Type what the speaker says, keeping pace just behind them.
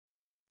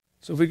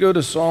So if we go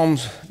to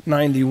Psalms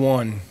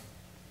 91,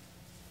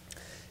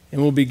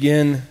 and we'll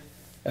begin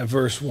at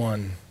verse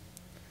 1.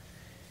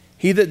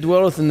 He that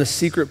dwelleth in the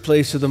secret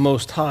place of the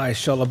Most High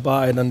shall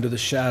abide under the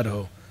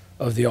shadow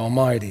of the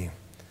Almighty.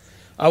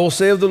 I will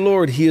say of the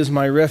Lord, He is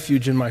my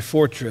refuge and my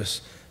fortress,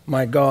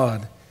 my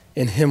God,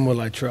 in Him will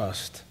I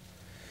trust.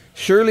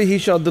 Surely He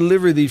shall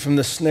deliver thee from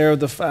the snare of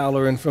the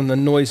fowler and from the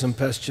noisome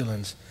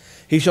pestilence.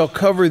 He shall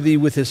cover thee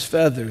with His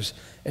feathers,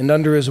 and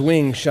under His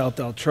wings shalt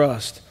thou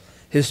trust.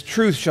 His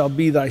truth shall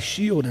be thy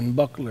shield and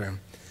buckler.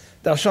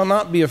 Thou shalt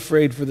not be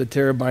afraid for the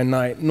terror by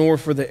night, nor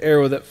for the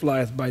arrow that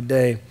flieth by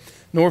day,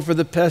 nor for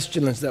the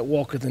pestilence that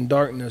walketh in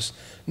darkness,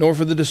 nor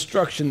for the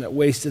destruction that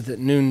wasteth at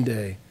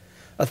noonday.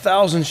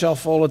 1,000 shall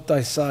fall at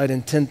thy side,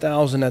 and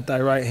 10,000 at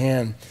thy right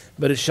hand,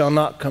 but it shall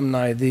not come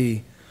nigh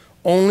thee.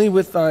 Only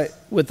with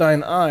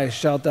thine eyes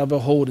shalt thou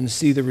behold and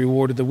see the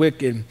reward of the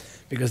wicked,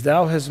 because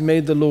thou hast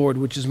made the Lord,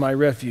 which is my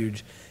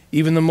refuge,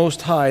 even the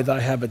Most High,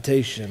 thy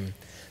habitation.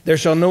 There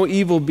shall no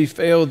evil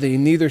befall thee,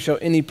 neither shall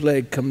any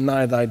plague come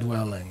nigh thy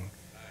dwelling.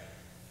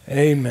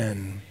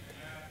 Amen.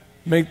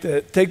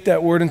 Take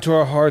that word into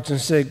our hearts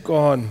and say,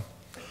 God,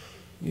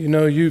 you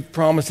know you've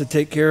promised to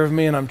take care of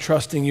me, and I'm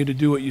trusting you to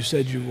do what you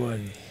said you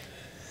would.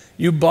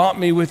 You bought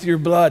me with your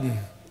blood.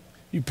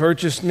 You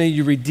purchased me,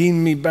 you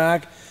redeemed me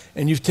back,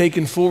 and you've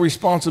taken full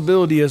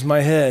responsibility as my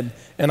head,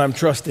 and I'm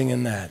trusting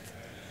in that.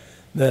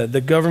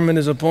 The government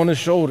is upon his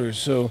shoulders,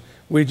 so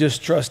we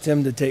just trust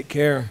him to take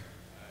care.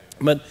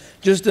 But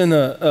just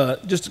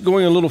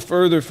going a little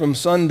further from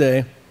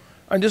Sunday,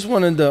 I just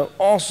wanted to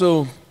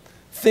also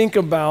think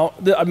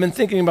about, I've been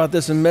thinking about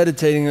this and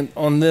meditating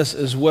on this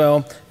as well.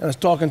 And I was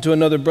talking to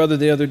another brother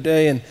the other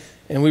day,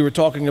 and we were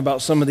talking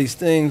about some of these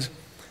things.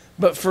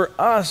 But for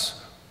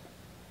us,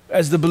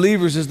 as the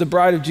believers, as the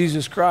bride of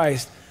Jesus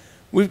Christ,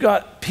 we've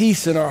got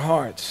peace in our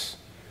hearts.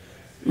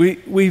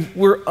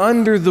 We're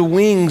under the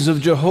wings of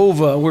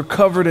Jehovah. We're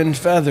covered in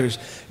feathers.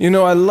 You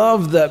know, I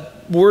love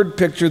that word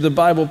picture the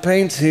Bible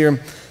paints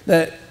here,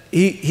 that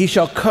he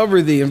shall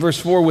cover thee, in verse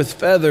 4, with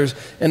feathers,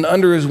 and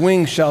under his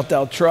wings shalt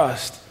thou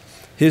trust.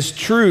 His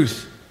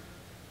truth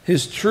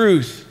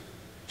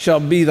shall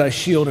be thy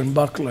shield and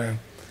buckler.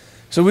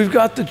 So we've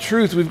got the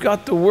truth, we've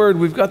got the word,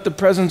 we've got the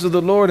presence of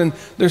the Lord, and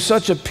there's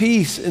such a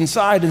peace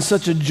inside and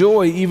such a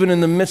joy even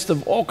in the midst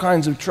of all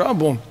kinds of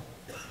trouble.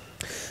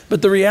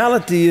 But the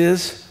reality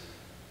is,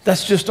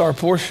 that's just our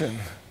portion.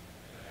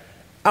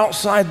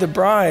 Outside the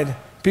bride,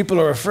 people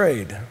are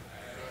afraid.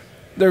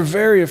 They're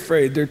very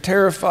afraid. They're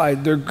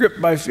terrified. They're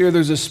gripped by fear.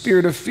 There's a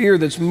spirit of fear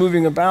that's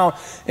moving about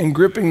and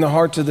gripping the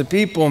hearts of the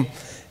people.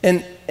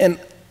 And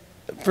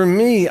for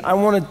me, I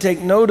want to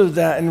take note of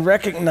that and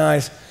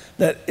recognize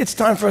that it's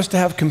time for us to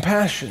have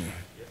compassion.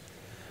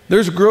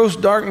 There's gross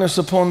darkness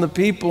upon the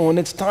people, and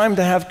it's time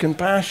to have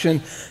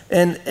compassion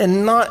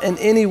and not in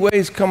any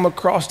ways come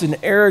across as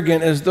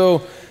arrogant, as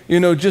though, you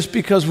know, just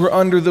because we're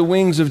under the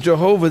wings of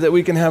Jehovah that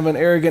we can have an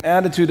arrogant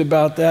attitude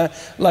about that,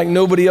 like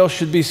nobody else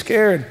should be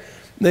scared.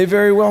 They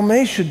very well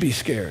should be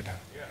scared.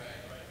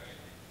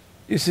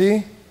 You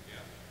see?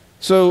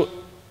 So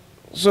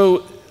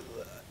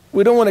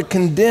we don't want to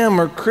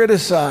condemn or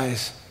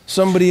criticize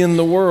somebody in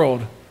the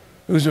world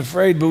who's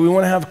afraid, but we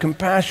want to have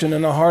compassion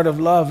and a heart of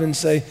love and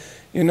say,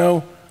 you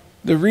know,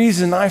 the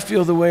reason I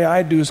feel the way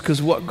I do is because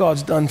what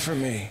God's done for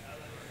me.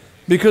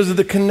 Because of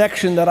the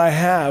connection that I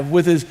have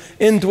with his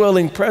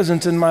indwelling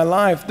presence in my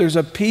life, there's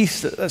a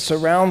peace that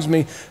surrounds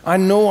me. I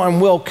know I'm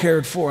well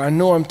cared for. I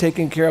know I'm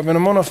taken care of. And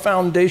I'm on a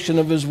foundation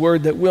of his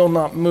word that will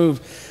not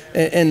move.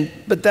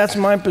 But that's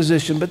my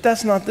position. But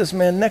that's not this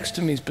man next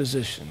to me's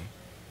position.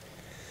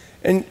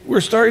 And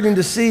we're starting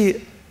to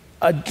see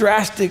a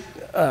drastic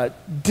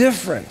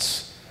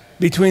difference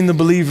between the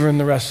believer and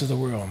the rest of the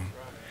world.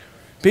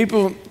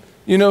 People,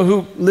 you know,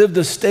 who lived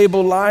a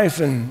stable life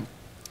and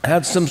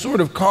had some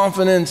sort of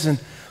confidence, and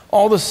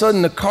all of a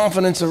sudden the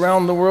confidence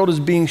around the world is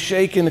being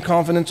shaken, the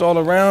confidence all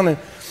around,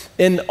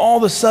 and all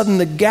of a sudden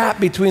the gap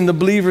between the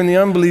believer and the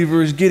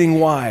unbeliever is getting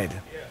wide.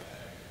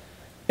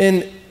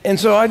 And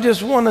so I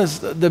just want us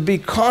to be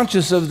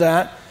conscious of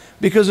that,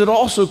 because it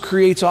also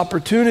creates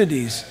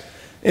opportunities.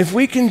 If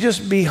we can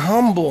just be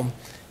humble.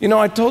 You know,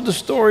 I told the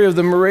story of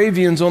the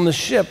Moravians on the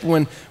ship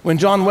when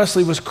John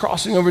Wesley was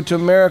crossing over to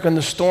America and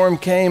the storm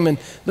came and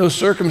those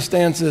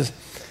circumstances.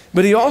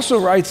 But he also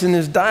writes in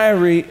his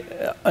diary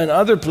and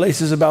other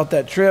places about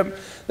that trip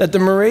that the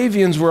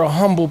Moravians were a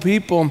humble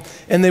people,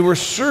 and they were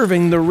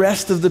serving the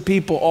rest of the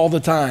people all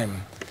the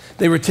time.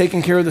 They were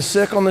taking care of the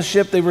sick on the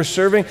ship. They were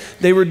serving.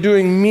 They were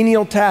doing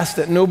menial tasks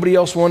that nobody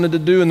else wanted to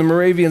do, and the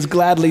Moravians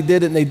gladly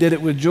did it, and they did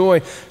it with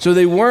joy. So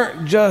they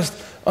weren't just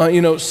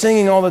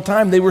singing all the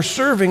time. They were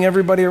serving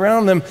everybody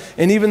around them,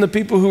 and even the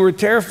people who were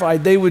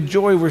terrified, they with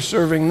joy were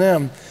serving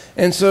them.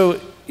 And so,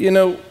 you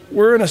know,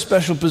 we're in a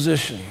special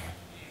position.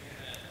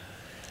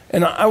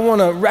 And I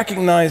want to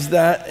recognize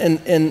that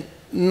and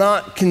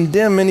not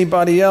condemn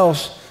anybody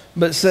else,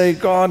 but say,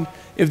 God,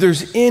 if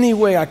there's any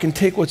way I can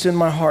take what's in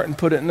my heart and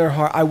put it in their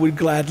heart, I would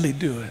gladly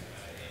do it.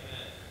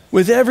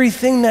 with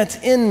everything that's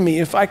in me,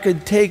 if I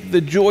could take the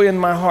joy in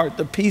my heart,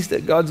 the peace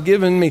that God's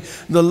given me,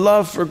 the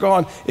love for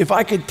God, if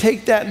I could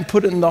take that and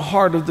put it in the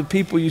heart of the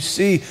people you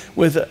see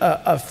with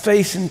a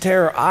face in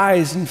terror,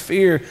 eyes in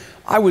fear,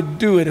 I would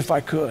do it if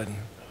I could.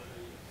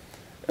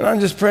 And I'm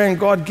just praying,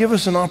 God, give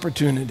us an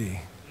opportunity.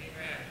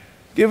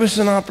 Give us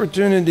an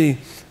opportunity,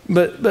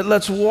 but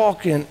let's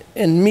walk in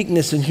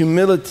meekness and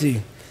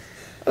humility.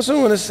 That's what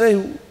I want to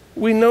say.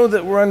 We know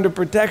that we're under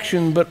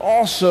protection, but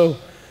also,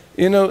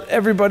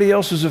 everybody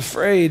else is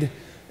afraid.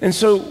 And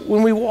so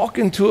when we walk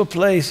into a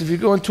place, if you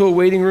go into a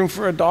waiting room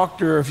for a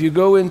doctor, or if you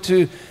go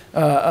into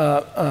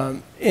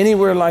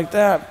anywhere like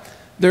that,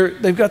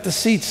 they've got the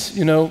seats,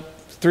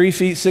 3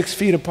 feet, 6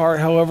 feet apart,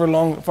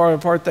 however far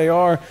apart they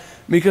are,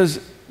 because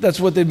that's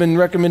what they've been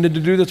recommended to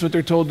do. That's what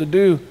they're told to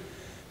do.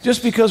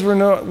 Just because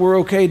we're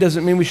okay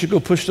doesn't mean we should go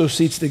push those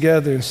seats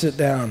together and sit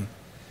down.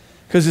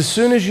 Because as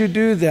soon as you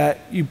do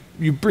that,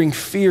 you bring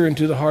fear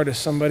into the heart of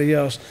somebody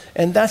else,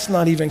 and that's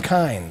not even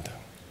kind.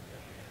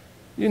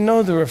 You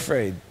know they're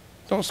afraid.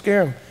 Don't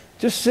scare them.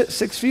 Just sit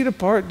 6 feet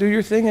apart, do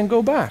your thing, and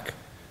go back.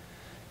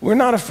 We're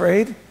not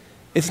afraid.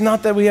 It's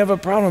not that we have a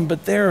problem,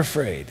 but they're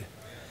afraid.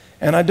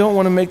 And I don't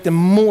want to make them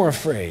more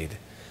afraid.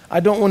 I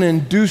don't want to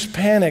induce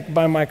panic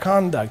by my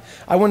conduct.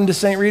 I went into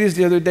St. Rita's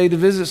the other day to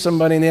visit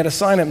somebody, and they had a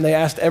sign up, and they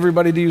asked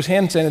everybody to use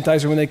hand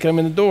sanitizer when they come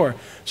in the door.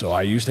 So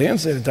I used hand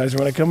sanitizer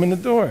when I come in the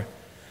door.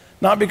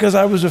 Not because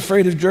I was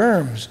afraid of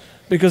germs,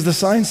 because the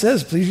sign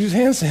says, please use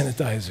hand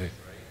sanitizer.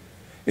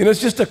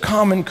 It's just a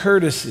common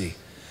courtesy.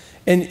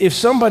 And if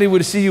somebody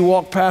would see you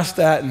walk past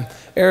that and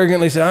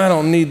arrogantly say, I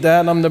don't need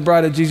that, I'm the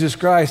bride of Jesus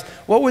Christ,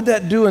 what would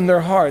that do in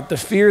their heart? The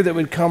fear that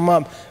would come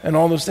up and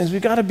all those things.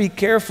 We've got to be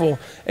careful,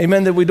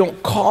 amen, that we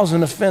don't cause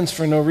an offense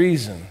for no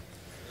reason.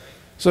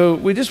 So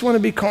we just want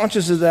to be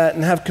conscious of that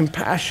and have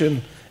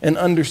compassion and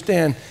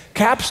understand.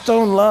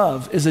 Capstone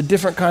love is a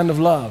different kind of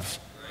love.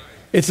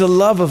 It's a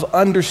love of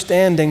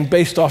understanding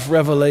based off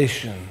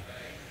revelation.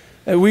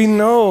 And we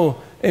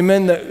know,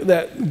 amen,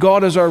 that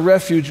God is our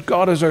refuge,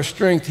 God is our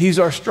strength, He's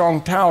our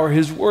strong tower,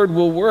 His word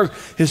will work,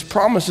 His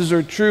promises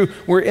are true.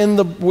 We're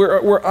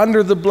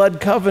under the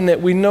blood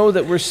covenant. We know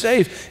that we're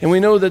safe, and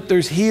we know that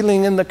there's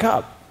healing in the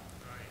cup.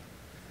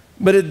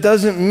 But it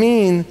doesn't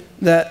mean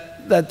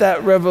that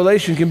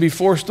revelation can be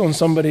forced on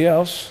somebody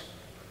else.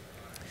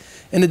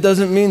 And it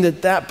doesn't mean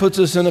that puts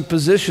us in a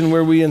position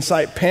where we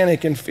incite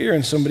panic and fear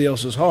in somebody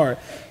else's heart.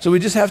 So we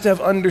just have to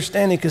have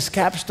understanding, because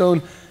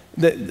capstone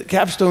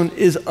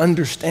is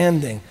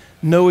understanding,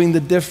 knowing the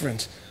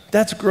difference.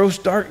 That's gross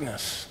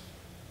darkness.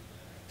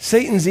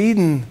 Satan's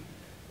Eden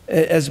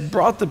has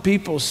brought the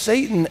people,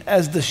 Satan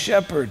as the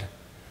shepherd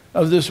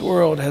of this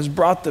world has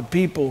brought the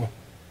people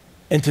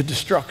into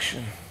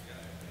destruction.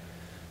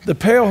 The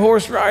pale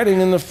horse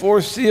riding in the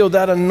fourth seal,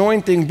 that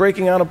anointing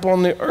breaking out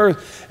upon the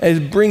earth is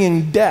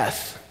bringing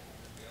death.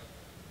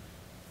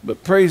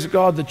 But praise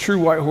God, the true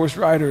white horse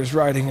rider is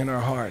riding in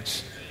our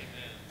hearts.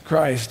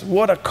 Christ.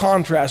 What a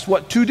contrast.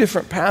 What two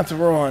different paths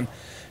we're on.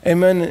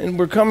 Amen. And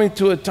we're coming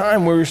to a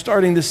time where we're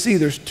starting to see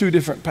there's two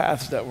different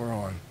paths that we're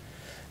on.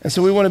 And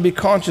so we want to be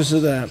conscious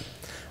of that.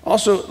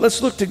 Also,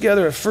 let's look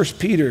together at 1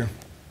 Peter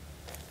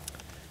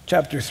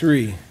chapter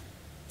 3.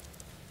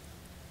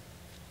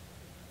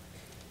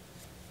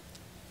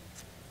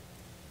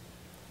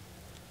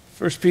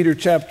 1 Peter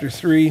chapter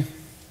 3.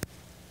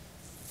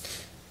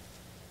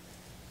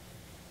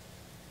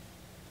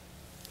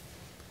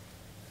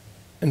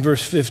 And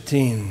verse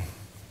 15.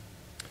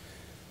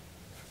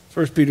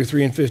 1 Peter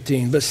 3 and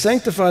 15. But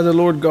sanctify the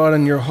Lord God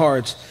in your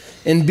hearts,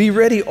 and be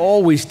ready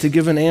always to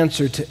give an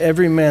answer to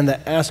every man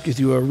that asketh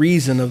you a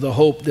reason of the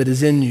hope that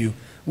is in you,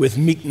 with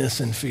meekness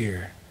and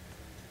fear.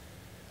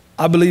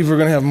 I believe we're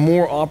going to have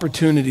more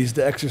opportunities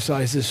to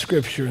exercise this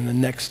scripture in the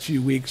next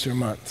few weeks or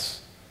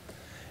months.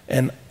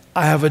 And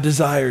I have a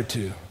desire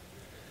to.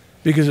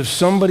 Because if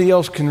somebody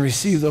else can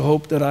receive the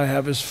hope that I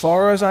have, as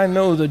far as I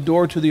know, the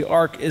door to the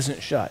ark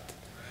isn't shut.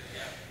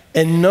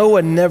 And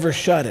Noah never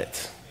shut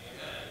it.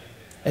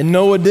 And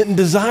Noah didn't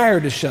desire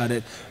to shut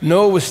it.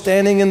 Noah was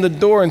standing in the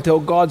door until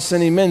God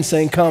sent him in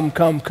saying, come,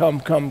 come, come,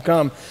 come,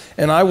 come.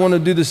 And I want to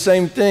do the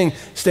same thing,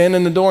 stand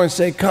in the door and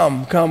say,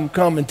 come, come,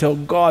 come, until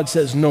God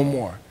says no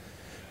more.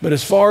 But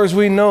as far as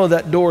we know,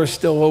 that door is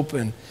still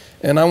open.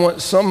 And I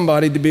want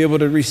somebody to be able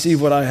to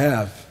receive what I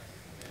have.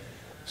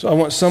 So I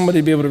want somebody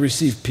to be able to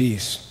receive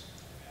peace.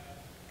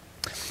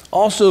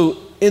 Also,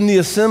 in the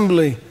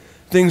assembly,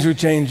 things are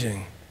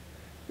changing.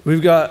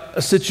 We've got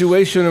a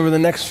situation over the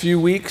next few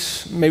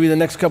weeks, maybe the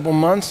next couple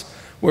months,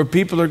 where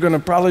people are going to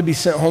probably be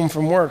sent home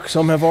from work.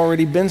 Some have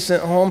already been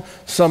sent home,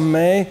 some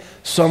may,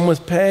 some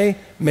with pay,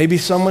 maybe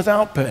some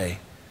without pay.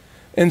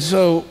 And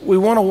so we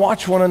want to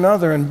watch one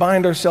another and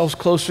bind ourselves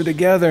closer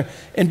together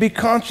and be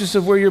conscious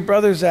of where your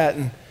brother's at.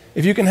 And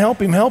if you can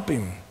help him, help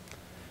him.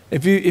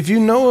 If you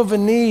know of a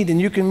need and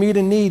you can meet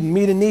a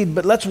need,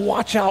 but let's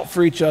watch out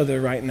for each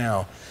other right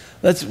now.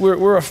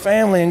 We're a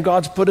family, and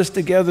God's put us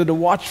together to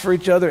watch for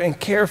each other and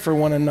care for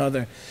one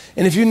another.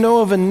 And if you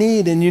know of a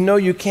need and you know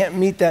you can't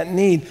meet that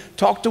need,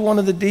 talk to one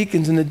of the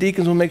deacons, and the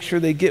deacons will make sure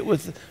they get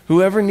with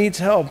whoever needs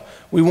help.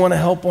 We want to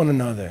help one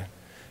another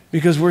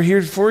because we're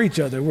here for each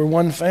other. We're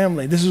one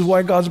family. This is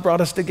why God's brought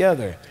us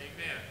together.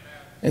 Amen.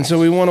 And so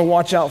we want to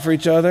watch out for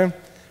each other.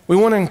 We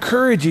want to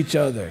encourage each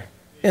other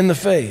in the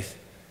faith.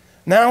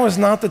 Now is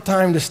not the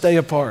time to stay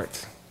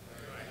apart.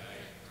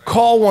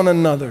 Call one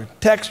another,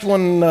 text one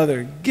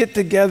another, get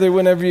together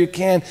whenever you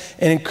can,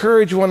 and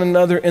encourage one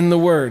another in the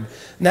Word.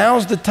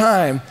 Now's the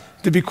time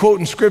to be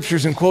quoting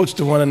scriptures and quotes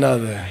to one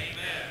another.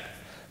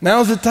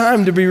 Now's the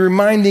time to be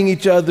reminding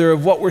each other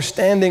of what we're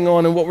standing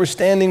on and what we're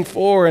standing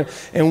for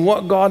and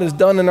what God has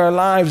done in our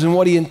lives and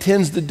what He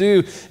intends to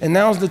do. And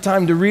now's the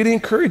time to really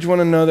encourage one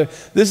another.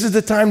 This is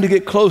the time to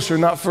get closer,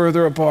 not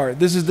further apart.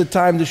 This is the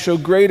time to show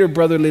greater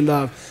brotherly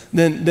love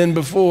than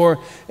before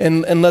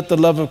and let the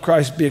love of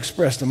Christ be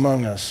expressed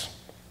among us.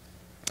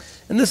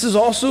 And this is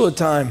also a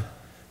time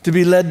to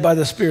be led by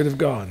the Spirit of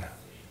God.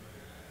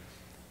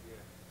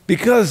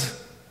 Because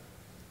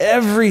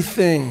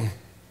everything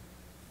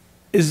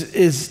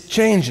is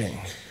changing.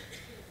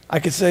 I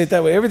could say it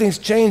that way. Everything's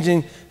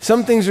changing.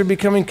 Some things are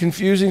becoming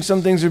confusing.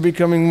 Some things are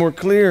becoming more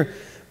clear.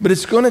 But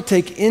it's going to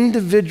take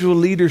individual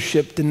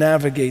leadership to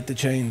navigate the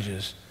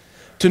changes,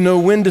 to know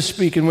when to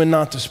speak and when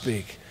not to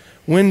speak,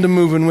 when to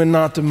move and when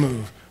not to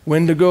move,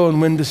 when to go and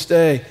when to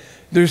stay.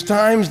 There's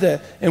times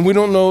that, and we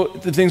don't know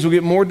if the things will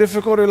get more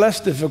difficult or less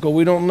difficult.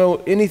 We don't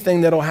know anything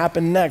that will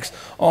happen next.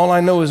 All I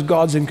know is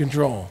God's in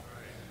control.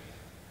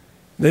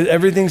 That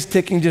everything's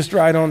ticking just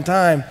right on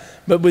time.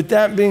 But with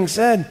that being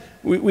said,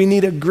 we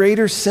need a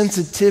greater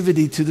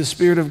sensitivity to the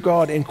Spirit of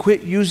God and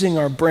quit using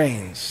our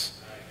brains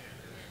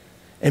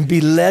and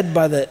be led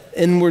by the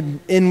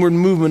inward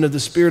movement of the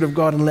Spirit of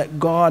God and let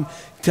God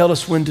tell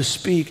us when to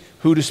speak,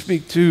 who to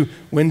speak to,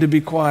 when to be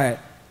quiet.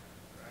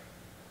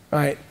 All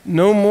right,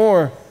 no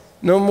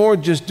more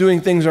just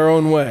doing things our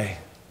own way.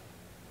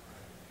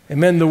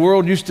 Amen. The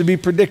world used to be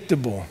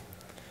predictable.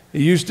 It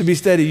used to be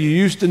steady. You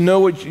used to know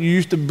what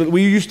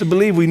we used to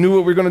believe. We knew what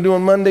we were going to do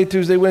on Monday,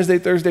 Tuesday, Wednesday,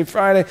 Thursday,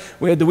 Friday.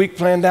 We had the week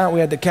planned out.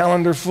 We had the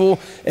calendar full.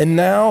 And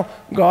now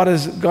God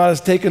has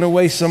taken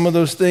away some of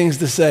those things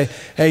to say,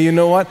 hey, you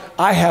know what?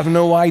 I have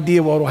no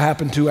idea what will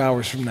happen 2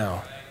 hours from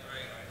now.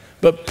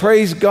 But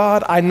praise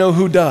God, I know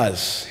who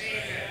does.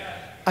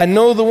 I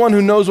know the one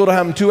who knows what will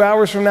happen 2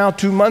 hours from now,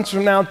 2 months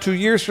from now, 2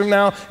 years from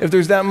now, if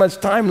there's that much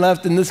time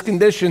left in this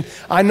condition.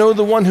 I know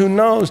the one who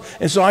knows,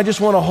 and so I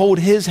just want to hold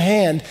His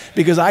hand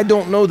because I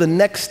don't know the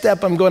next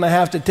step I'm going to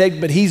have to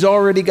take, but He's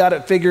already got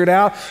it figured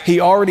out.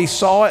 He already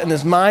saw it in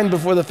His mind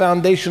before the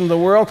foundation of the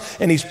world,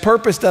 and He's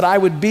purposed that I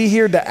would be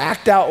here to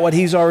act out what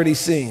He's already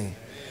seen.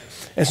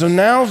 And so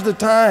now's the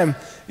time,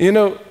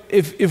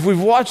 if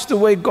we've watched the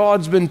way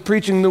God's been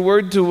preaching the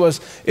Word to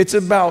us, it's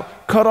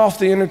about cut off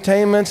the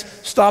entertainments,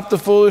 stop the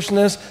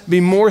foolishness, be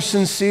more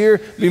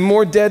sincere, be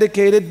more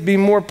dedicated, be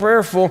more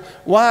prayerful.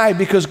 Why?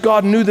 Because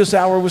God knew this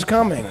hour was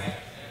coming.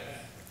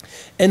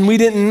 And we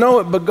didn't know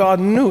it, but God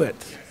knew it.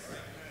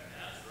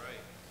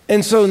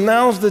 And so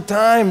now's the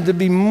time to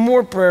be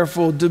more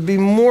prayerful, to be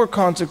more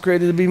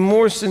consecrated, to be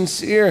more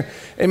sincere,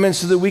 amen,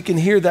 so that we can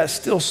hear that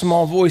still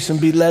small voice and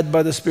be led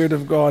by the Spirit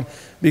of God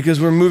because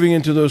we're moving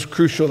into those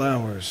crucial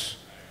hours.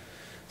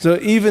 So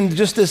even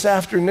just this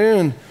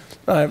afternoon,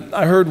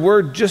 I heard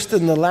word just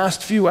in the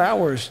last few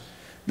hours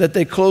that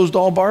they closed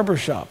all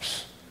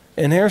barbershops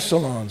and hair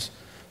salons.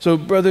 So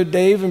Brother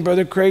Dave and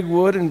Brother Craig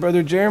Wood and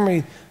Brother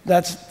Jeremy,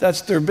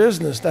 that's their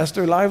business, that's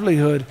their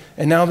livelihood,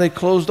 and now they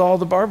closed all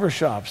the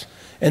barbershops.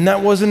 And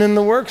that wasn't in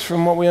the works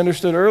from what we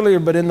understood earlier,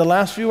 but in the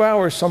last few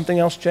hours, something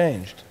else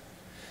changed.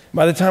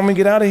 By the time we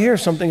get out of here,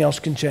 something else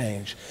can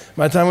change.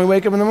 By the time we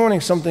wake up in the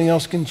morning, something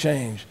else can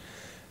change.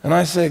 And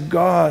I said,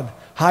 God,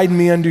 hide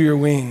me under your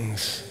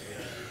wings.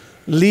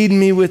 Lead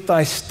me with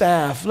thy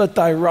staff. Let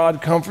thy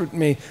rod comfort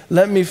me.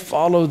 Let me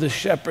follow the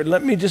shepherd.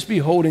 Let me just be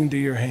holding to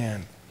your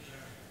hand.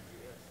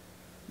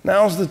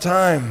 Now's the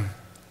time.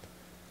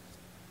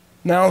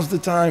 Now's the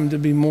time to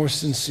be more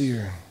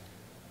sincere.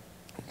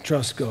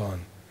 Trust God.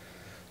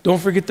 Don't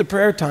forget the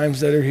prayer times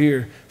that are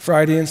here,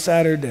 Friday and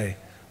Saturday,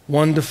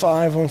 1 to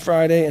 5 on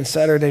Friday and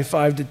Saturday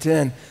 5 to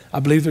 10.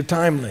 I believe they're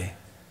timely.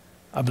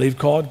 I believe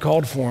God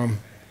called for them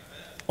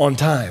on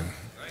time.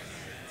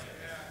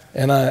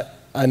 And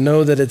I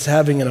know that it's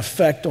having an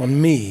effect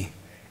on me,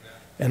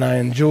 and I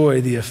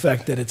enjoy the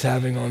effect that it's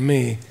having on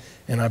me,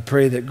 and I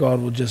pray that God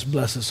will just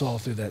bless us all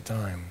through that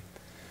time.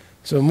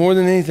 So more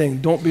than anything,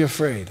 don't be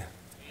afraid.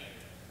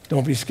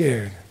 Don't be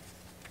scared.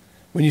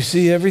 When you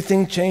see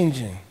everything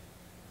changing,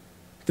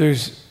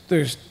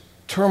 there's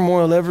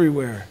turmoil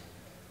everywhere.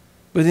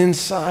 But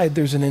inside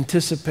there's an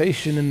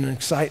anticipation and an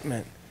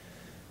excitement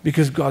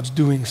because God's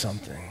doing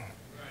something.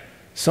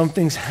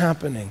 Something's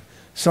happening.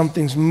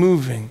 Something's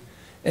moving.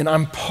 And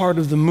I'm part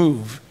of the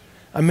move.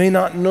 I may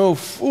not know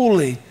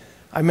fully.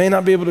 I may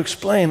not be able to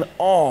explain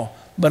all,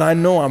 but I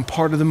know I'm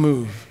part of the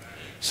move.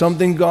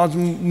 Something God's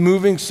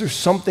moving, there's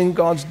something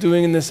God's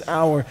doing in this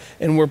hour,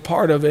 and we're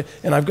part of it.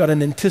 And I've got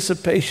an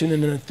anticipation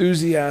and an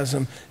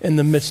enthusiasm in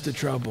the midst of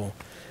trouble.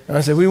 And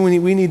I said,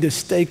 we need to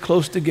stay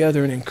close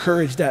together and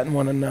encourage that in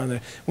one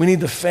another. We need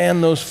to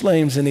fan those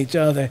flames in each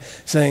other,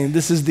 saying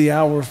this is the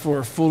hour for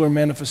a fuller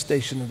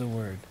manifestation of the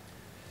word.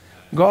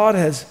 God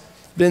has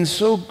been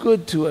so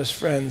good to us,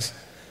 friends,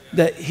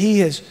 that he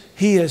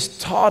has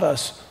taught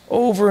us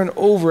over and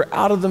over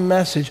out of the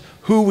message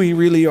who we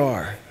really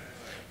are.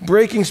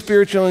 Breaking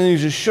spiritual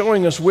illusions is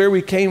showing us where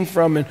we came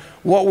from and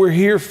what we're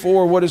here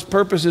for, what his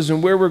purpose is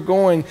and where we're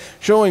going,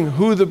 showing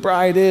who the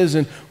bride is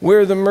and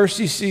where the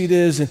mercy seat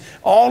is, and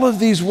all of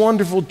these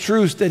wonderful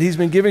truths that he's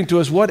been giving to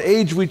us, what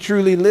age we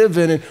truly live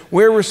in and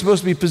where we're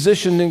supposed to be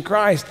positioned in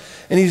Christ.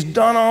 And he's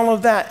done all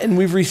of that, and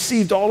we've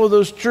received all of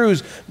those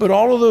truths, but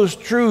all of those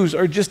truths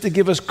are just to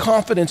give us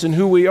confidence in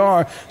who we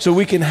are so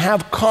we can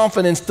have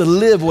confidence to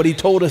live what he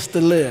told us to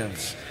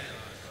live.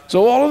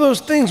 So all of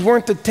those things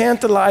weren't to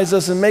tantalize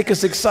us and make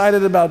us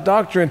excited about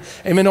doctrine.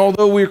 Amen,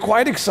 although we're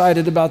quite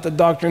excited about the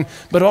doctrine,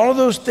 but all of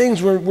those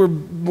things were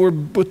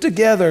put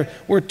together,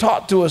 were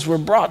taught to us, were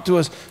brought to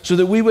us so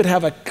that we would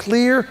have a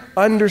clear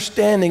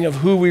understanding of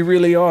who we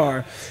really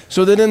are.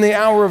 So that in the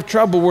hour of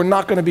trouble, we're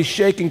not going to be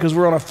shaken because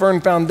we're on a firm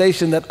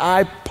foundation that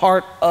I'm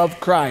part of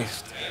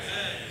Christ.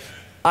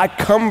 I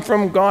come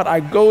from God. I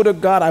go to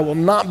God. I will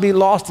not be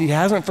lost. He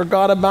hasn't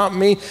forgot about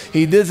me.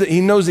 He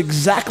knows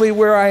exactly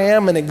where I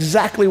am and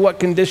exactly what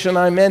condition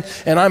I'm in,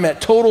 and I'm at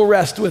total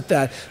rest with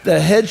that. The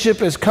headship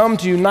has come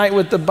to unite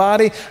with the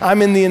body.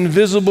 I'm in the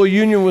invisible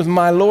union with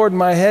my Lord,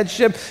 my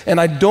headship,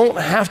 and I don't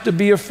have to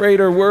be afraid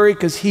or worry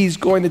because he's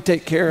going to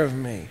take care of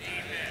me.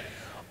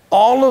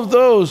 All of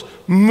those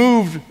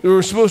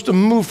were supposed to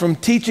move from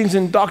teachings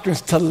and doctrines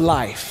to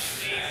life.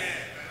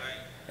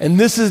 And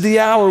this is the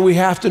hour we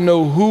have to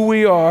know who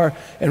we are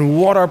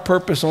and what our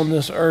purpose on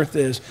this earth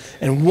is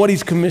and what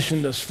he's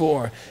commissioned us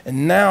for.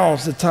 And now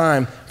is the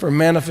time for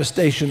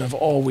manifestation of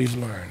all we've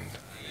learned.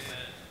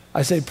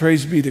 I say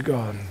praise be to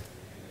God.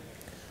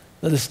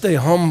 Let us stay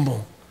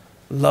humble,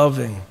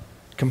 loving,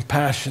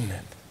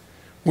 compassionate.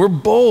 We're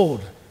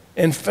bold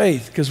in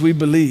faith because we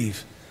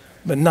believe,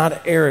 but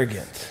not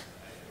arrogant,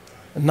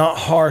 not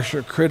harsh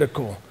or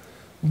critical.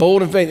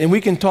 Bold in faith. And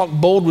we can talk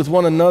bold with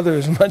one another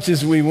as much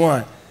as we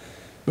want.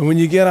 But when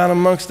you get out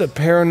amongst a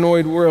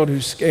paranoid world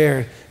who's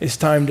scared, it's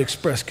time to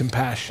express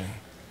compassion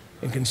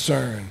and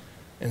concern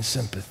and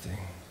sympathy.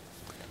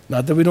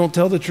 Not that we don't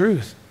tell the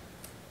truth,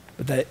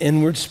 but that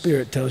inward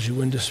spirit tells you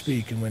when to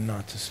speak and when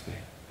not to speak.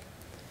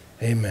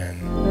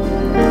 Amen.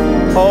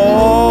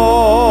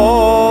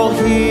 All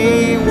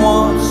he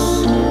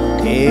wants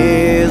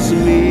is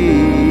me.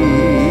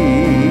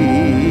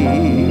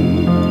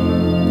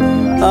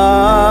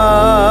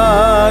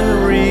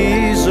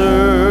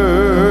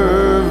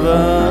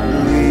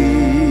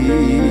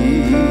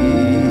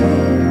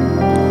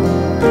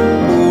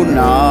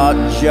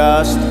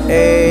 Just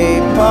a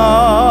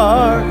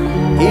part,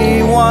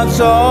 he wants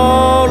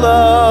all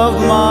of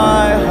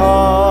my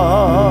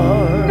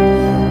heart.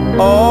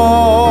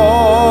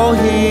 All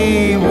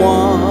he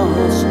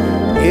wants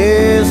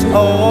is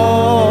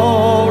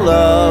all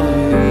of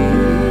me.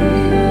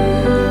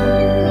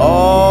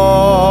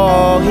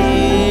 All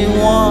he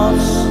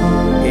wants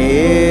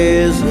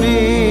is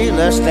me.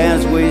 Let's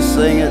stand as we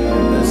sing it,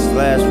 this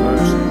last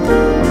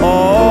verse.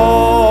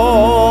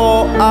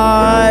 All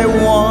I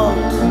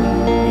want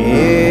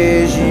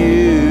is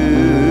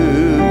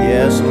you,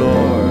 yes,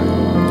 Lord,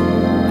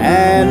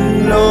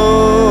 and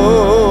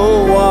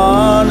no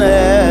one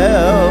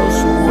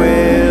else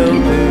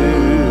will do.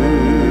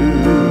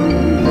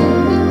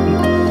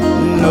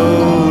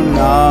 No,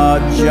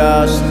 not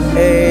just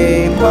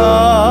a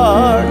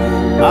part.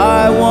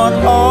 I want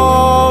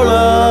all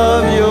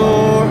of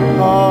your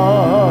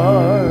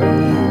heart.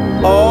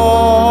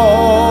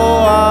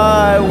 All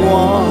I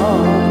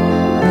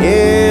want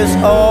is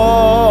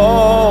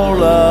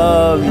all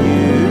of you.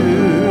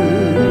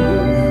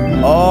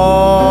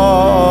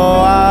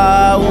 All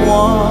I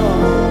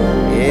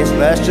want is,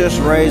 let's just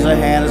raise a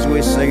hand as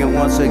we sing it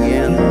once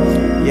again.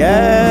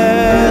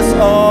 Yes,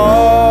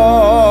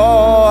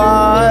 all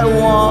I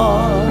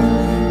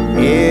want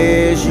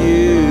is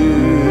you.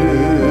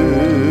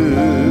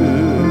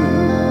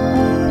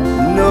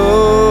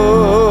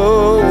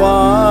 No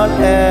one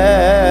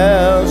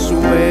else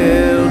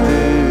will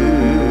do.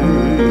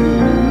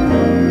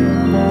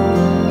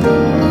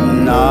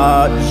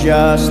 Not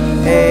just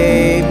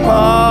a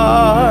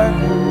part.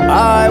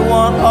 I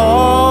want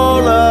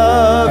all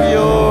of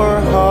your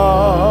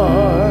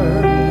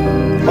heart.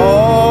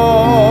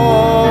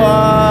 All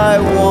I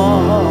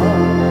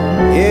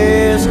want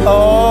is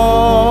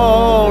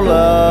all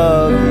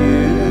of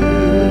you.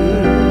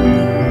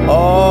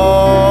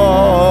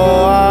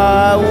 All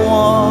I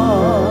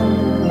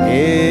want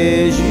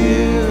is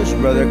you. As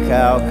Brother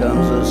Cal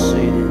comes a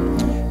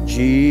seated,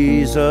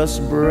 Jesus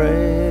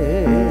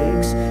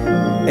breaks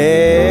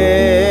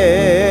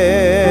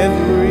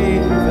every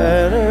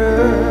fetter.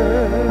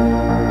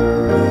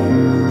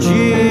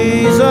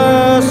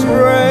 Jesus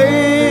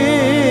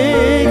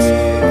breaks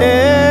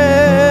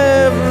every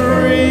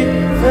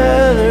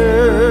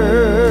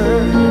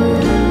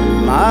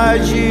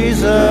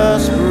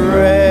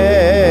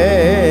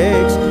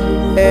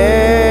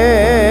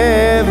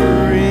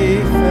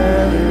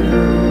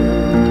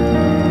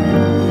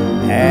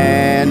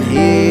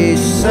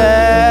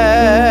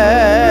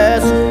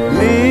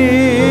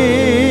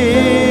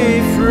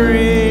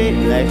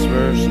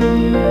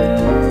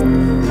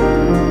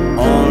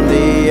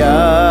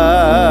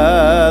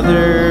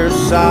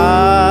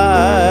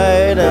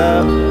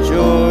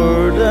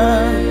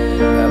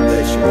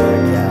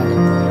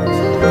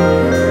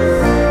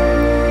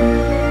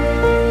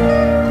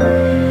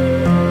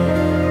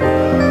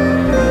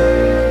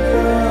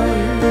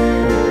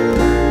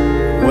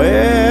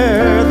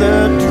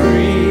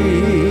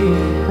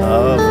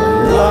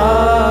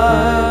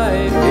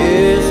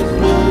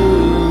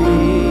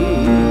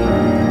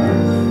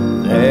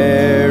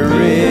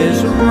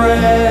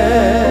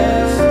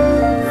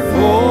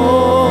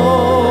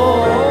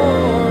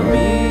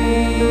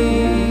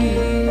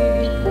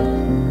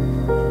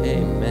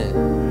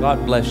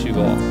God bless you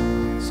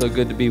all. So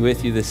good to be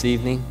with you this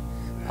evening.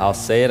 I'll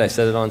say it. I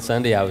said it on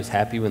Sunday. I was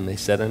happy when they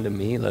said unto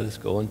me, let us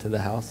go into the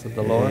house of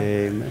the Lord.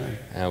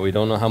 Amen. We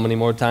don't know how many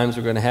more times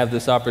we're going to have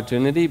this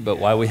opportunity, but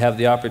while we have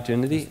the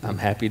opportunity, I'm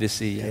happy to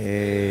see you.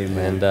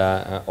 Amen. And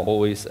I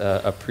always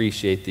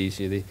appreciate these.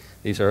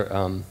 These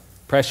are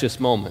precious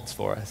moments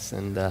for us,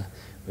 and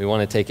we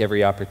want to take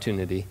every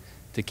opportunity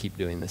to keep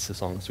doing this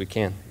as long as we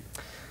can.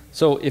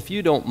 So if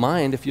you don't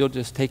mind, if you'll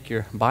just take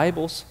your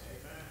Bibles,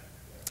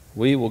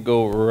 we will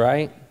go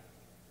right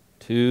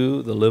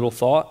to the little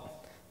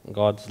thought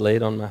God's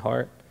laid on my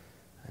heart.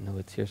 I know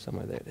it's here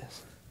somewhere. There it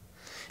is.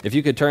 If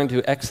you could turn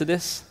to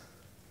Exodus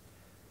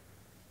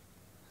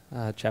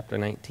chapter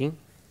 19.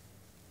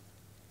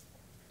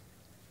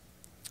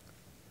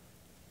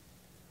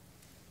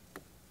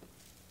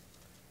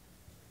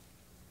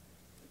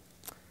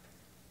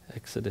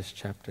 Exodus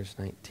chapters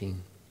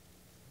 19.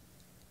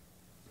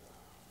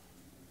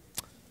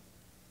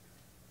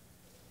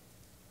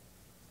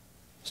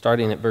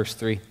 Starting at verse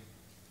 3.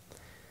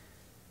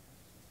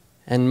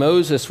 And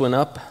Moses went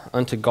up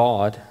unto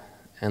God,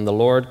 and the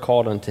Lord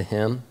called unto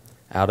him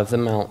out of the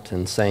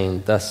mountain,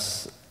 saying,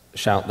 Thus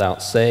shalt thou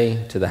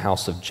say to the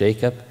house of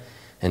Jacob,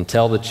 and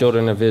tell the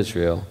children of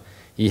Israel,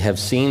 Ye have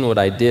seen what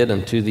I did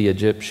unto the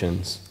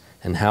Egyptians,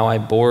 and how I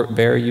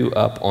bare you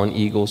up on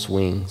eagle's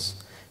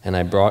wings, and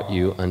I brought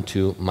you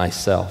unto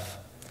myself.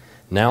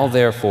 Now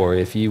therefore,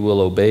 if ye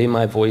will obey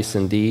my voice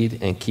indeed,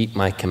 and keep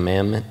my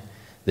commandment,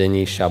 then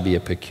ye shall be a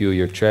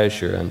peculiar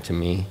treasure unto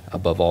me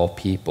above all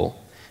people.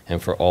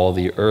 And for all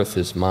the earth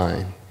is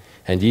mine.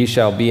 And ye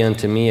shall be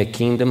unto me a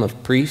kingdom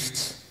of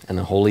priests and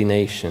a holy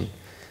nation.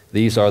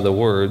 These are the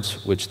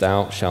words which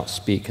thou shalt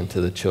speak unto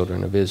the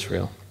children of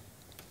Israel.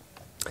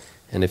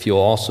 And if you'll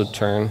also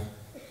turn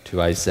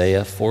to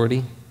Isaiah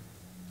 40.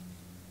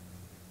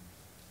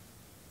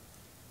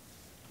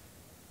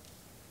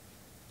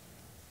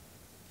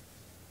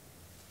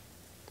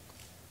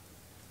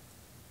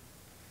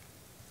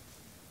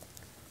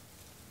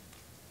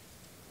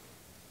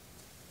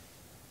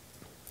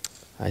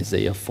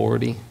 Isaiah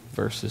 40,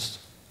 verses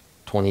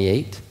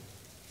 28.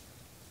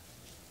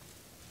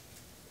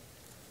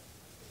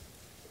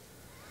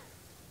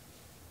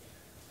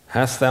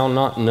 Hast thou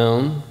not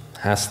known,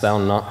 hast thou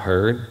not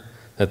heard,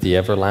 that the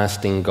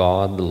everlasting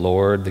God, the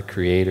Lord, the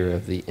Creator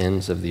of the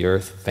ends of the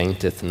earth,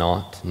 fainteth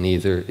not,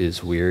 neither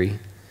is weary?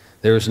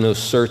 There is no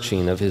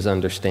searching of his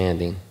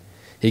understanding.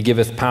 He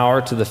giveth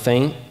power to the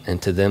faint, and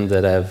to them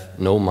that have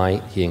no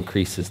might he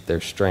increaseth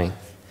their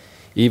strength.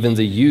 Even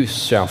the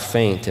youths shall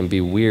faint and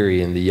be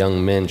weary, and the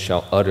young men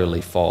shall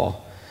utterly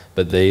fall.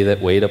 But they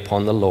that wait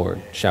upon the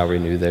Lord shall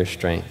renew their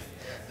strength.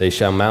 They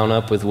shall mount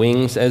up with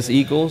wings as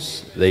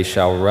eagles. They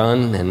shall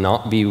run and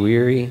not be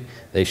weary.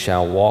 They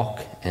shall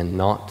walk and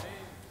not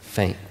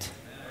faint.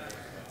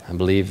 I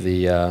believe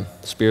the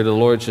Spirit of the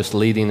Lord is just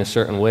leading a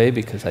certain way,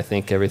 because I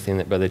think everything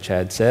that Brother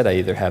Chad said, I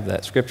either have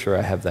that scripture or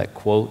I have that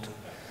quote.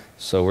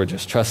 So we're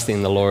just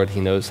trusting the Lord.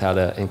 He knows how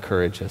to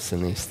encourage us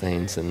in these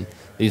things. And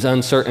these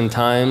uncertain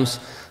times,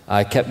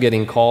 I kept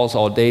getting calls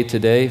all day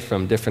today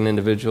from different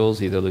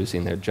individuals, either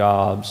losing their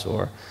jobs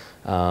or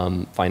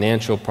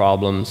financial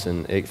problems.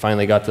 And it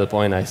finally got to the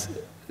point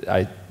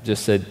I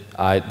just said,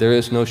 there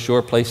is no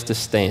sure place to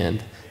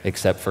stand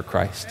except for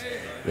Christ.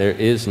 There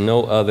is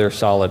no other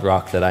solid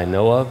rock that I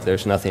know of.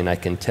 There's nothing I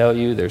can tell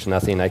you. There's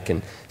nothing I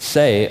can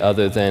say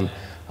other than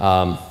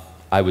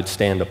I would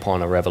stand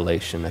upon a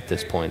revelation at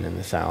this point in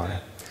this hour.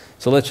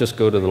 So let's just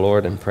go to the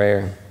Lord in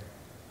prayer.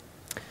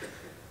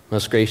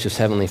 Most gracious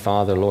Heavenly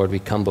Father, Lord, we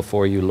come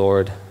before you,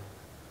 Lord,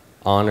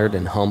 honored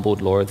and humbled,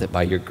 Lord, that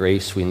by your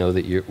grace we know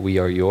that we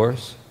are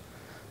yours.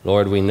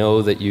 Lord, we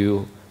know that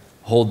you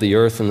hold the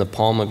earth in the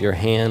palm of your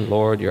hand.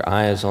 Lord, your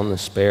eye is on the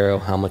sparrow.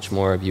 How much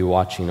more of you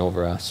watching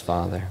over us,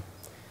 Father?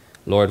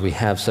 Lord, we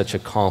have such a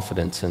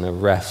confidence and a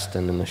rest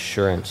and an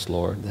assurance,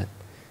 Lord, that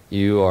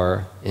you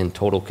are in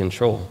total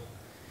control.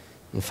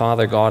 And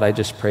Father God, I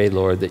just pray,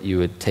 Lord, that you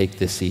would take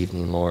this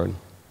evening, Lord.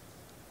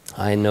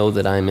 I know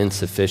that I'm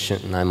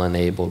insufficient and I'm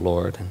unable,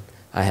 Lord, and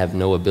I have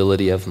no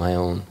ability of my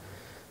own.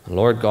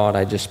 Lord God,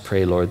 I just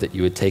pray, Lord, that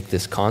you would take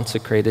this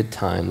consecrated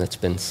time that's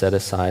been set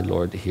aside,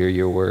 Lord, to hear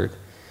your word,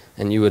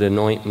 and you would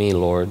anoint me,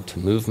 Lord, to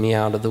move me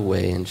out of the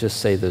way and just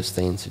say those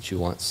things that you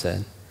once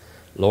said.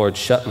 Lord,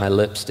 shut my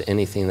lips to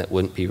anything that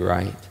wouldn't be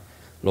right.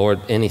 Lord,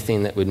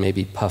 anything that would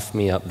maybe puff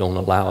me up, don't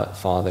allow it,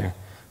 Father.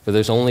 For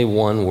there's only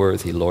one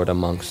worthy, Lord,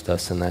 amongst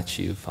us, and that's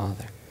you,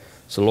 Father.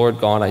 So, Lord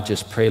God, I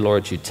just pray,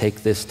 Lord, you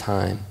take this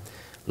time,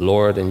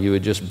 Lord, and you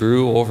would just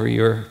brew over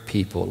your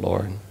people,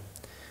 Lord.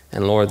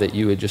 And, Lord, that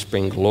you would just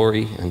bring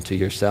glory unto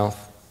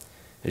yourself.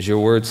 As your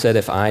word said,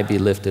 if I be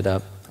lifted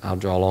up, I'll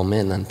draw all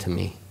men unto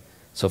me.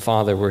 So,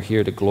 Father, we're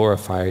here to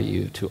glorify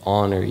you, to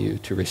honor you,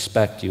 to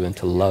respect you, and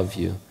to love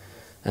you.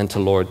 And to,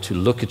 Lord, to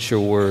look at your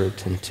word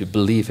and to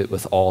believe it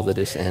with all that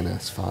is in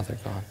us, Father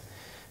God.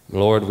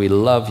 Lord, we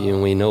love you,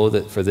 and we know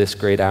that for this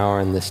great hour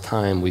and this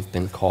time we've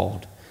been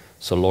called.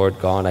 So, Lord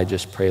God, I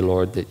just pray,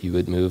 Lord, that you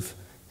would move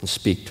and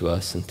speak to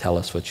us and tell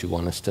us what you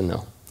want us to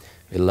know.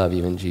 We love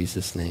you in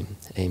Jesus' name.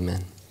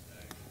 Amen.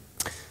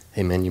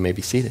 Amen. You may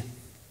be seated.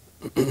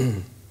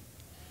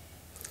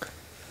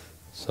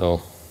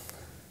 So,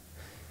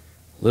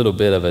 a little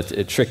bit of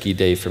a tricky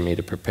day for me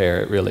to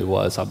prepare. It really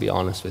was, I'll be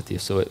honest with you.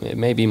 So it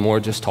may be more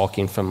just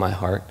talking from my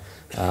heart.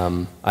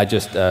 I'm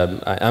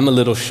a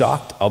little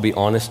shocked, I'll be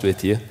honest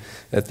with you,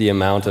 at the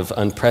amount of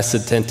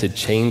unprecedented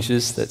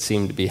changes that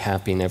seem to be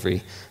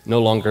happening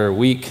no longer a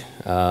week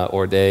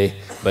or day,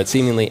 but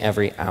seemingly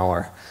every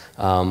hour.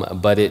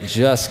 But it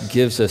just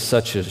gives us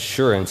such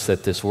assurance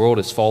that this world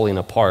is falling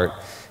apart,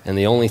 and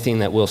the only thing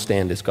that will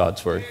stand is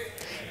God's word.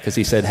 Because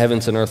he said,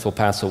 heavens and earth will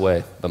pass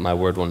away, but my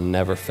word will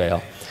never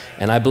fail.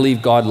 And I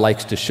believe God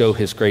likes to show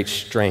his great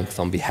strength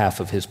on behalf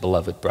of his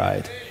beloved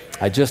bride.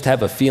 I just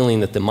have a feeling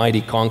that the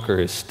mighty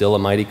conqueror is still a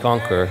mighty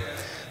conqueror.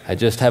 I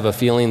just have a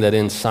feeling that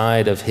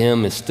inside of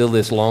him is still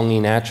this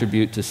longing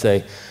attribute to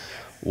say,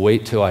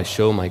 wait till I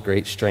show my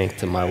great strength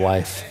to my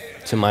wife,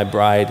 to my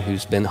bride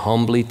who's been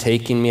humbly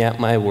taking me at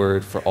my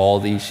word for all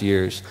these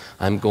years.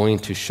 I'm going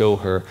to show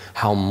her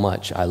how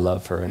much I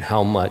love her and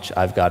how much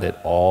I've got it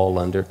all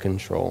under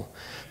control.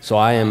 So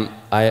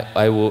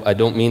I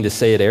don't mean to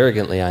say it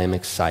arrogantly, I am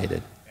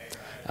excited.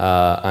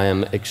 I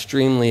am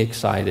extremely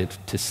excited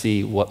to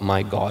see what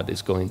my God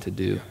is going to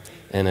do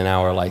in an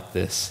hour like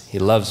this. He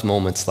loves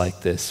moments like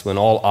this, when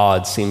all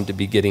odds seem to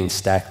be getting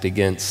stacked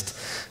against,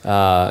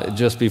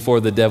 just before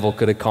the devil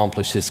could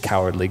accomplish his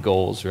cowardly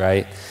goals,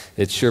 right?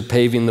 It's sure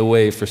paving the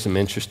way for some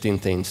interesting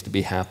things to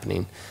be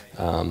happening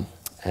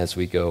as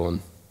we go.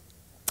 And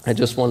I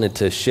just wanted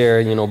to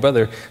share,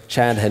 Brother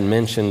Chad had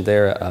mentioned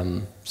there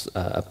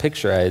a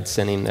picture I had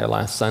sent him there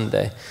last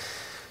Sunday.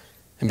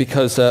 And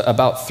because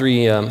about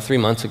 3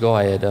 months ago,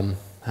 I had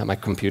my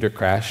computer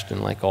crashed,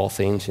 and like all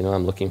things,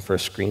 I'm looking for a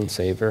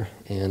screensaver.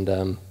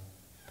 And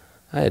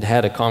I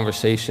had a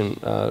conversation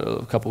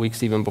a couple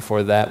weeks even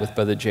before that with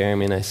Brother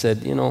Jeremy, and I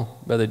said,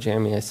 Brother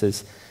Jeremy, I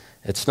says,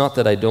 it's not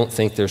that I don't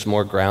think there's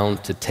more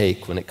ground to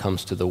take when it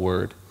comes to the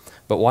Word,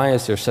 but why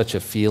is there such a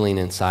feeling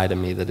inside of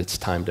me that it's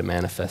time to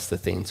manifest the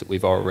things that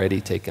we've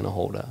already taken a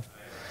hold of?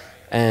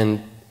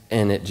 And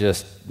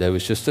there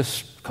was just a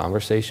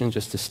conversation,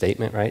 just a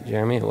statement, right,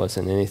 Jeremy? It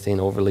wasn't anything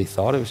overly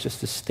thought. It was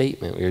just a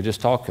statement. We were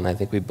just talking. I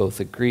think we both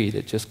agreed.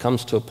 It just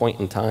comes to a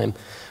point in time.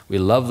 We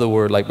love the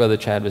Word, like Brother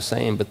Chad was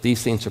saying, but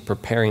these things are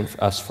preparing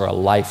us for a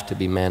life to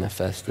be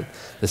manifested.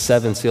 The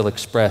seven seal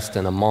expressed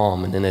in a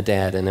mom and in a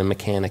dad and a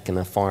mechanic and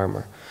a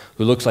farmer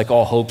who looks like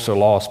all hopes are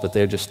lost, but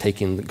they're just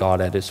taking God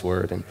at his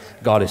word, and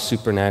God is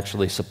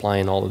supernaturally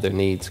supplying all of their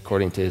needs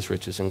according to his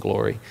riches and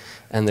glory.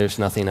 And there's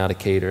nothing out of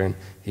cater, and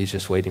he's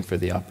just waiting for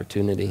the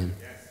opportunity. And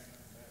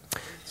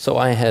so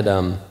I had,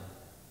 I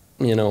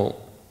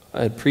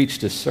had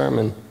preached a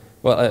sermon.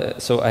 Well,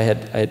 so I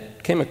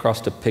had came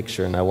across a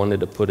picture, and I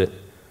wanted to put it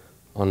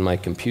on my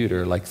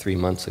computer like 3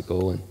 months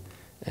ago,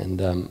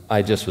 and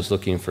I just was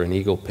looking for an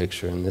eagle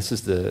picture, and this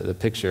is the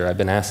picture. I've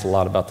been asked a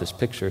lot about this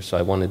picture, so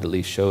I wanted to at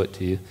least show it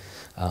to you,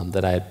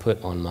 that I had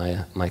put on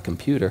my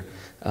computer.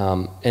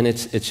 And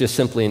it's just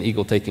simply an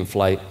eagle taking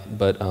flight,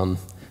 but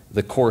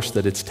the course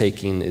that it's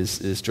taking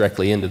is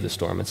directly into the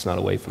storm. It's not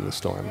away from the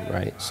storm,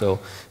 right? So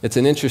it's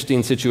an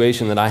interesting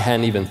situation that I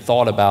hadn't even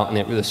thought about, and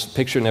this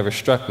picture never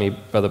struck me,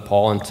 Brother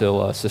Paul,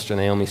 until Sister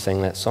Naomi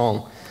sang that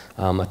song,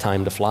 A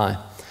Time to Fly.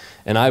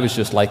 And I was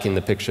just liking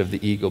the picture of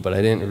the eagle, but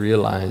I didn't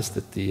realize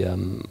that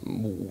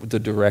the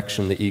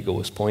direction the eagle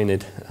was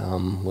pointed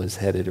was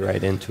headed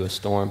right into a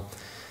storm.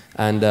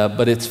 And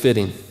but it's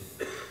fitting.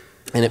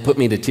 And it put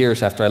me to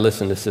tears after I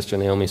listened to Sister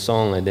Naomi's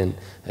song.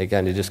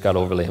 It just got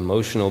overly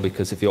emotional,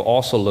 because if you'll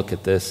also look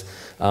at this,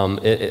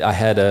 I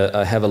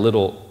have a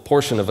little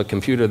portion of a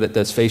computer that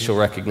does facial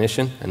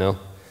recognition. I know,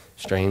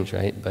 strange,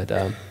 right? But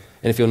and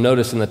if you'll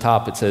notice in the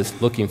top, it says,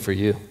 "Looking for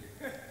you."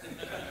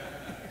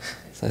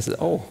 So I said,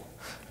 "Oh,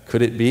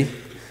 could it be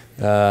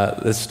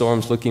this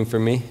storm's looking for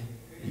me?"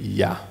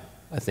 Yeah,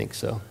 I think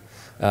so.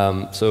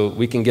 So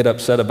we can get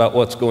upset about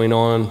what's going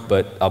on,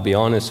 but I'll be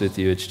honest with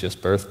you, it's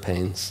just birth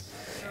pains.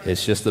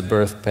 It's just the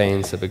birth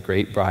pains of a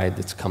great bride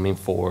that's coming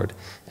forward,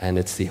 and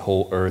it's the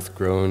whole earth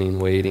groaning,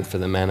 waiting for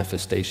the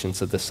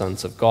manifestations of the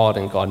sons of God,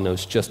 and God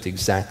knows just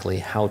exactly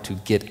how to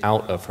get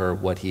out of her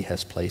what he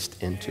has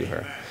placed into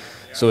her.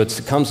 So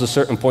it comes a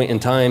certain point in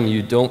time,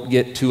 you don't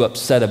get too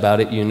upset about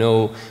it. You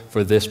know,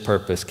 for this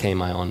purpose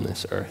came I on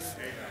this earth.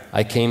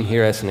 I came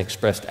here as an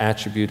expressed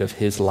attribute of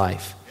his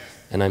life,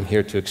 and I'm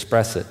here to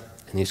express it,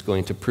 and he's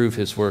going to prove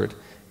his word,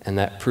 and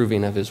that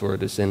proving of his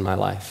word is in my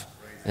life.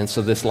 And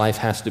so this life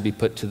has to be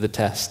put to the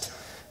test,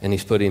 and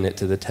he's putting it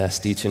to the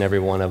test, each and every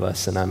one of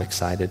us, and I'm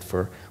excited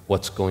for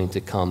what's going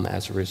to come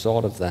as a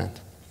result of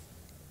that.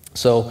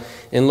 So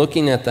in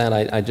looking at that,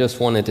 I just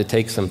wanted to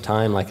take some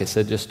time, like I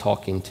said, just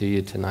talking to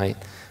you tonight.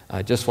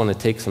 I just want to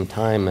take some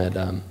time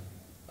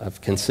of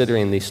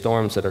considering these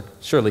storms that are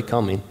surely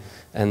coming,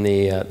 and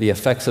the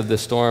effects of the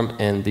storm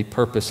and the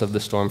purpose of the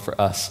storm for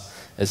us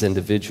as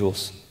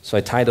individuals. So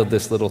I titled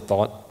this little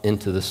thought,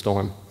 Into the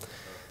Storm,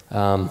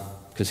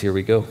 because here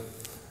we go.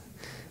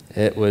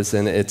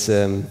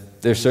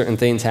 There's certain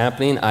things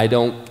happening. I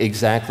don't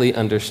exactly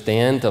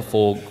understand the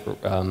full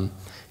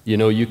You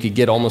know, you could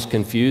get almost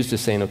confused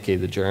just saying, okay,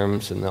 the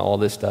germs and all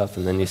this stuff,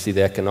 and then you see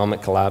the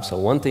economic collapse. So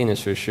one thing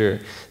is for sure,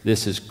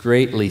 this is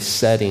greatly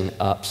setting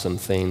up some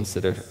things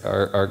that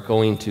are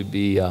going to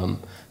be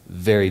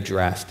very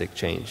drastic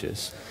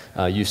changes.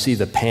 You see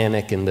the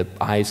panic in the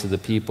eyes of the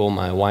people.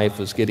 My wife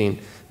was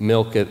getting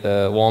milk at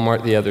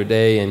Walmart the other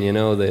day, and you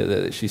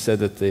know, she said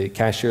that the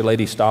cashier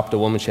lady stopped a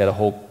woman. She had a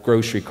whole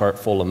grocery cart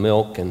full of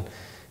milk, and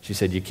she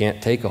said, you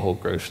can't take a whole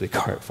grocery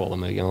cart full of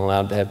milk. You're only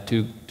allowed to have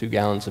two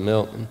gallons of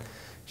milk. And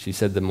she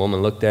said the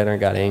woman looked at her and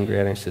got angry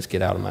at her and says,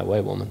 get out of my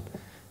way, woman.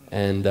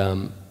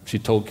 And she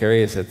told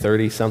Carrie, I said,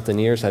 30-something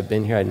years I've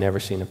been here, I'd never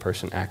seen a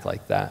person act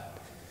like that.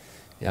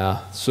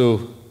 Yeah,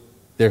 so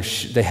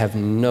they have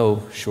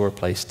no sure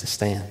place to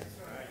stand.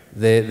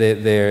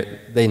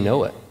 They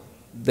know it.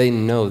 They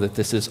know that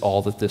this is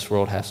all that this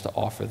world has to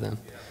offer them.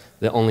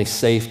 The only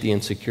safety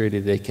and security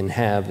they can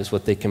have is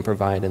what they can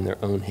provide in their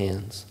own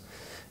hands.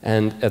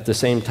 And at the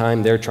same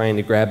time, they're trying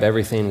to grab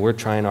everything. We're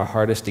trying our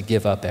hardest to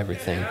give up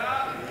everything.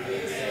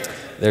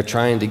 They're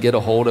trying to get a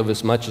hold of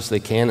as much as they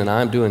can, and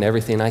I'm doing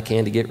everything I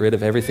can to get rid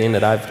of everything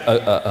that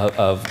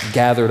I've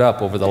gathered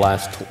up over the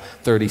last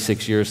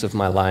 36 years of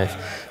my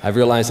life. I've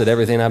realized that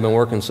everything I've been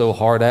working so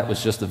hard at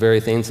was just the very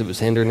things that was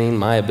hindering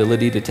my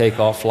ability to take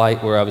off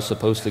flight where I was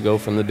supposed to go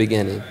from the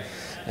beginning.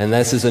 And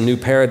this is a new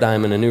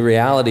paradigm and a new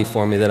reality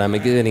for me that I'm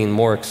getting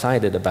more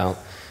excited about.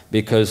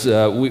 Because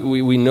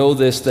we know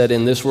this, that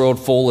in this world,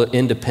 full of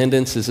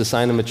independence is a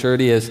sign of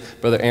maturity, as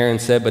Brother Aaron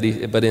said,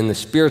 but in the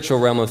spiritual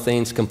realm of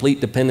things, complete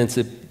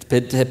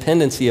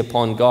dependency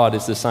upon God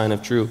is the sign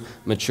of true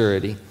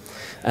maturity.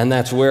 And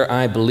that's where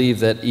I believe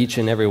that each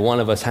and every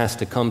one of us has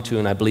to come to,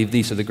 and I believe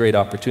these are the great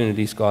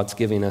opportunities God's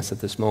giving us at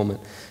this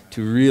moment,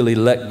 to really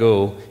let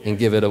go and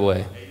give it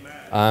away.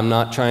 I'm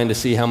not trying to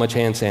see how much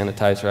hand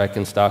sanitizer I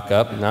can stock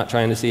up. I'm not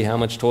trying to see how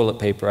much toilet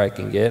paper I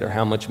can get or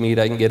how much meat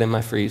I can get in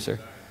my freezer.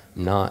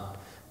 Not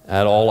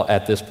at all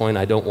at this point.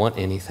 I don't want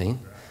anything.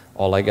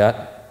 All I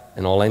got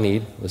and all I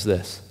need was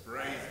this.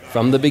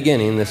 From the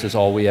beginning, this is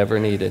all we ever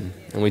needed.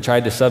 And we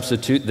tried to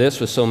substitute this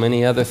with so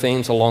many other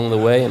things along the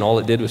way, and all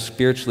it did was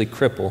spiritually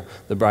cripple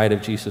the bride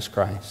of Jesus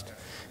Christ.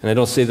 And I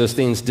don't say those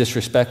things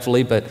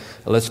disrespectfully, but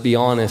let's be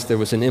honest, there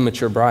was an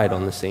immature bride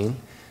on the scene.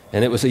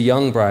 And it was a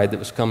young bride that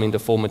was coming to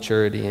full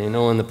maturity. And you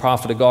know, and the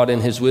prophet of God in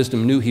his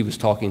wisdom knew he was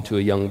talking to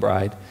a young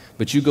bride.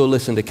 But you go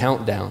listen to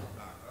Countdown,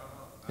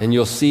 and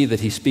you'll see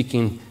that he's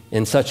speaking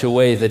in such a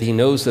way that he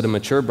knows that a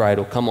mature bride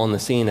will come on the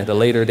scene at a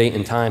later date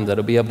in time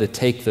that'll be able to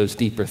take those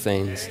deeper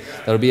things,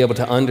 that'll be able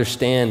to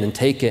understand and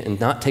take it and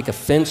not take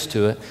offense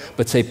to it,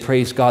 but say,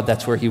 praise God,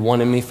 that's where he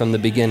wanted me from the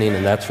beginning,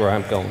 and that's where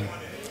I'm going.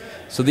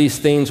 So these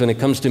things, when it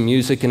comes to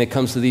music and it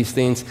comes to these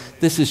things,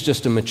 this is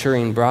just a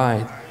maturing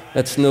bride.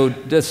 That's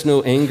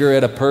no anger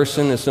at a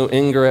person. It's no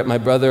anger at my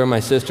brother or my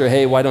sister.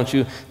 Hey, why don't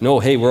you? No,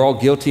 hey, we're all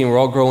guilty and we're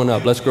all growing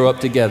up. Let's grow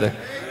up together.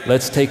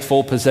 Let's take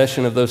full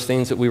possession of those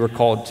things that we were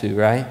called to,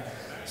 right?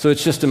 So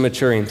it's just a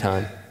maturing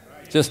time.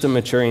 Just a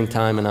maturing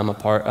time, and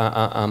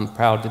I'm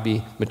proud to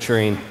be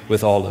maturing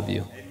with all of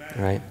you,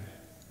 right?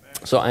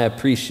 So I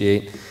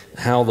appreciate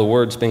how the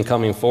word's been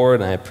coming forward,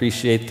 and I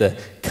appreciate the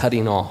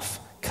cutting off,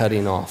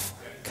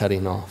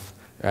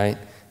 right?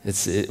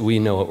 We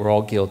know it. We're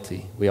all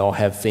guilty. We all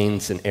have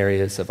things and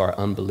areas of our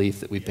unbelief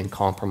that we've been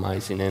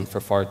compromising in for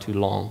far too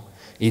long.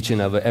 Each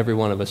and every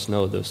one of us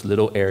know those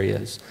little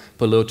areas.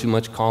 Put a little too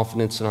much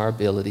confidence in our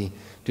ability,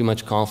 too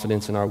much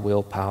confidence in our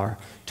willpower,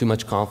 too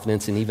much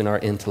confidence in even our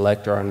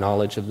intellect or our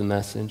knowledge of the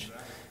message.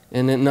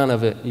 And then none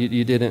of it,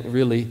 you didn't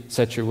really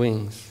set your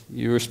wings.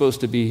 You were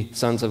supposed to be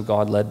sons of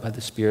God, led by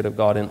the Spirit of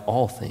God in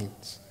all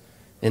things,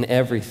 in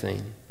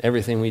everything.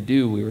 Everything we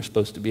do, we were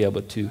supposed to be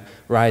able to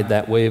ride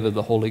that wave of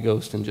the Holy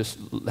Ghost and just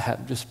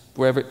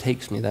wherever it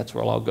takes me, that's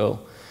where I'll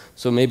go.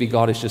 So maybe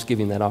God is just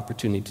giving that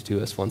opportunity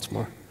to us once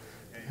more.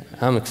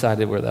 I'm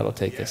excited where that'll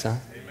take us, huh?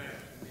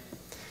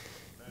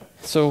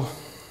 So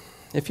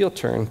if you'll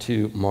turn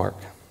to Mark,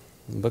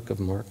 the book of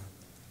Mark.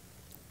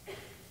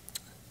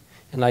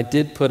 And I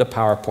did put a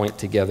PowerPoint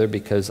together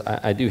because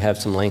I do have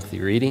some lengthy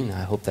reading.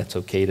 I hope that's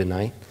okay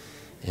tonight.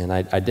 And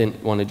I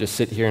didn't want to just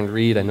sit here and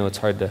read. I know it's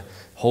hard to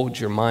hold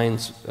your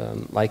minds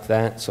like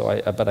that. So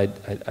I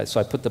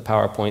put the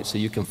PowerPoint so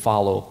you can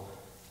follow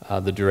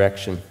the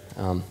direction.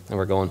 And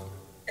we're going.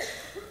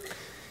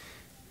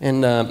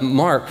 In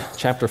Mark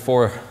chapter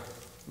 4,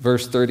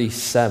 verse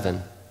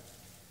 37,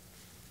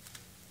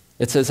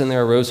 it says, and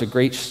there arose a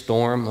great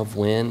storm of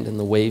wind, and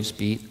the waves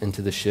beat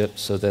into the ship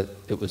so that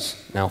it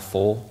was now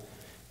full.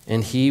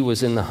 And he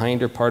was in the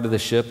hinder part of the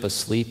ship,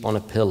 asleep on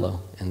a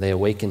pillow, and they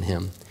awakened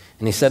him.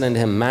 And he said unto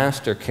him,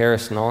 Master,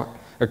 carest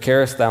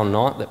thou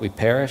not that we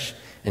perish?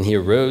 And he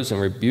arose and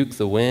rebuked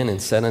the wind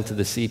and said unto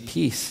the sea,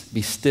 Peace,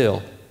 be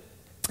still.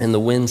 And the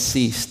wind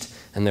ceased,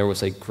 and there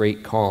was a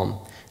great calm.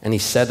 And he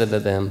said unto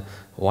them,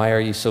 Why are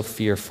ye so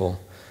fearful?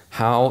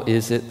 How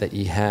is it that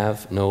ye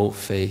have no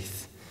faith?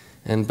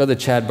 And Brother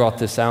Chad brought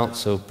this out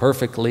so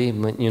perfectly.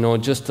 You know,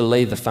 just to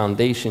lay the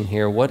foundation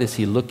here, what is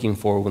he looking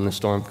for when the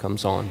storm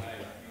comes on?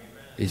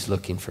 He's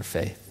looking for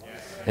faith.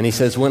 And he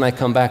says, when I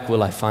come back,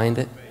 will I find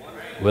it?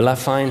 Will I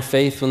find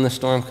faith when the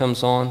storm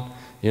comes on?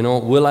 You know,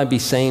 will I be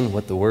saying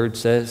what the Word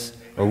says?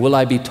 Or will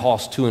I be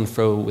tossed to and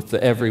fro with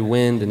every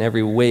wind and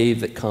every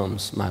wave that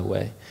comes my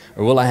way?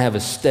 Or will I have a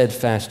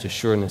steadfast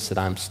assurance that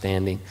I'm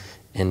standing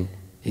and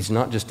He's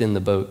not just in the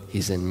boat,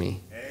 He's in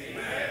me?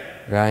 Amen.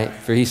 Right?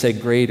 For He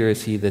said, greater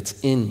is He that's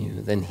in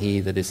you than he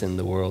that is in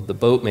the world. The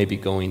boat may be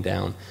going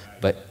down,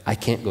 but I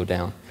can't go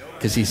down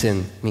because He's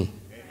in me.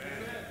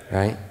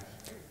 Right?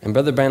 And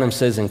Brother Branham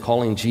says in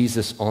calling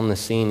Jesus on the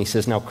scene, he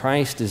says, now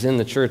Christ is in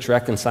the church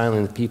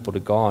reconciling the people to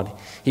God.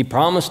 He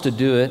promised to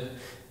do it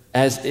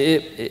as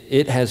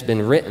it has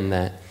been written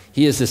that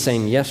He is the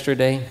same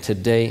yesterday,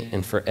 today,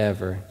 and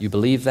forever. You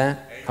believe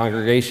that? Amen.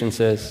 Congregation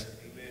says,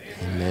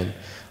 amen.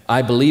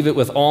 I believe it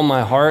with all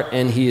my heart,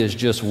 and He is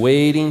just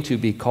waiting to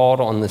be called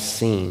on the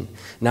scene.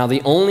 Now,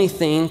 the only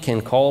thing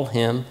can call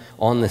Him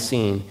on the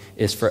scene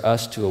is for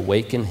us to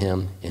awaken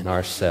Him in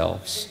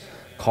ourselves.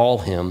 Call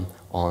Him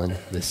on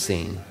the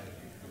scene.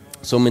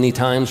 So many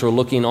times we're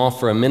looking off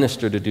for a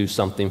minister to do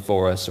something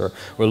for us, or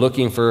we're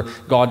looking for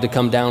God to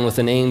come down with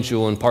an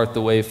angel and part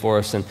the way for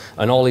us,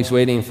 and all He's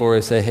waiting for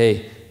is say,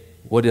 hey,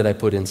 what did I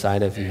put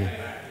inside of you?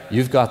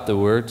 You've got the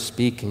Word,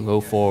 speak and go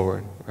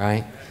forward,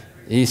 right?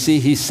 You see,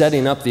 He's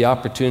setting up the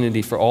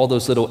opportunity for all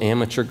those little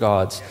amateur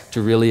gods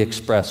to really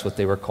express what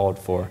they were called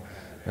for,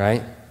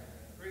 right?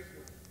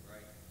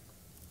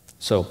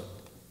 So,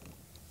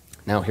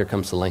 now here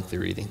comes the lengthy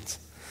readings.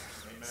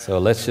 So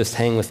let's just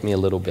hang with me a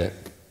little bit.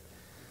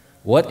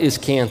 What is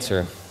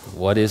cancer?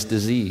 What is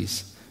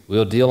disease?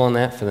 We'll deal on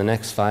that for the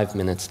next 5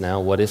 minutes now.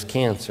 What is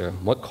cancer?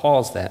 What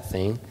caused that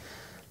thing?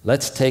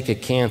 Let's take a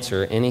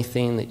cancer,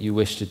 anything that you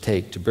wish to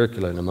take,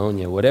 tuberculosis,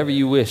 pneumonia, whatever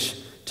you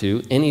wish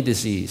to, any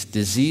disease.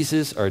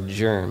 Diseases are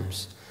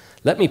germs.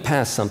 Let me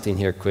pass something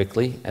here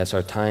quickly as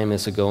our time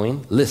is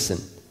going. Listen,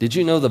 did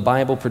you know the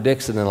Bible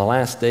predicts that in the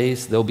last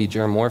days there'll be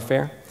germ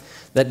warfare?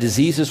 That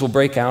diseases will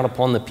break out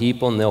upon the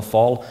people and they'll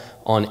fall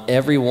on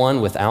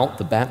everyone without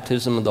the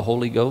baptism of the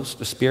Holy Ghost,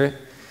 the Spirit.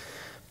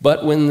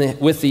 But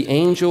with the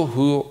angel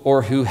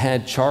who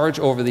had charge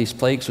over these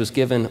plagues was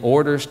given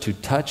orders to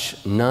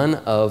touch none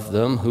of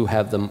them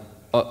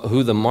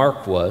who the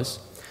mark was.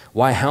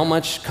 Why, how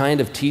much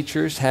kind of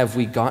teachers have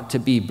we got to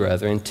be,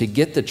 brethren, to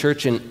get the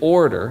church in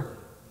order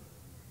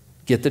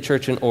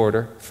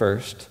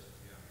first,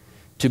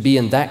 to be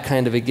in that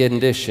kind of a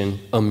condition,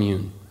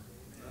 immune.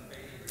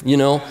 You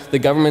know, the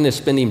government is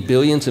spending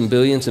billions and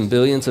billions and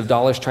billions of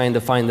dollars trying to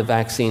find the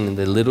vaccine, and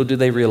little do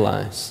they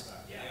realize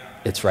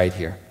it's right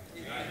here.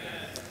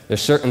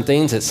 There's certain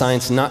things that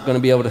science is not going to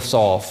be able to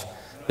solve,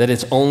 that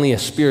it's only a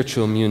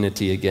spiritual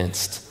immunity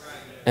against.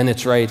 And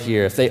it's right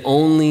here. If they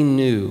only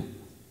knew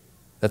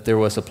that there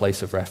was a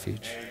place of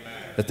refuge,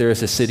 that there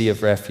is a city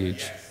of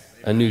refuge,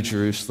 a new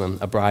Jerusalem,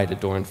 a bride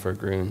adorned for a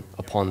groom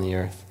upon the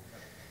earth.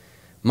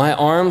 My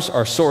arms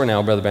are sore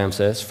now, Brother Bam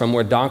says, from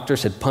where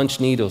doctors had punched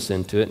needles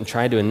into it and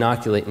tried to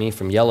inoculate me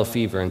from yellow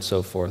fever and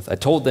so forth. I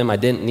told them I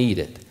didn't need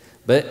it,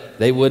 but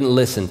they wouldn't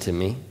listen to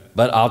me.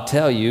 But I'll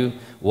tell you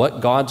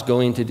what God's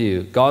going to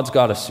do. God's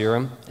got a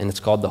serum, and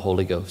it's called the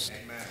Holy Ghost.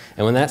 Amen.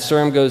 And when that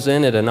serum goes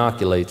in, it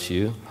inoculates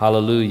you.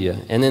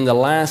 Hallelujah. And in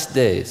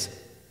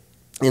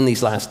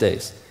these last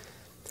days,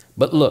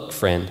 but look,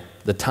 friend,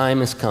 the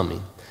time is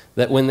coming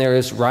that when there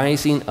is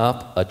rising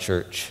up a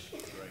church,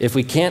 if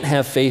we can't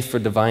have faith for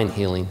divine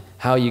healing,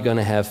 how are you going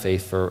to have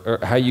faith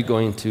how are you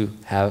going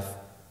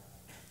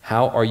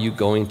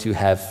to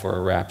have for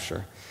a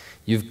rapture?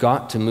 You've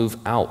got to move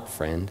out,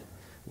 friend.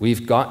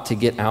 We've got to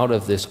get out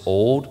of this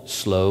old,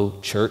 slow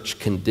church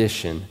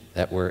condition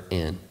that we're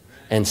in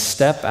and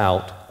step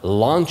out,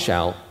 launch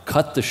out,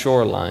 cut the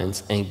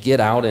shorelines, and get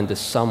out into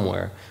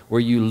somewhere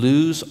where you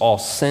lose all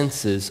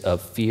senses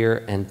of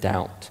fear and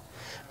doubt.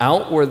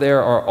 Out where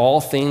there are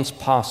all things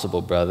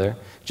possible, brother,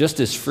 just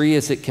as free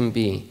as it can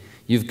be.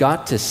 You've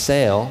got to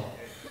sail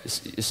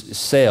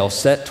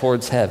set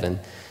towards heaven.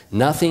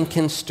 Nothing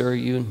can stir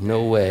you,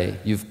 no way.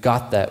 You've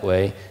got that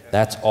way.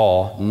 That's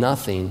all.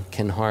 Nothing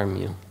can harm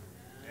you.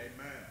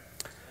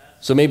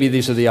 So maybe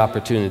these are the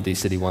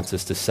opportunities that He wants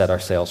us to set our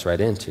sails right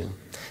into.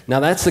 Now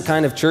that's the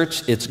kind of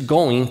church it's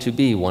going to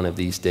be one of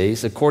these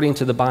days, according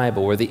to the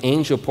Bible, where the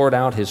angel poured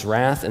out his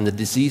wrath and the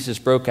diseases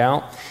broke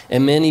out,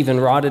 and men even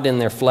rotted in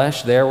their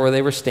flesh there where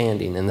they were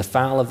standing. And the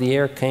fowl of the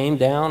air came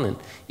down and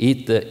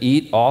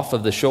eat off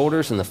of the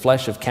shoulders and the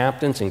flesh of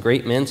captains and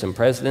great men and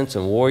presidents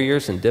and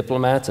warriors and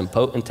diplomats and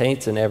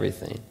potentates and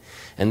everything.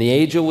 And the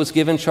angel was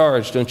given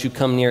charge, don't you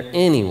come near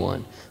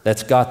anyone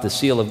that's got the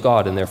seal of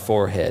God in their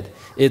forehead.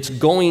 It's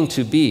going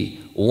to be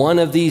one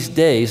of these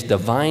days,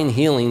 divine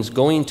healing's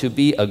going to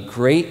be a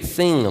great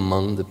thing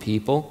among the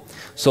people.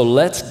 So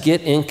let's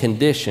get in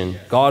condition.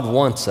 God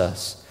wants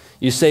us.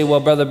 You say, well,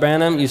 Brother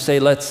Branham, you say,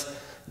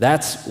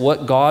 that's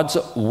what God's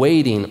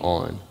waiting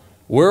on.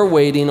 We're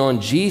waiting on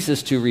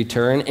Jesus to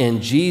return,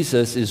 and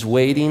Jesus is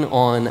waiting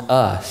on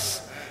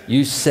us.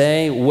 You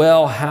say,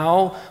 well,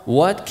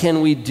 what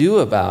can we do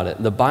about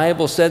it? The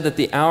Bible said that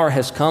the hour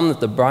has come that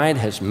the bride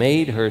has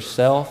made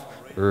herself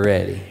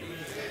ready.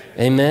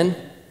 Amen?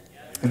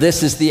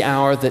 This is the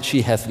hour that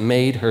she hath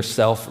made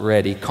herself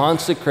ready,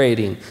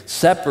 consecrating,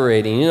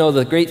 separating. You know,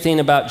 the great thing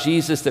about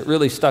Jesus that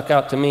really stuck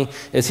out to me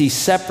is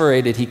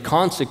he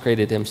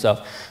consecrated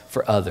himself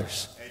for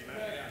others.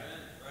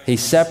 He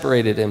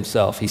separated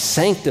himself, he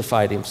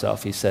sanctified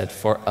himself, he said,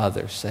 for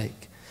others'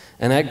 sake.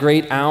 And that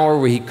great hour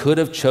where he could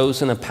have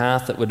chosen a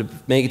path that would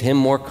have made him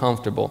more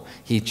comfortable,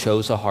 he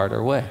chose a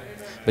harder way.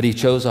 But he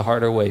chose a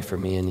harder way for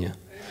me and you.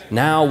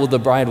 Now will the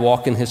bride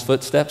walk in his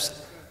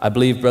footsteps? I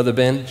believe, Brother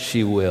Ben,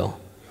 she will.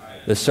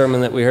 The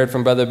sermon that we heard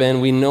from Brother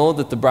Ben, we know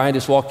that the bride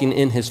is walking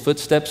in his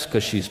footsteps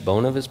because she's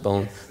bone of his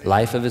bone,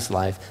 life of his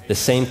life. The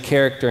same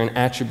character and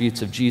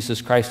attributes of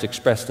Jesus Christ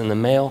expressed in the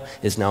male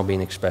is now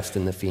being expressed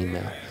in the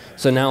female.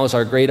 So now is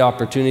our great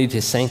opportunity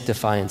to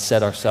sanctify and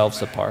set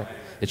ourselves apart.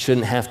 It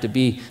shouldn't have to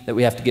be that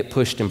we have to get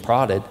pushed and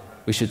prodded.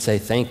 We should say,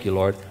 thank you,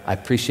 Lord. I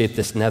appreciate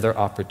this nether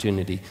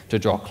opportunity to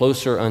draw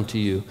closer unto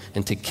you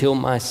and to kill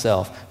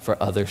myself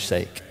for others'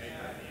 sake.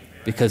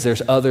 Because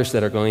there's others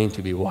that are going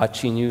to be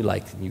watching you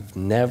like you've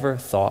never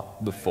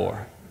thought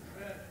before.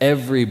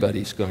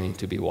 Everybody's going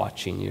to be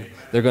watching you.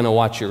 They're going to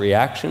watch your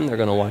reaction. They're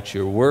going to watch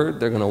your word.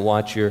 They're going to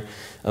watch your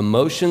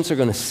emotions. They're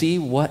going to see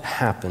what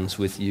happens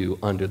with you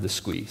under the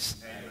squeeze.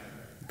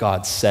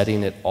 God's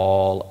setting it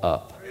all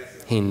up.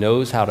 He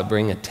knows how to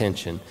bring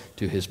attention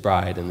to his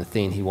bride and the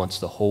thing he wants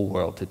the whole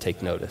world to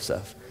take notice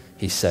of.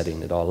 He's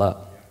setting it all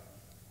up.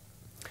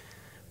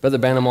 Brother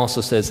Branham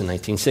also says in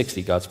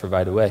 1960, God's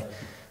provided a way.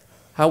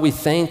 How we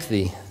thank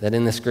thee that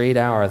in this great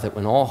hour that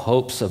when all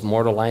hopes of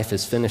mortal life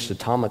is finished,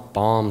 atomic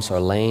bombs are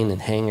laying in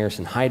hangars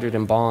and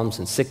hydrogen bombs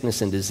and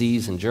sickness and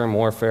disease and germ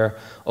warfare.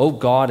 Oh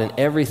God, and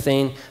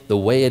everything the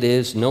way it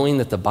is, knowing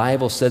that the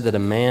Bible said that a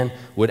man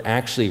would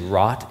actually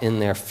rot in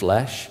their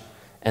flesh,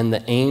 and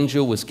the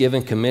angel was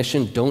given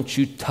commission, don't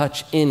you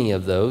touch any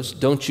of those.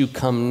 Don't you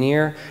come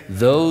near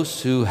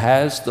those who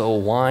has the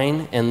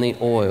wine and the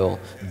oil.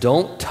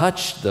 Don't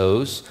touch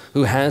those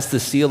who has the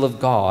seal of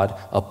God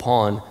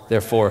upon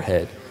their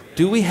forehead.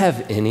 Do we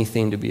have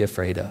anything to be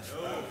afraid of?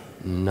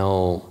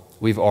 No.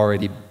 We've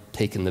already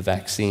taken the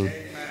vaccine.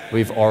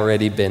 We've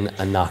already been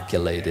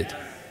inoculated.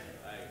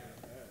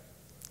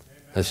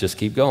 Let's just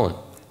keep going.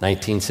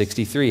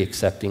 1963,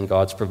 accepting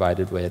God's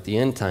provided way at the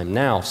end time.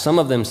 Now, some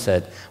of them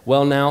said,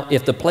 well, now,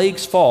 if the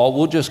plagues fall,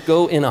 we'll just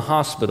go in a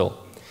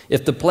hospital.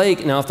 If the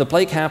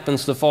plague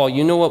happens to fall,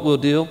 you know what we'll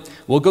do?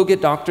 We'll go get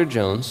Dr.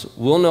 Jones.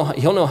 He'll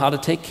know how to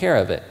take care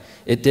of it.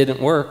 It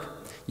didn't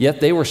work, yet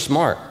they were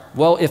smart.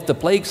 Well, if the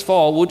plagues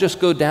fall, we'll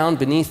just go down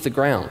beneath the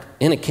ground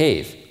in a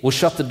cave. We'll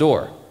shut the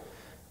door.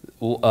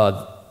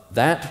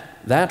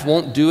 That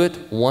won't do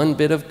it one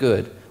bit of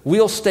good.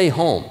 We'll stay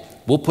home.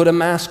 We'll put a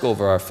mask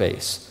over our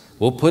face.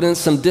 We'll put in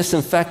some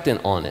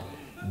disinfectant on it.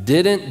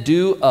 Didn't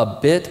do a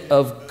bit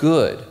of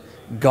good.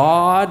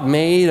 God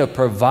made a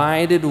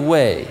provided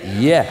way,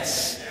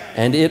 yes.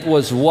 And it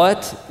was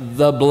what?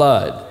 The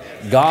blood.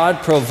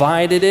 God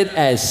provided it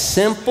as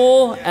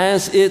simple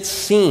as it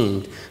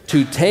seemed.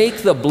 To take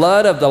the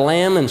blood of the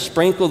lamb and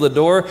sprinkle the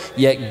door,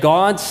 yet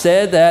God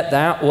said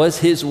that was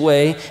his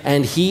way,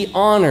 and he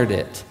honored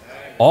it.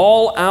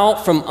 All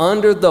out from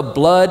under the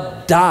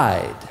blood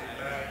died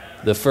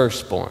the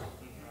firstborn.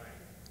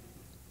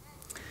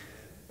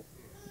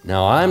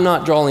 Now, I'm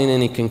not drawing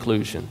any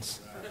conclusions,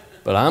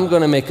 but I'm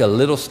going to make a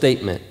little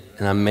statement,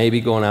 and I may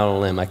be going out on a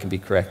limb. I can be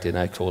corrected, and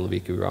I totally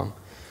could be wrong.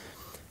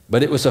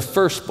 But it was a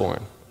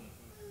firstborn.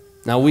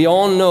 Now, we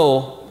all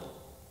know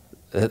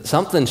that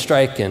something's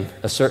striking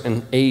a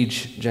certain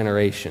age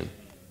generation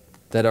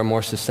that are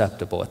more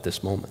susceptible at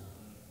this moment.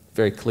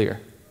 Very clear.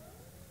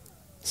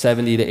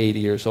 70 to 80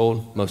 years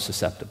old, most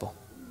susceptible.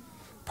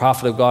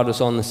 Prophet of God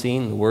was on the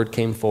scene, the word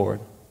came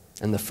forward,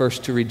 and the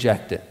first to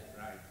reject it.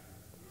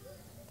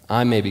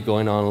 I may be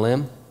going on a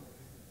limb,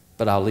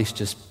 but I'll at least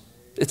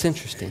it's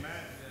interesting.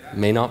 It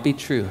may not be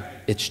true.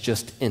 It's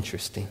just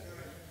interesting.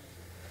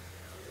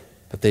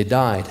 But they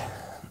died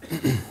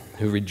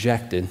who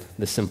rejected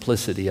the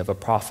simplicity of a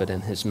prophet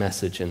and his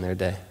message in their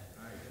day.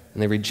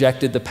 And they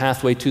rejected the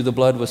pathway to the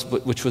blood,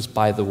 which was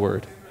by the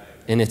word,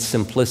 in its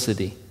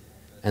simplicity.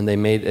 And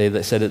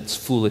they said it's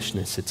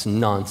foolishness, it's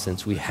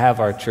nonsense. We have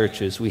our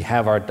churches, we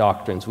have our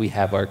doctrines, we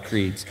have our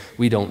creeds.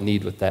 We don't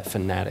need what that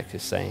fanatic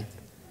is saying.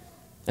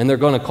 And they're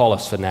going to call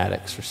us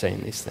fanatics for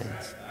saying these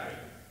things.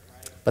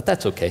 But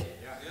that's okay.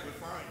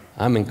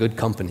 I'm in good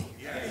company.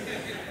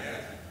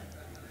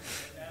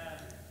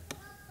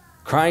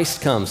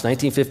 Christ comes,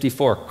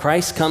 1954.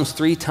 Christ comes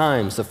 3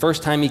 times. The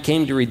first time he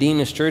came to redeem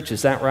his church,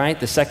 is that right?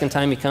 The second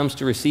time he comes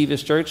to receive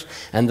his church,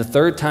 and the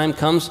third time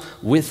comes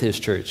with his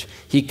church.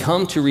 He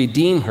comes to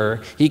redeem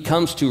her. He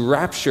comes to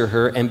rapture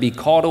her and be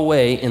caught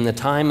away in the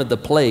time of the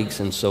plagues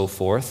and so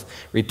forth,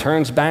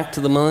 returns back to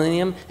the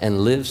millennium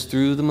and lives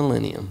through the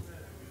millennium.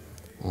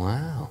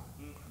 Wow.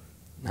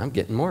 Now I'm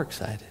getting more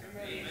excited.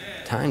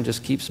 Time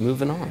just keeps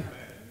moving on.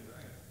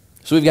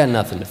 So we've got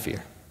nothing to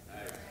fear.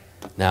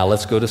 Now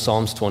let's go to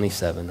Psalms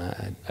 27.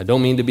 I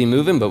don't mean to be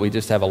moving, but we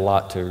just have a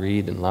lot to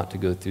read and a lot to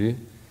go through.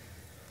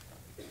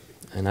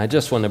 And I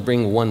just want to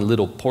bring one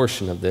little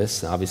portion of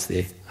this.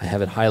 Obviously, I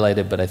have it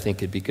highlighted, but I think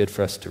it'd be good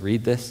for us to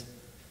read this.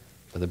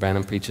 Brother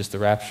Branham preaches the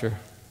rapture,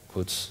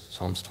 quotes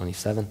Psalms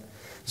 27.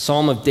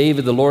 Psalm of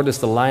David, the Lord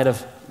is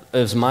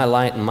my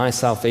light and my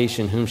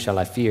salvation, whom shall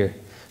I fear?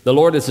 The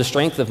Lord is the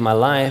strength of my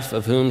life,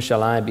 of whom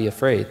shall I be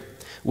afraid?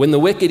 When the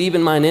wicked,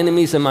 even mine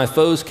enemies and my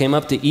foes, came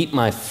up to eat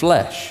my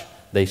flesh,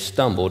 they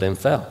stumbled and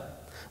fell.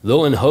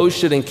 Though an host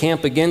should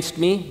encamp against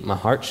me, my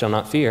heart shall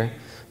not fear.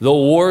 Though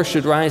war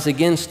should rise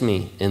against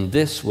me, in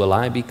this will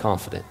I be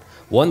confident.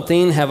 One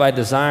thing have I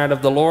desired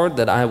of the Lord,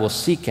 that I will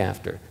seek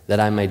after, that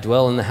I may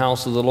dwell in the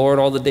house of the Lord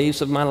all the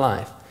days of my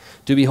life,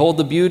 to behold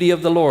the beauty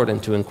of the Lord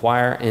and to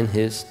inquire in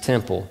his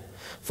temple.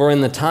 For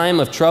in the time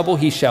of trouble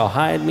he shall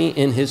hide me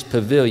in his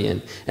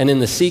pavilion, and in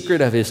the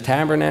secret of his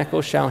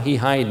tabernacle shall he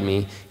hide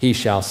me. He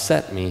shall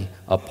set me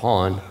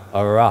upon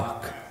a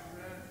rock.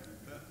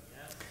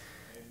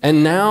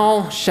 And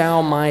now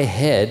shall my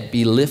head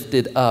be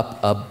lifted up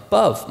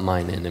above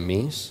mine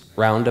enemies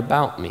round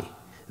about me.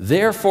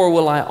 Therefore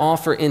will I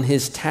offer in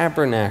his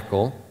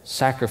tabernacle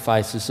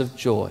sacrifices of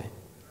joy.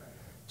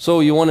 So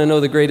you want to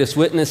know the greatest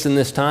witness in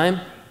this time?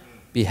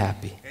 Be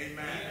happy.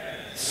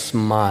 Amen.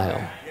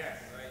 Smile.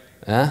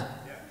 Huh?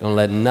 Don't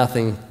let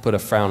nothing put a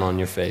frown on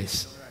your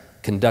face.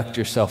 Conduct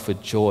yourself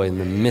with joy in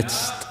the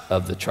midst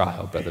of the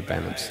trial, Brother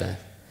Branham said.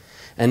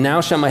 And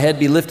now shall my head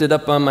be lifted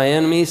up on my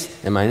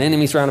enemies, and mine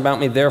enemies round about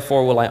me.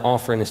 Therefore will I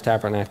offer in his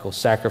tabernacle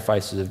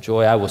sacrifices of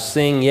joy. I will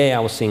sing, yea, I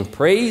will sing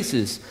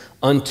praises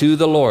unto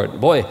the Lord.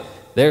 Boy,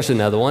 there's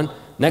another one.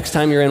 Next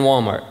time you're in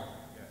Walmart,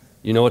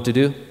 you know what to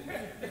do?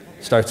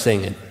 Start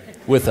singing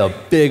with a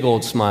big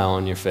old smile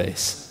on your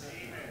face.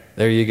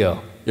 There you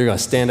go. You're going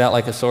to stand out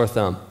like a sore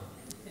thumb.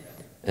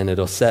 And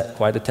it'll set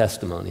quite a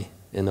testimony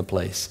in a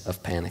place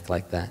of panic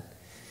like that.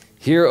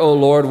 Hear, O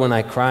Lord, when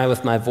I cry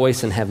with my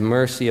voice, and have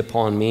mercy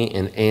upon me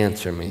and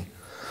answer me.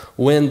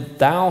 When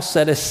thou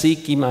saidst,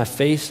 seek ye my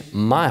face,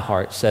 my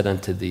heart said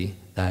unto thee,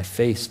 thy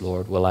face,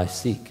 Lord, will I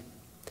seek.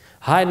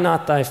 Hide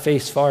not thy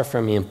face far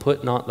from me, and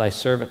put not thy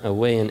servant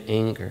away in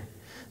anger.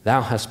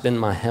 Thou hast been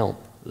my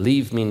help.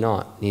 Leave me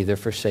not, neither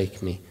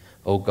forsake me,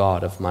 O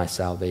God of my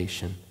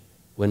salvation.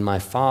 When my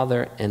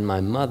father and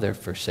my mother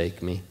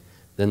forsake me,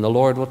 then the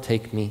Lord will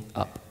take me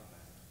up.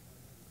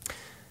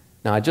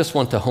 Now, I just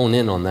want to hone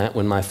in on that.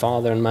 When my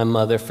father and my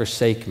mother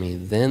forsake me,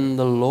 then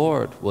the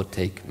Lord will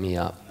take me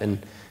up.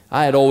 And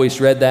I had always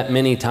read that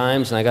many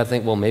times, and I got to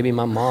think, well, maybe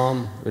my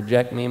mom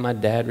reject me, my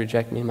dad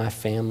reject me, my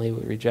family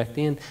would reject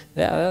me. And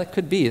that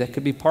could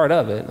be part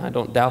of it. And I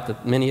don't doubt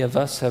that many of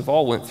us have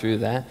all went through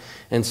that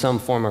in some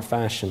form or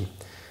fashion.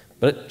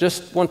 But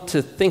just want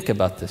to think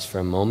about this for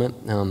a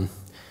moment.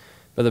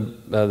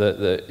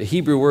 The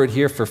Hebrew word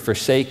here for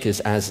forsake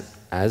is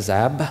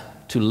azab,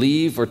 to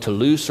leave or to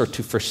loose or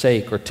to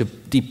forsake or to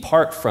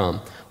depart from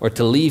or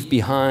to leave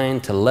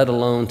behind, to let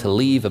alone, to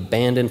leave,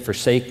 abandon,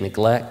 forsake,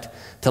 neglect,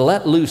 to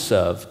let loose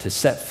of, to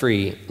set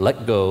free,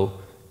 let go,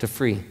 to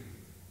free.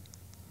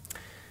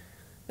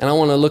 And I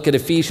want to look at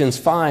Ephesians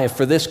 5.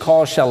 For this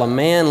cause shall a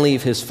man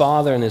leave his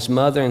father and his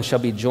mother and shall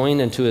be joined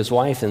unto his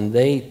wife, and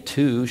they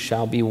two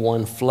shall be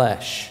one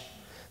flesh.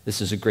 This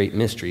is a great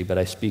mystery, but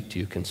I speak to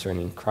you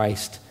concerning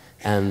Christ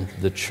and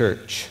the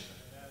church.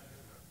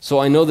 So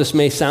I know this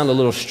may sound a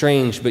little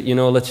strange, but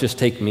let's just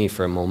take me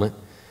for a moment.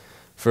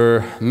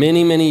 For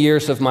many, many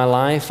years of my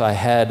life, I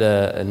had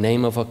a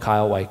name of a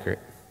Kyle Wiechart.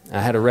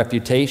 I had a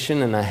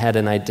reputation and I had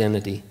an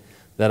identity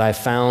that I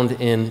found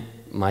in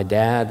my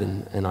dad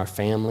and our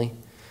family.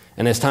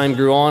 And as time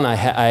grew on,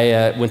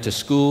 I went to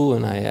school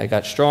and I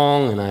got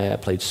strong and I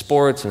played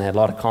sports and I had a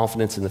lot of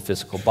confidence in the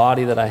physical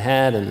body that I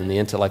had and in the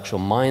intellectual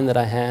mind that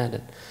I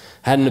had.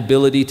 Had an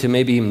ability to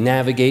maybe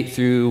navigate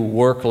through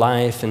work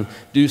life and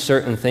do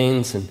certain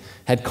things, and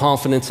had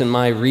confidence in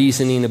my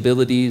reasoning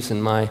abilities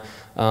and my,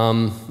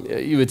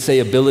 you would say,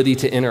 ability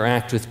to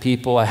interact with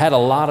people. I had a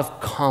lot of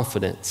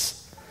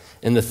confidence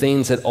in the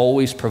things that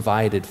always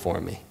provided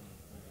for me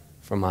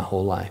for my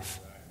whole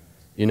life.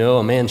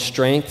 A man's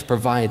strength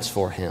provides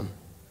for him.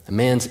 A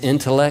man's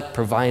intellect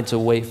provides a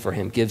way for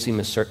him, gives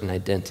him a certain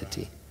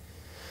identity.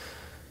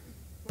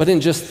 But in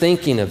just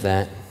thinking of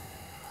that,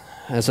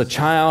 as a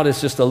child, as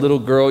just a little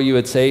girl, you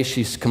would say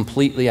she's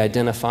completely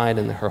identified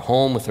in her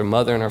home with her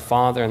mother and her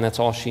father, and that's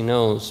all she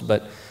knows.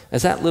 But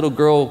as that little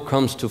girl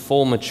comes to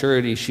full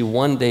maturity, she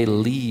one day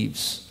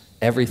leaves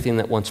everything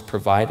that once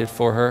provided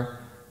for her,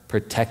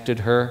 protected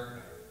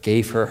her,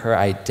 gave her her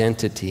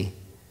identity,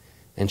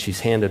 and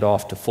she's handed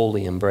off to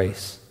fully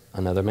embrace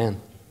another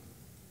man.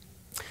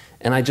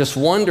 And I just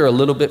wonder a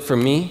little bit for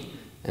me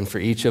and for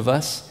each of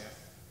us,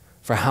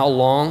 for how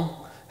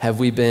long have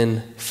we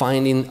been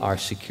finding our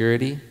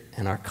security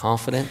and our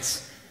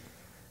confidence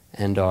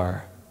and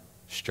our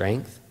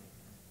strength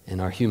and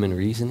our human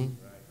reasoning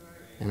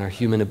and our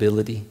human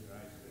ability,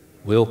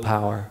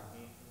 willpower,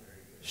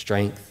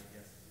 strength,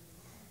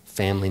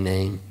 family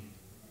name,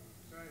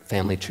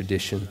 family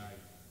tradition,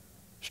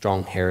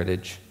 strong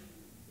heritage.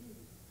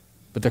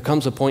 But there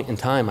comes a point in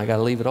time I got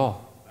to leave it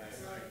all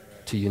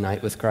to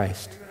unite with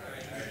Christ.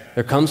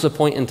 There comes a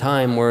point in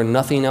time where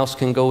nothing else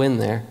can go in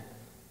there,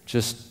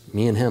 just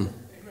me and him.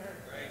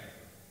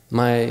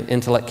 My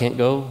intellect can't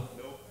go.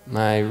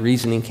 My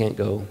reasoning can't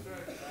go.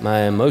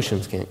 My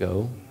emotions can't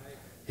go.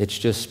 It's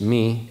just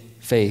me,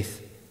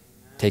 faith,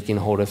 taking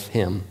hold of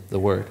him, the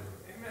word.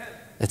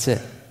 That's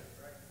it.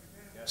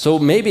 So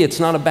maybe it's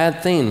not a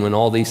bad thing when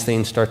all these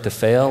things start to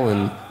fail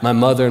and my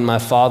mother and my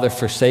father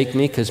forsake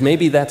me, because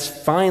maybe that's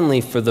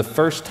finally, for the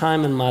first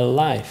time in my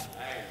life,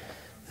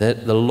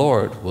 that the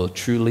Lord will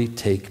truly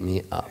take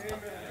me up.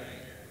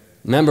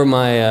 Remember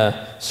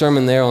my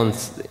sermon there on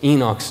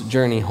Enoch's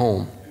journey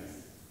home?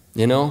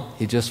 You know,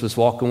 he just was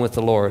walking with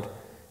the Lord,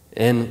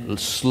 and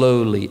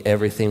slowly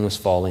everything was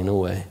falling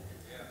away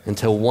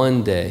until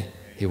one day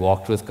he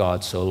walked with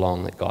God so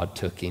long that God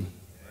took him.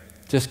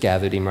 Just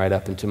gathered him right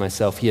up into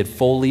myself. He had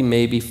fully,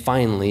 maybe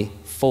finally,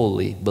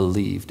 fully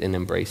believed and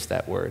embraced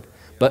that word.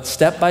 But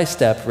step by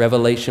step,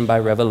 revelation by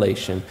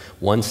revelation,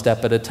 one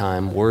step at a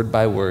time, word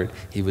by word,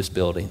 he was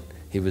building.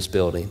 He was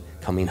building,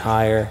 coming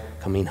higher,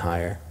 coming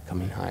higher,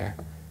 coming higher,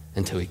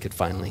 until he could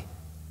finally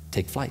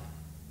take flight.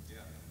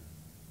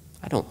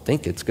 I don't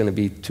think it's going to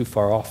be too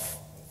far off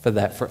for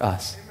that for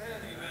us.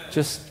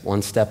 Just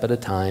one step at a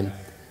time.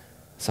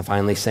 So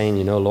finally saying,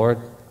 you know, Lord,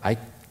 I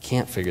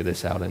can't figure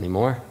this out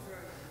anymore.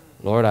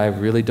 Lord, I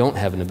really don't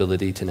have an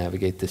ability to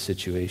navigate this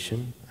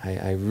situation.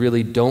 I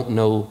really don't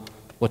know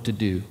what to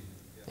do.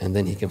 And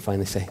then he can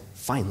finally say,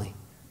 finally,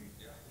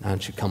 now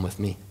don't you come with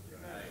me.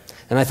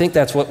 And I think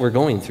that's what we're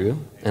going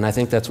through, and I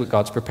think that's what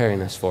God's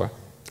preparing us for,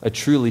 a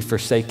truly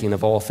forsaking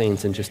of all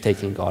things and just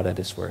taking God at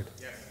his word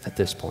at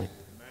this point.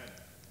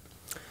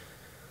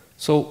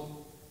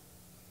 So,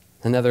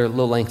 another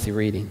little lengthy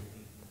reading.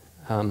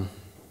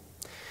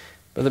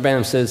 Brother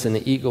Branham says, in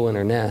the eagle in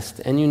her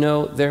nest, and you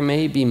know, there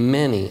may be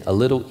many a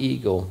little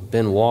eagle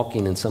been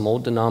walking in some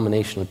old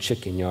denominational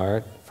chicken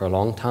yard for a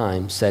long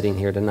time, sitting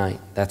here tonight.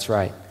 That's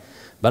right.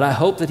 But I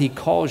hope that he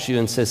calls you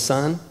and says,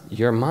 son,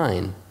 you're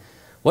mine.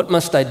 What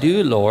must I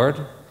do, Lord?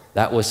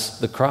 That was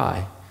the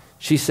cry.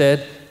 She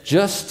said,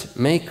 just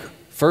make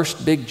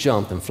first big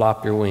jump and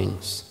flop your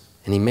wings.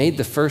 And he made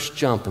the first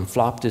jump and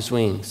flopped his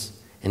wings.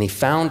 And he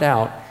found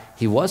out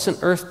he wasn't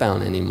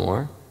earthbound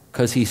anymore,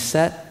 because he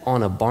sat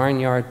on a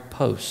barnyard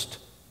post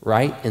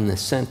right in the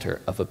center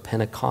of a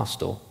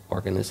Pentecostal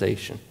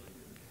organization.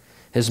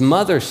 His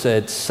mother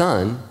said,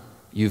 son,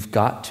 you've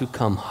got to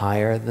come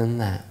higher than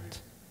that,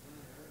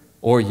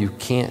 or you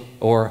can't,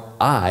 or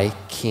I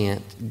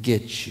can't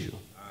get you.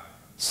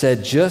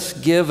 Said,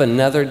 just give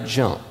another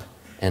jump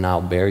and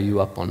I'll bear you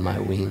up on my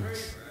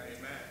wings.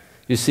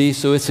 You see,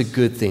 so it's a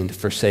good thing to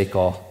forsake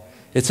all.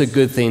 It's a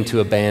good thing to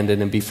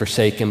abandon and be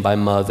forsaken by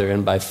mother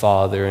and by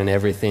father and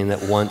everything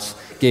that once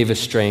gave us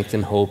strength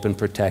and hope and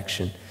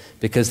protection,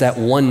 because that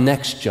one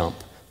next jump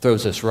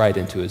throws us right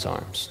into his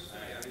arms.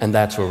 And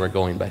that's where we're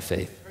going by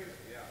faith.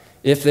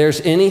 If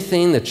there's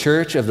anything the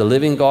church of the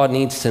living God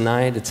needs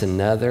tonight, it's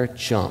another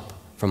jump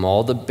from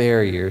all the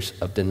barriers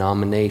of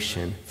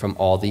denomination, from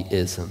all the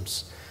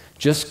isms.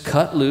 Just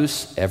cut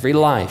loose every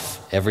life,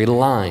 every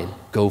line,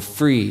 go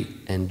free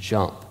and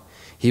jump.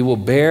 He will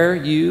bear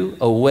you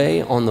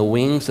away on the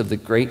wings of the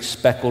great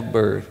speckled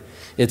bird.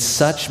 It's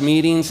such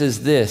meetings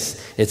as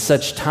this, it's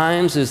such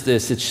times as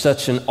this, it's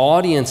such an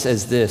audience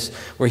as this,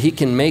 where he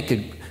can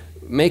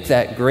make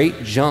that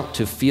great jump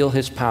to feel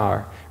his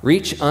power.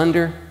 Reach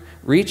under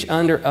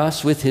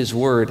us with his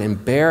word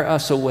and bear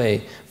us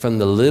away from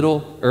the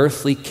little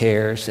earthly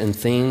cares and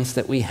things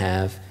that we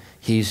have.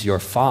 He's your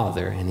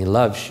Father and he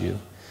loves you.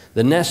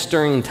 The nest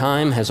stirring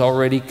time has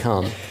already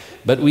come,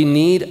 but we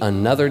need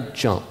another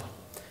jump.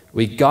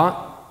 We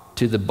got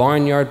to the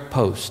barnyard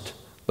post,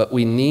 but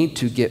we need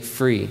to get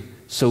free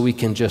so we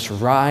can just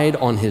ride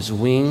on his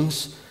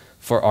wings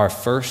for our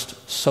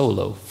first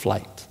solo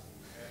flight.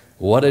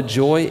 What a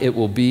joy it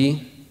will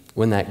be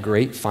when that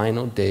great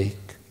final day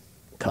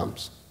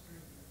comes.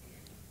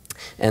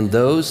 And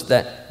those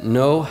that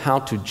know how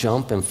to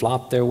jump and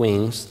flop their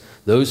wings,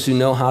 those who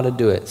know how to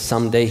do it,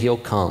 someday he'll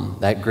come.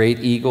 That great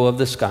eagle of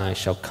the sky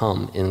shall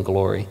come in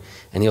glory,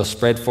 and he'll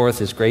spread forth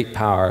his great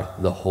power,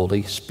 the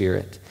Holy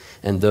Spirit.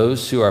 And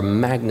those who are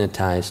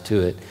magnetized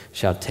to it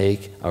shall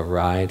take a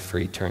ride for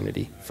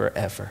eternity,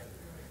 forever.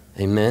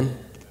 Amen?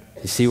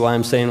 You see why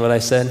I'm saying what I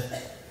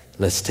said?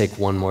 Let's take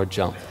one more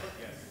jump.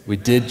 We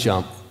did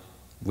jump.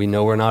 We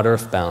know we're not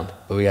earthbound,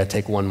 but we got to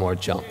take one more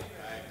jump.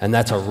 And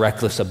that's a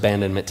reckless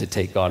abandonment to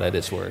take God at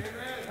his word.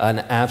 An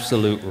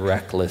absolute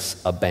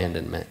reckless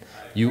abandonment.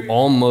 You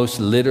almost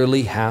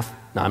literally have,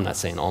 no, I'm not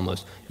saying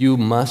almost, you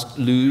must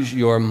lose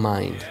your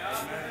mind.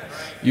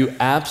 You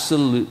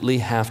absolutely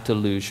have to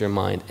lose your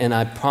mind. And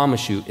I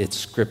promise you, it's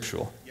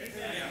scriptural.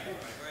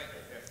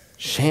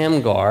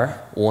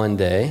 Shamgar, one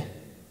day,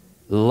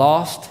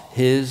 lost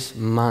his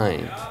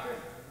mind.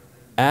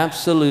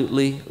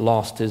 Absolutely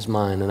lost his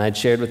mind. And I'd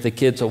shared with the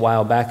kids a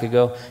while back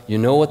ago, you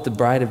know what the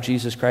bride of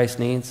Jesus Christ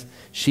needs?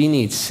 She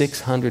needs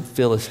 600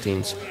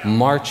 Philistines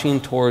marching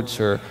towards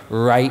her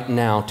right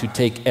now to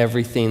take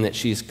everything that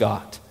she's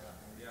got.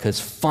 Because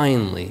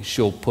finally,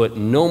 she'll put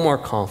no more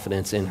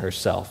confidence in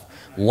herself,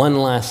 one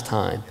last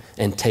time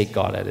and take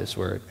God at his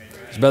word.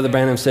 As Brother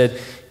Branham said,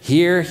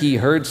 here he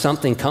heard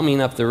something coming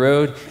up the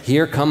road.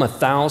 Here come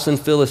 1,000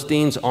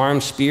 Philistines,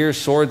 armed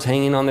spears, swords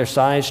hanging on their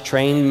sides,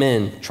 trained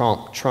men,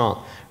 tromp,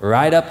 tromp.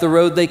 Right up the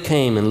road they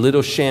came, and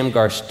little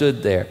Shamgar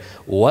stood there.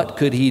 What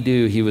could he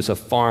do? He was a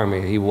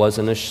farmer. He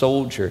wasn't a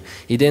soldier.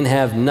 He didn't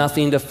have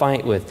nothing to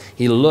fight with.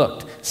 He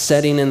looked,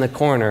 setting in the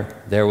corner,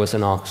 there was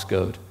an ox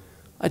goad.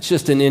 That's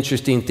just an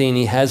interesting thing.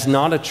 He has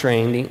not a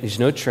training. There's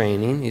no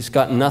training. He's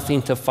got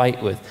nothing to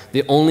fight with.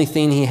 The only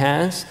thing he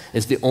has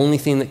is the only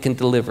thing that can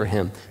deliver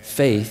him,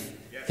 faith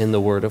in the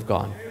Word of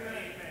God.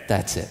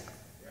 That's it.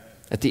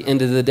 At the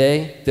end of the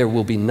day, there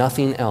will be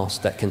nothing else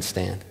that can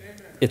stand.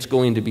 It's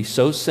going to be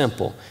so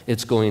simple,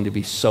 it's going to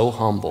be so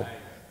humble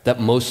that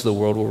most of the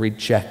world will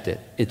reject it.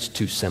 It's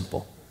too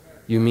simple.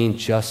 You mean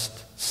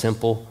just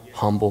simple,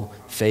 humble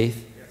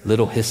faith,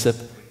 little hyssop,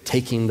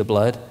 taking the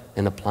blood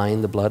and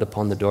applying the blood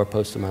upon the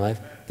doorpost of my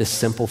life? This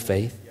simple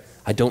faith?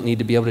 I don't need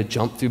to be able to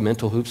jump through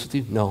mental hoops with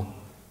you? No,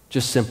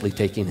 just simply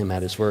taking him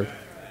at his word.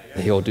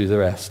 And he'll do the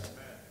rest.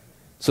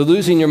 So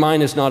losing your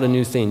mind is not a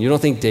new thing. You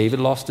don't think David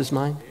lost his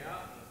mind?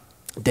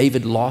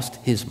 David lost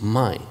his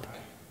mind.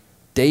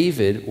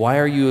 David, why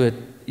are you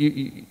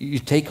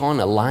take on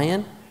a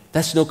lion?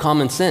 That's no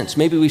common sense.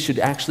 Maybe we should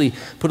actually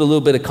put a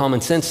little bit of common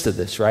sense to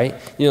this, right?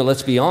 You know,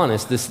 let's be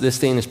honest. This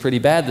thing is pretty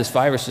bad. This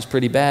virus is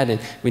pretty bad, and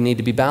we need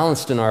to be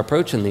balanced in our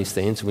approach in these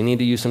things. We need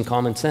to use some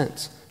common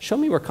sense. Show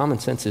me where common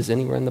sense is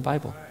anywhere in the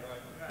Bible.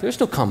 There's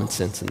no common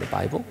sense in the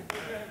Bible.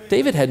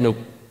 David had no,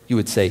 you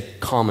would say,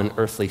 common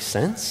earthly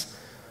sense.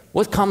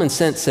 What common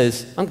sense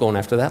says, I'm going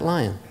after that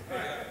lion?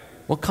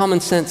 What common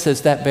sense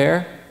says, that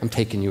bear, I'm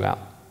taking you out?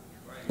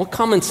 What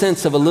common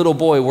sense of a little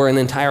boy where an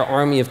entire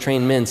army of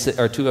trained men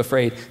are too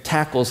afraid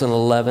tackles an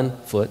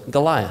 11-foot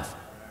Goliath?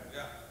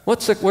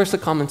 Where's the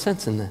common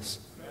sense in this?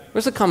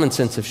 Where's the common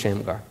sense of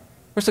Shamgar?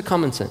 Where's the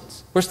common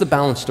sense? Where's the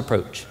balanced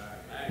approach?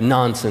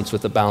 Nonsense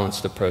with the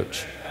balanced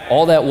approach.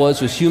 All that was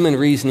human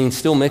reasoning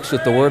still mixed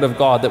with the Word of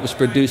God that was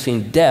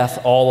producing death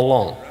all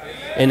along.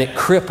 And it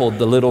crippled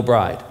the little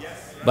bride.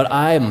 But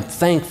I am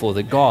thankful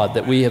to God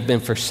that we have been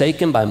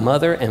forsaken by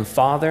mother and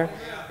father,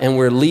 and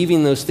we're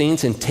leaving those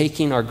things and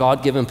taking our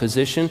God-given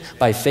position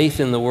by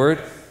faith in the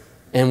Word,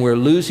 and we're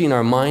losing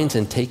our minds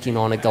and taking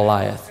on a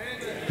Goliath.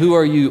 Who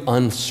are you,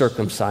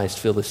 uncircumcised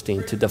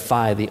Philistine, to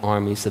defy the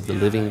armies of the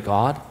living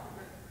God?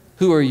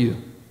 Who are you?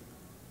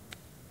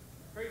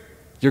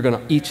 You're going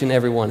to, each and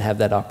every one, have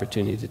that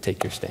opportunity to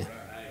take your stand.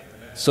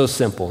 So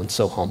simple and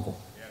so humble.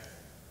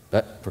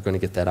 But we're going to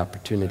get that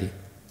opportunity.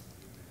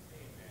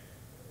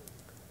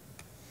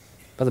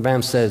 Brother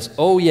Branham says,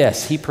 oh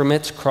yes, he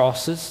permits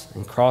crosses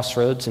and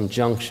crossroads and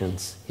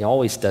junctions. He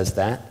always does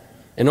that.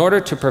 In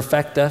order to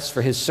perfect us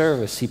for his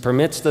service, he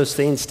permits those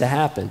things to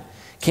happen.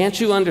 Can't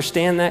you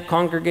understand that,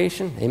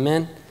 congregation?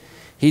 Amen?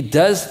 He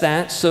does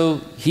that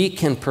so he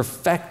can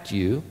perfect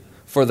you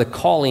for the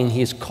calling he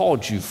has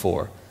called you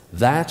for.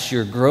 That's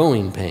your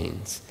growing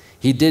pains.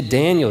 He did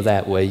Daniel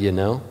that way, you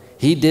know.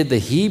 He did the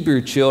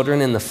Hebrew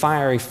children in the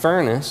fiery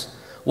furnace.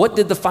 What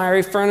did the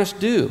fiery furnace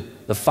do?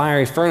 The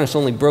fiery furnace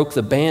only broke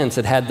the bands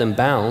that had them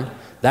bound.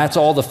 That's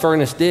all the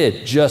furnace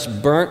did,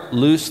 just burnt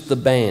loose the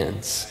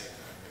bands.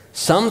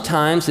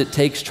 Sometimes it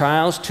takes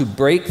trials to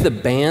break the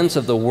bands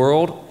of the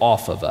world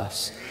off of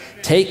us.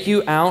 Take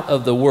you out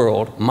of the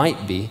world,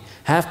 might be,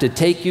 have to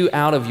take you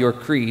out of your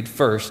creed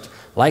first.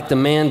 Like the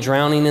man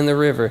drowning in the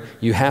river,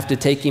 you have to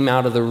take him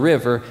out of the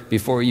river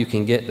before you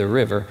can get the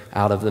river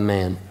out of the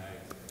man.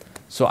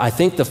 So I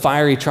think the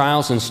fiery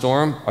trials and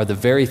storm are the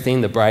very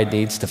thing the bride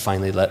needs to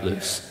finally let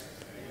loose.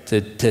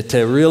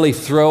 To really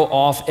throw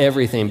off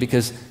everything,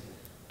 because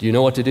do you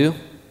know what to do?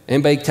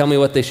 Anybody tell me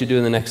what they should do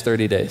in the next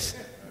 30 days?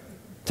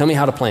 Tell me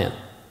how to plan.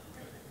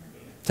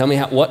 Tell me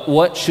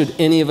what should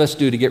any of us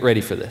do to get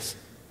ready for this?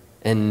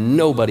 And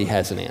nobody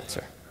has an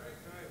answer.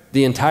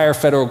 The entire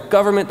federal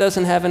government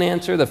doesn't have an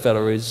answer. The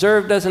Federal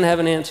Reserve doesn't have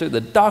an answer.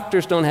 The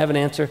doctors don't have an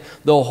answer.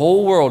 The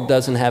whole world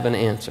doesn't have an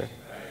answer.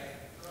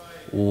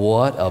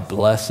 What a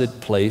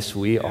blessed place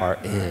we are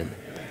in.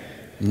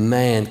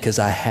 Man, because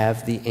I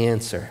have the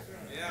answer.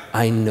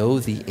 I know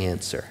the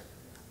answer.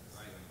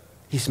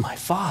 He's my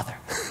Father.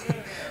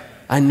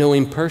 I know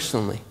him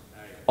personally.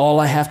 All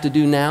I have to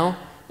do now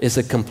is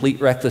a complete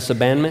reckless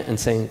abandonment and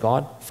saying,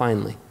 God,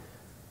 finally,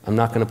 I'm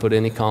not going to put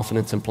any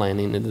confidence and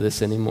planning into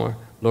this anymore.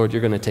 Lord,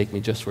 you're going to take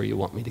me just where you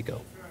want me to go.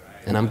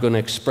 And I'm going to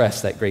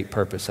express that great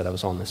purpose that I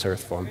was on this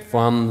earth for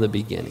from the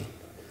beginning.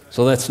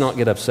 So let's not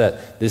get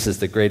upset. This is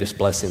the greatest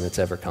blessing that's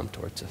ever come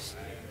towards us.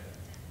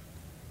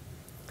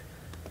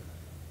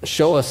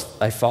 Show us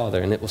thy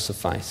Father, and it will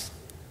suffice.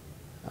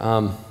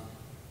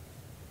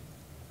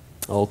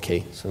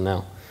 Okay,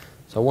 so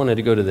I wanted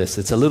to go to this.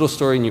 It's a little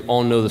story, and you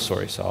all know the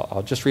story, so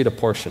I'll just read a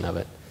portion of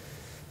it.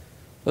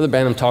 Brother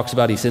Branham talks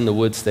about he's in the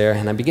woods there,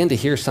 and I began to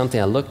hear something.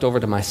 I looked over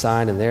to my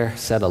side, and there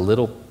sat a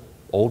little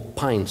old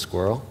pine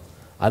squirrel.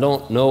 I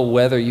don't know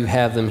whether you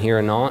have them here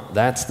or not.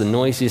 That's the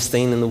noisiest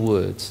thing in the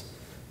woods.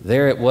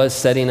 There it was,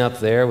 sitting up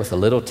there with a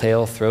little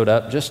tail throwed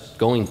up, just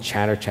going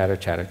chatter, chatter,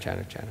 chatter,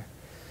 chatter, chatter.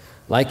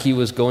 Like he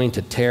was going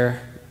to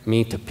tear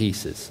me to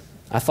pieces.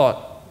 I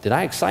thought, did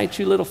I excite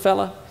you, little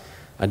fella?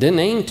 I didn't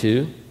aim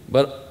to,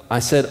 but I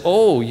said,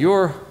 oh,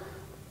 you're,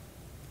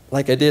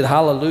 like I did,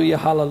 hallelujah,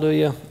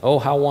 hallelujah, oh,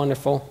 how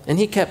wonderful. And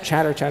he kept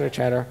chatter, chatter,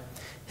 chatter.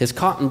 His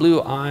cotton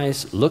blue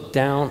eyes looked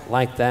down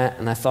like that,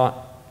 and I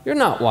thought, you're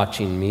not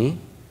watching me.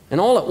 And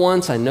all at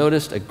once, I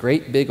noticed a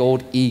great big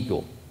old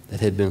eagle that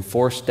had been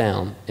forced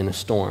down in a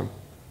storm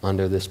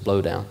under this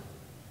blowdown.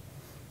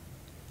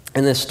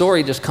 And this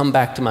story just come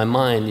back to my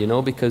mind, you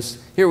know,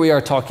 because here we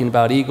are talking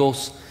about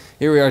eagles.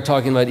 Here we are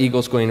talking about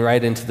eagles going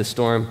right into the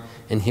storm.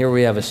 And here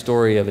we have a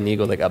story of an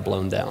eagle that got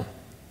blown down.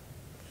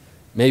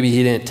 Maybe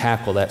he didn't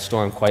tackle that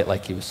storm quite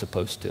like he was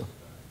supposed to.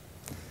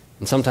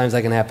 And sometimes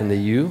that can happen to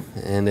you,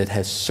 and it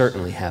has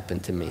certainly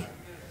happened to me.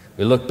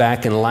 We look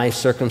back in life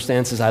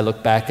circumstances. I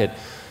look back at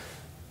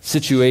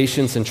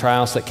situations and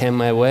trials that came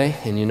my way,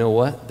 and you know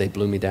what? They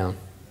blew me down.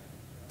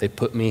 They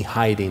put me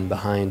hiding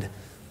behind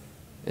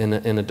in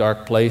a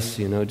dark place,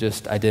 you know,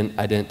 just I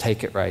didn't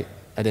take it right.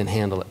 I didn't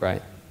handle it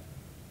right.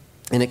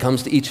 And it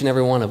comes to each and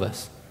every one of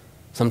us.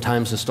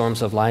 Sometimes the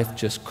storms of life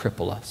just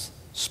cripple us,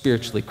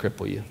 spiritually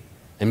cripple you.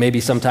 And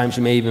maybe sometimes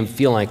you may even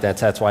feel like that.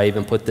 That's why I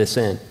even put this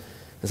in.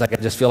 It's like I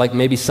just feel like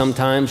maybe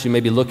sometimes you may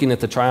be looking at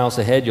the trials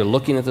ahead, you're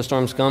looking at the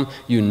storms come,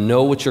 you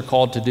know what you're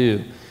called to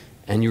do,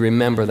 and you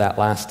remember that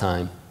last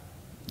time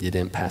you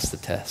didn't pass the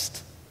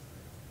test.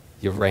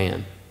 You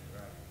ran.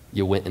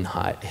 You went and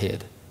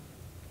hid.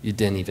 You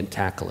didn't even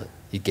tackle it.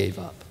 You gave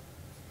up.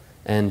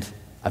 And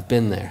I've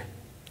been there,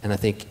 and I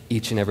think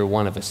each and every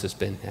one of us has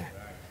been there.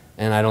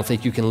 And I don't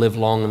think you can live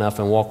long enough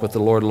and walk with the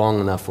Lord long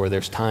enough where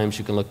there's times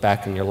you can look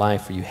back in your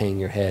life where you hang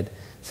your head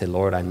and say,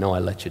 Lord, I know I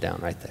let you down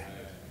right there.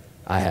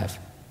 I have.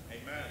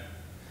 Amen.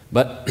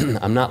 But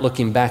I'm not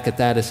looking back at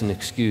that as an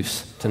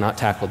excuse to not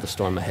tackle the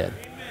storm ahead.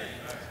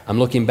 I'm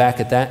looking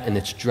back at that, and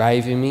it's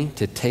driving me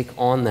to take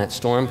on that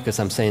storm because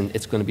I'm saying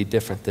it's going to be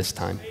different this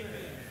time.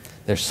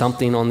 There's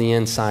something on the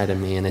inside of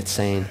me, and it's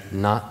saying,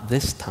 not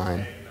this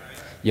time.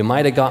 You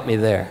might have got me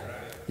there.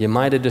 You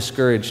might have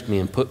discouraged me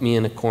and put me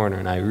in a corner,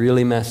 and I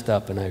really messed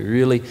up, and I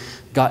really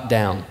got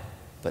down,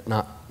 but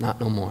not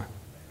no more.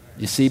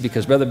 You see,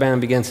 because Brother Branham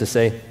begins to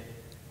say,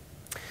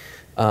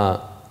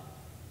 let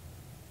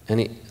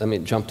me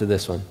jump to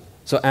this one.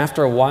 So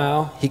after a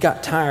while, he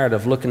got tired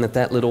of looking at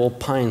that little old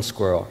pine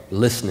squirrel,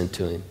 listening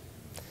to him.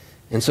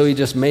 And so he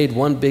just made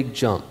one big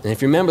jump. And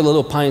if you remember the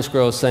little pine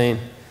squirrel saying,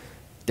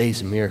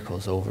 days of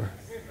miracles over.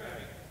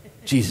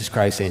 Jesus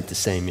Christ ain't the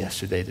same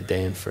yesterday,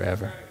 today, and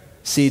forever.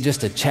 See,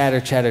 just a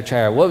chatter, chatter,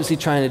 chatter. What was he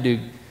trying to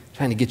do?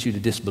 Trying to get you to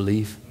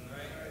disbelieve.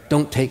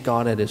 Don't take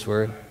God at his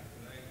word.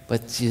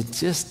 But you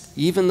just,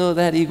 even though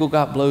that eagle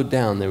got blown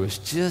down, there was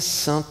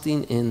just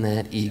something in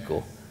that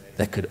eagle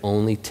that could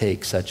only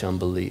take such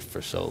unbelief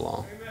for so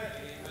long.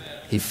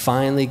 He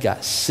finally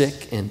got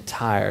sick and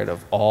tired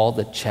of all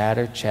the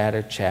chatter,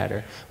 chatter,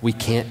 chatter. We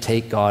can't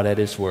take God at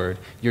his word.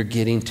 You're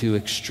getting too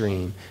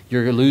extreme.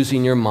 You're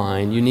losing your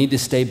mind. You need to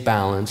stay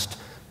balanced.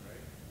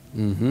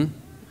 The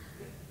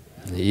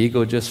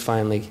ego just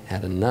finally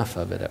had enough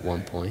of it at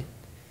one point.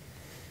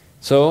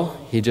 So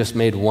he just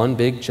made one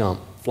big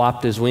jump,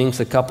 flopped his wings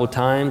a couple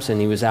times, and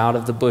he was out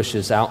of the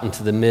bushes, out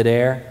into the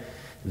midair.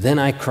 Then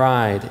I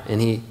cried, and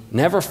he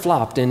never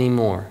flopped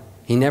anymore.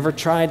 He never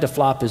tried to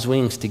flop his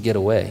wings to get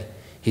away.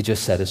 He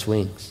just set his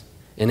wings.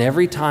 And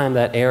every time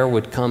that air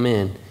would come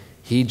in,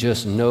 he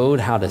just knowed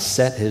how to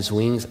set his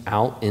wings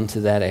out into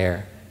that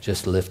air,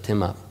 just lift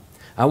him up.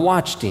 I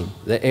watched him.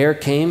 The air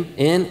came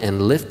in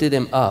and lifted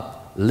him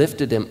up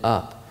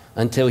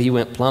until he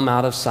went plumb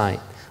out of sight,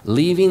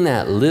 leaving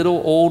that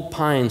little old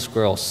pine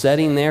squirrel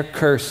sitting there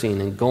cursing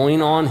and going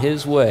on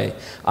his way.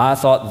 I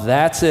thought,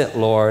 that's it,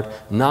 Lord.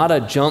 Not a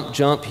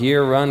jump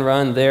here,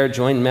 run there,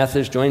 join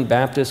Methodist, join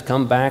Baptist,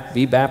 come back,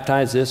 be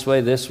baptized this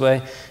way, this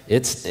way.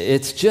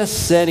 It's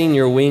just setting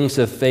your wings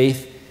of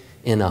faith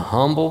in a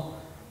humble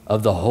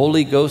of the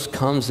Holy Ghost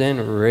comes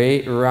in,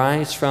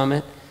 rise from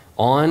it,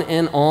 on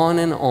and on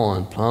and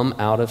on, plumb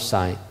out of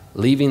sight,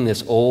 leaving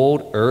this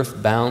old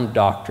earthbound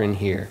doctrine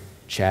here.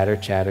 Chatter,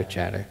 chatter,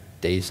 chatter.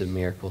 Days of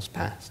miracles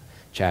past.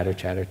 Chatter,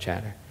 chatter,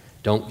 chatter.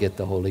 Don't get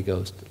the Holy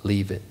Ghost.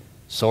 Leave it.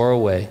 Soar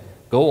away.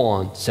 Go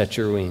on. Set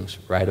your wings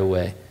right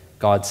away.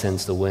 God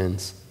sends the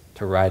winds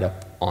to ride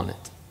up on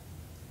it.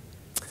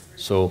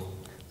 So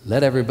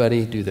let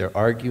everybody do their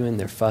arguing,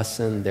 their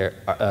fussing, their,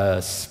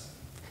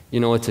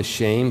 it's a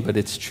shame, but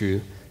it's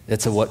true.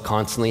 That's what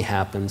constantly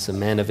happens. A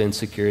man of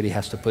insecurity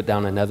has to put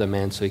down another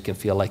man so he can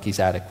feel like he's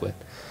adequate.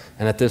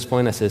 And at this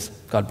point, I says,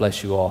 God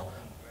bless you all.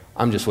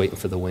 I'm just waiting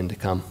for the wind to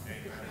come.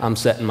 I'm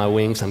setting my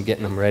wings. I'm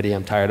getting them ready.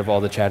 I'm tired of all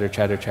the chatter,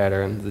 chatter,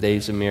 chatter, and the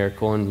days of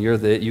miracle, and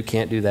you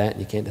can't do that, and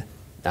you can't do that.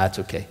 That's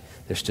okay.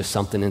 There's just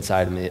something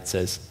inside of me that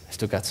says, I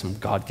still got some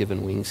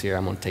God-given wings here.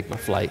 I'm going to take my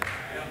flight.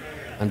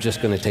 I'm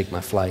just going to take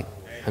my flight.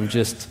 I'm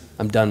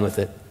done with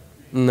it.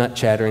 I'm not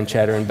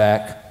chattering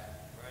back.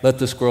 Let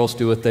the squirrels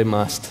do what they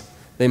must.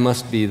 They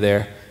must be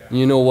there. And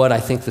you know what I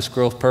think the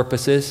squirrel's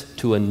purpose is?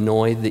 To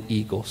annoy the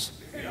eagles.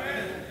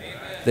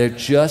 They're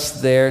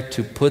just there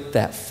to put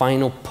that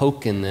final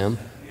poke in them.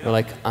 They're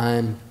like,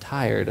 I'm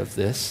tired of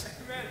this.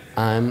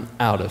 I'm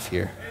out of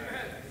here.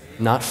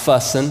 Not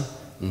fussing,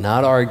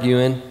 not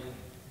arguing,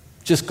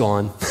 just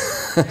gone.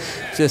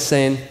 Just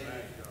saying,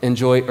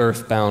 enjoy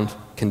earthbound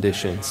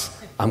conditions.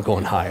 I'm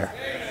going higher.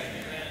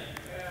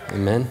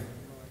 Amen?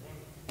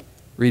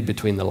 Read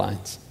between the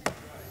lines.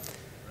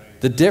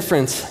 The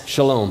difference,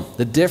 shalom,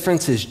 the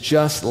difference is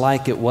just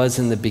like it was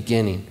in the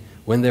beginning,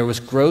 when there was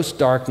gross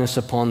darkness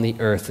upon the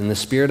earth, and the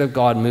Spirit of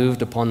God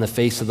moved upon the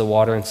face of the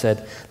water and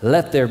said,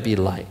 "Let there be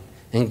light."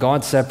 And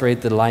God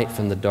separated the light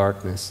from the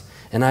darkness.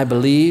 And I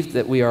believe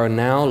that we are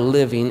now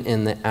living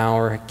in the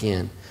hour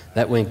again,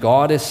 that when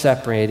God is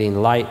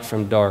separating light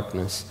from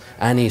darkness,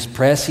 and He's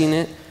pressing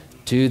it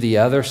to the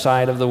other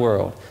side of the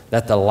world,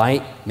 that the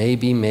light may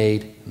be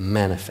made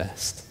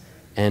manifest.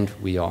 And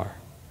we are.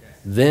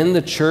 Then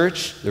the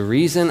church, the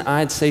reason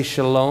I'd say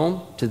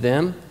shalom to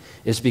them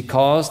is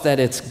because that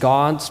it's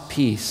God's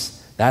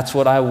peace. That's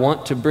what I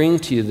want to bring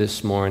to you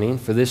this morning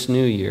for this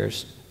New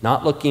Year's.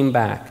 Not looking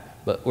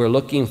back, but we're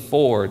looking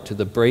forward to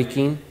the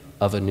breaking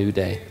of a new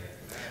day.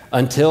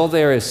 Until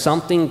there is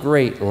something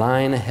great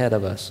lying ahead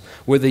of us,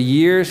 where the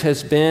years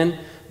has been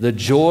the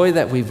joy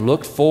that we've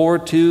looked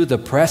forward to, the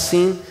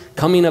pressing,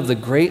 coming of the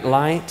great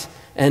light,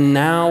 and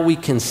now we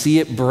can see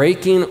it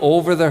breaking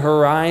over the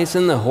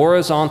horizon, the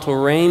horizontal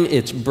reign.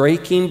 It's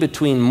breaking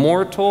between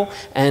mortal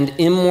and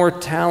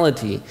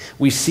immortality.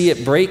 We see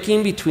it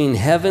breaking between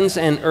heavens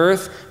and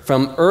earth,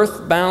 from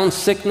earthbound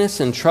sickness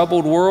and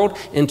troubled world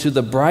into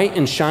the bright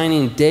and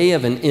shining day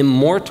of an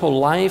immortal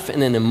life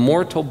and an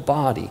immortal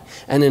body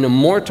and an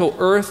immortal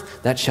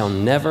earth that shall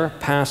never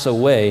pass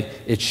away.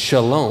 It's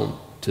shalom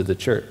to the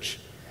church.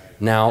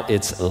 Now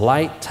it's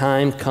light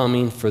time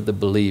coming for the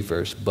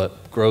believers,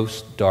 but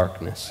gross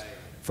darkness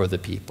for the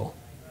people.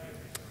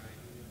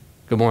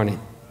 Good morning.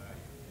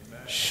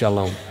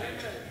 Shalom.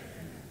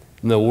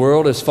 The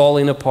world is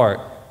falling apart.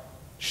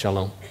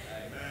 Shalom.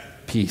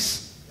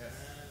 Peace.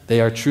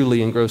 They are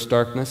truly in gross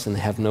darkness and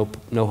they have no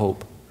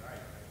hope.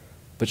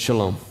 But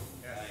shalom.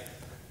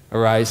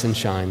 Arise and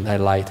shine, thy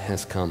light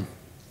has come.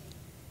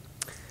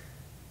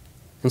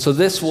 And so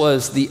this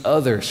was the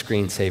other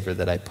screensaver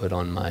that I put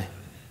on my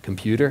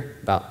computer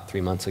about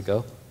 3 months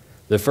ago.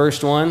 The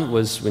first one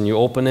was when you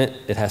open it,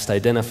 it has to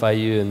identify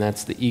you, and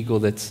that's the eagle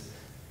that's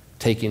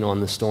taking on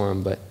the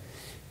storm. But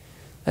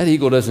that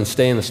eagle doesn't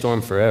stay in the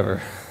storm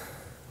forever.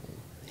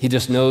 He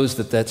just knows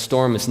that that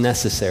storm is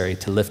necessary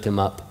to lift him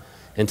up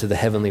into the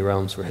heavenly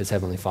realms where his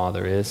heavenly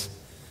Father is.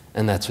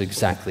 And that's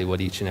exactly what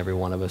each and every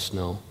one of us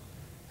know.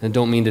 And I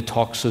don't mean to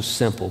talk so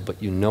simple,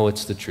 but you know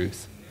it's the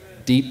truth.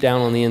 Deep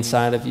down on the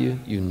inside of you,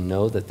 you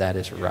know that that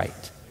is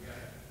right.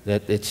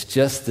 That it's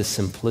just the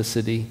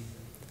simplicity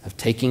of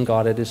taking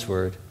God at His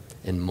word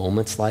in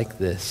moments like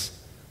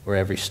this, where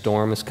every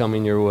storm is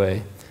coming your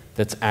way,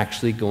 that's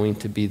actually going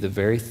to be the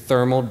very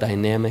thermal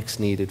dynamics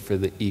needed for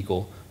the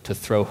eagle to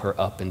throw her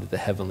up into the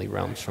heavenly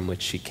realms from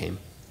which she came.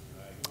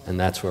 And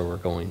that's where we're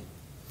going.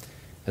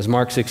 As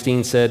Mark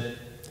 16 said,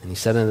 and He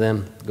said unto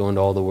them, "Go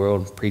into all the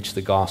world and preach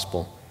the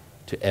gospel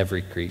to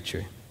every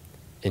creature,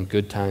 in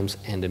good times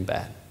and in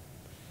bad.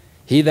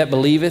 He that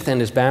believeth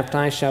and is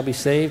baptized shall be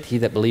saved. He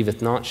that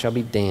believeth not shall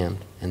be damned.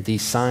 And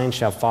these signs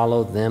shall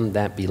follow them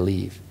that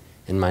believe.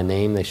 In my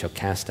name they shall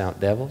cast out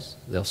devils.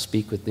 They'll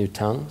speak with new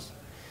tongues.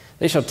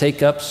 They shall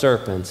take up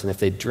serpents. And if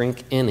they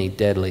drink any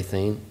deadly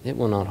thing, it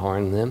will not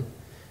harm them.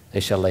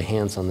 They shall lay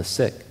hands on the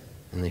sick,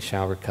 and they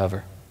shall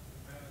recover."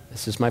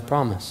 This is my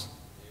promise.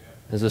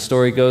 As the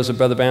story goes,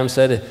 Brother Bam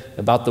said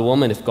about the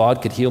woman, if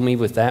God could heal me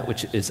with that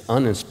which is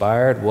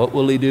uninspired, what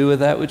will He do with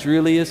that which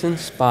really is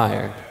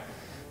inspired?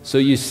 So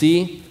you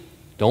see,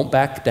 don't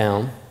back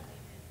down.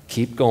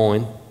 Keep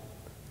going.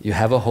 You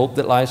have a hope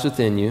that lies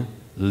within you.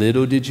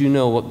 Little did you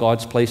know what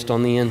God's placed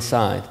on the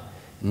inside.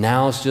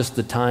 Now's just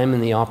the time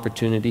and the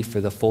opportunity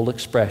for the full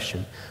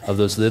expression of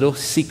those little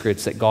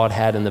secrets that God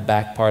had in the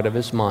back part of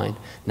His mind,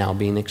 now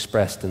being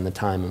expressed in the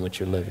time in which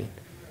you're living.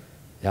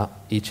 Yeah,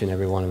 each and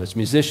every one of us.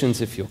 Musicians,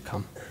 if you'll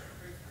come.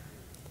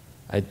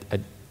 I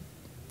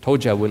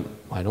told you I wouldn't,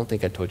 well, I don't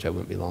think I told you I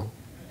wouldn't be long.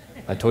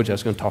 I told you I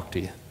was going to talk to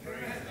you.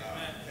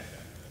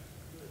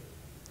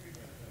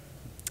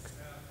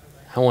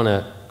 I want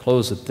to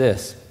close with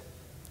this.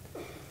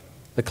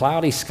 The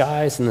cloudy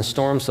skies and the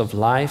storms of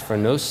life are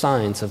no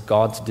signs of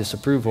God's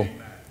disapproval.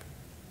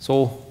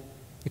 So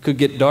it could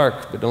get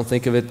dark, but don't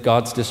think of it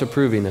God's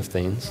disapproving of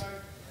things.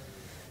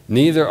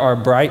 Neither are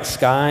bright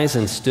skies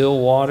and still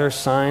water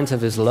signs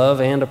of His love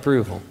and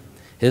approval.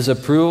 His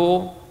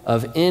approval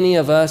of any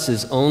of us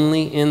is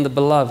only in the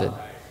beloved.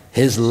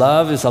 His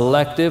love is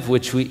elective,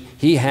 which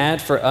He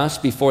had for us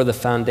before the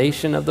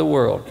foundation of the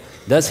world.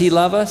 Does He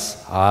love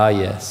us? Ah,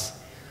 yes.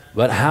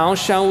 But how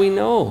shall we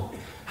know?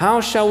 How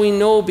shall we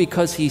know?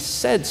 Because He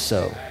said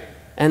so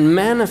and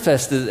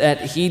manifested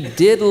that He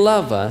did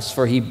love us,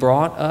 for He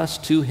brought us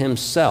to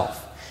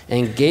Himself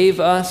and gave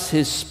us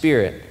His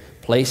Spirit,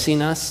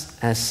 placing us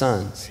as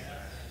sons.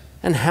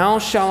 And how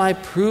shall I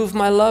prove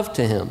my love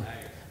to Him?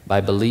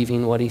 By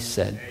believing what He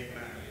said.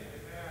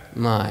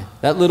 My,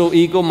 that little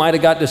eagle might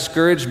have got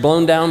discouraged,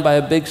 blown down by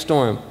a big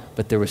storm,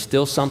 but there was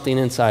still something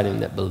inside him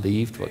that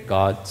believed what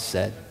God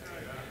said.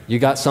 You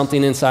got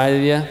something inside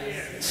of you?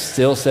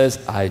 Still says,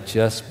 I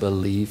just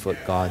believe what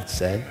God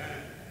said.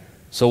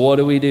 So what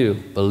do?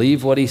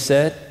 Believe what he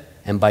said,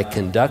 and by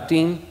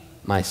conducting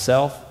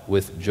myself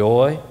with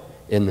joy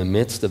in the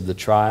midst of the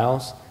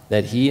trials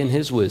that he in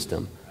his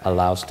wisdom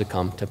allows to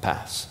come to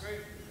pass.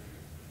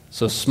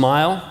 So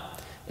smile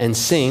and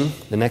sing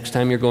the next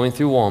time you're going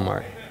through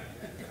Walmart.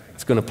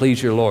 It's going to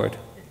please your Lord.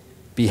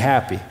 Be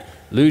happy.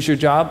 Lose your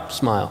job?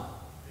 Smile.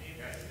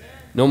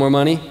 No more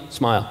money?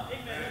 Smile.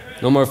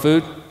 No more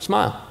food?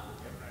 Smile.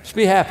 Just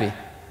be happy.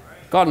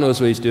 God knows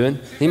what he's doing.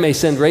 He may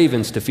send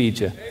ravens to feed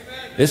you.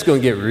 It's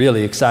going to get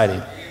really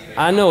exciting.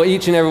 I know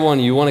each and every one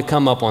of you want to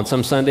come up on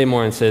some Sunday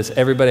morning and says,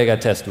 everybody, I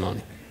got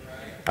testimony.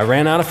 I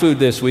ran out of food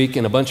this week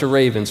and a bunch of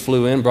ravens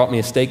flew in, brought me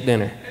a steak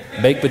dinner,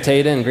 baked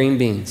potato and green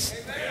beans.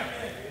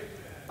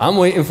 I'm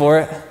waiting for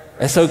it.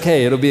 It's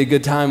okay. It'll be a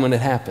good time when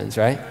it happens,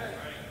 right?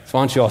 So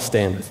why don't you all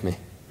stand with me?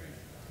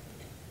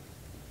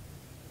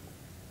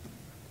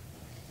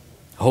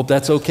 I hope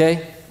that's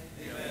okay.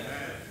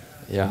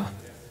 Yeah.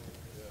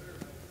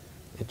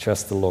 I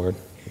trust the Lord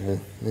in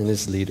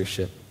his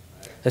leadership.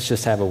 Let's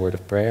just have a word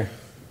of prayer.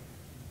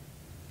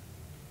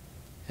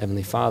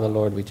 Heavenly Father,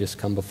 Lord, we just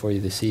come before you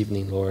this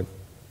evening, Lord,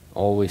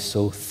 always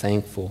so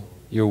thankful.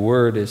 Your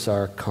word is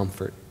our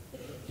comfort.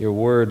 Your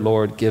word,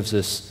 Lord, gives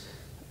us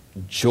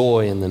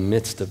joy in the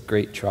midst of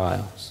great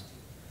trials.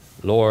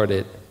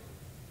 Lord,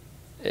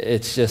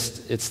 it's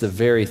the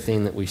very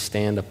thing that we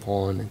stand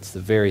upon. It's the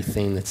very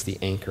thing that's the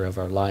anchor of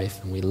our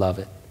life, and we love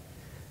it.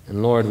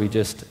 And Lord, we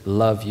just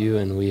love you,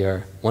 and we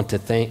want to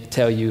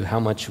tell you how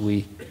much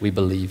we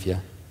believe you.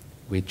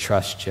 We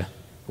trust you.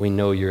 We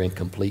know you're in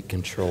complete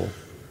control.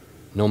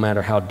 No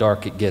matter how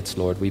dark it gets,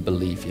 Lord, we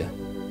believe you.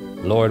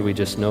 Lord, we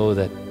just know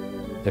that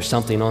there's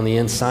something on the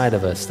inside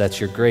of us. That's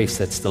your grace.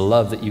 That's the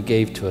love that you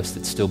gave to us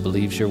that still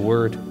believes your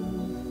word.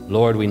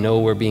 Lord, we know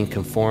we're being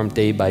conformed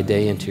day by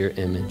day into your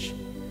image.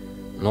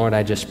 Lord,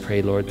 I just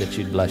pray, Lord, that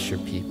you'd bless your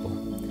people.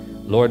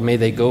 Lord, may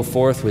they go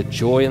forth with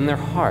joy in their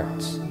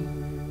hearts,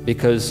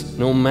 because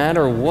no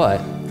matter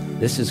what,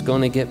 this is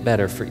going to get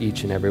better for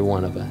each and every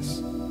one of us.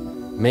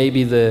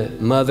 Maybe the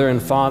mother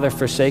and father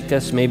forsake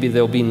us. Maybe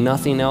there'll be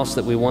nothing else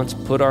that we once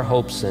put our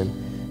hopes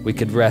in we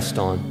could rest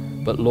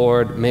on. But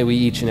Lord, may we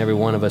each and every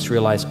one of us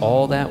realize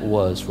all that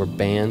were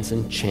bands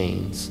and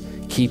chains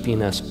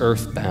keeping us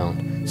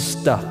earthbound,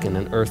 stuck in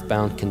an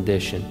earthbound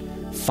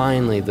condition.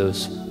 Finally,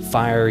 those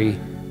fiery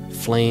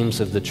flames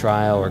of the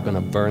trial are going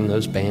to burn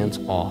those bands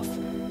off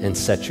and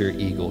set your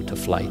eagle to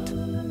flight.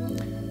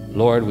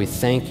 Lord, we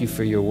thank you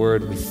for your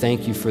word. We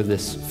thank you for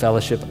this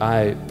fellowship.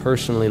 I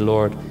personally,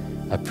 Lord,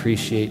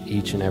 appreciate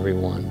each and every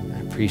one.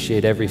 I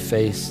appreciate every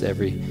face,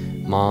 every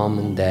mom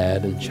and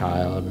dad and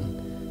child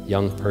and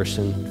young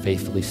person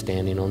faithfully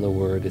standing on the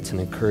word. It's an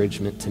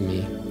encouragement to me.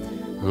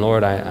 And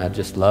Lord, I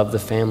just love the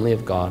family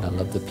of God. I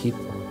love the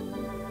people.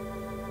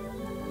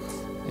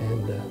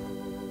 And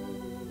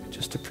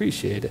just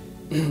appreciate it.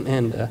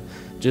 And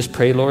just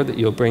pray, Lord, that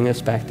you'll bring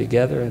us back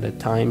together at a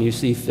time you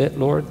see fit,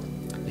 Lord,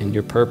 in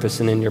your purpose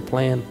and in your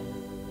plan.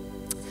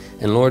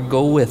 And Lord,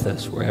 go with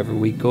us wherever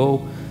we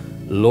go.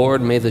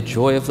 Lord, may the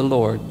joy of the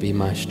Lord be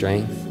my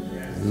strength.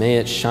 May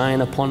it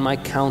shine upon my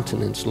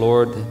countenance,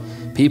 Lord.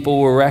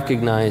 People will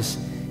recognize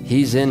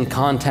he's in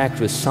contact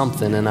with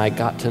something, and I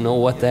got to know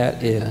what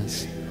that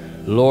is.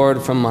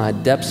 Lord, from my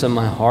depths of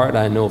my heart,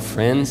 I know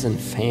friends and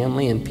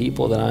family and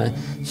people that I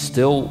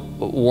still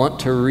want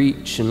to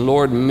reach. And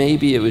Lord,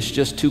 maybe it was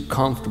just too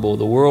comfortable.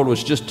 The world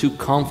was just too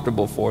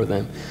comfortable for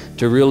them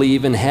to really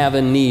even have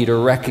a need or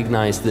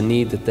recognize the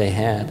need that they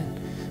had.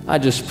 I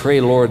just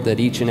pray, Lord, that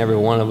each and every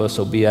one of us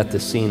will be at the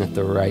scene at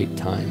the right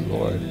time,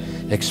 Lord,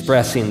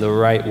 expressing the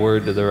right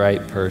word to the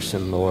right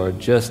person, Lord,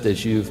 just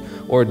as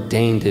you've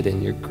ordained it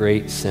in your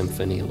great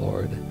symphony,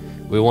 Lord.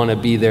 We want to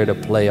be there to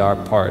play our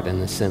part in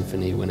the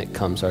symphony when it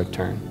comes our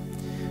turn.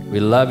 We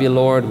love you,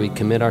 Lord. We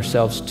commit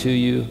ourselves to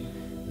you.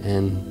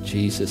 In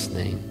Jesus'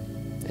 name,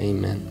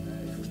 amen.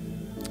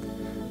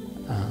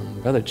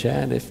 Brother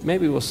Chad, if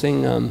maybe we'll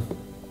sing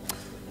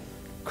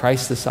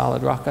Christ the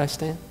Solid Rock I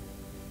Stand.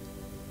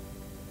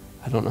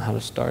 I don't know how to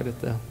start it,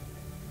 though.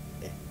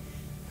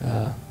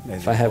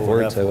 If I have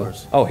words, I will.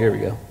 Oh, here we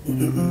go.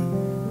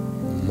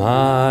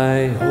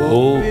 My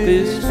hope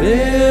is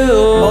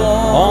built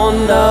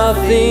on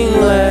nothing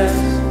less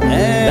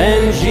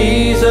than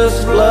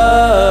Jesus'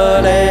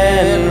 blood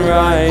and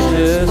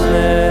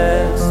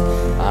righteousness.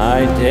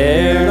 I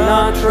dare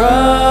not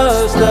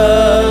trust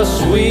the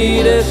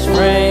sweetest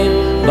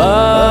frame,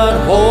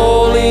 but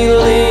wholly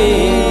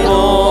lean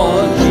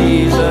on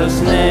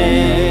Jesus'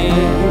 name.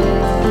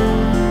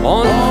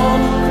 On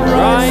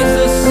Christ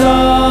the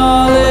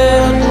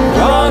solid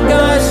rock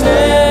I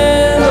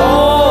stand,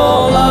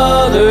 all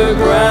other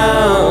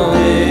ground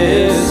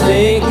is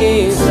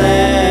sinking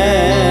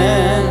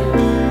sand.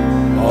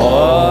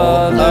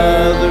 All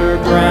other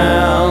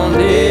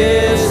ground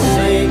is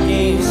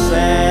sinking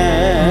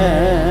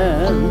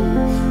sand.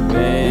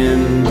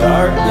 When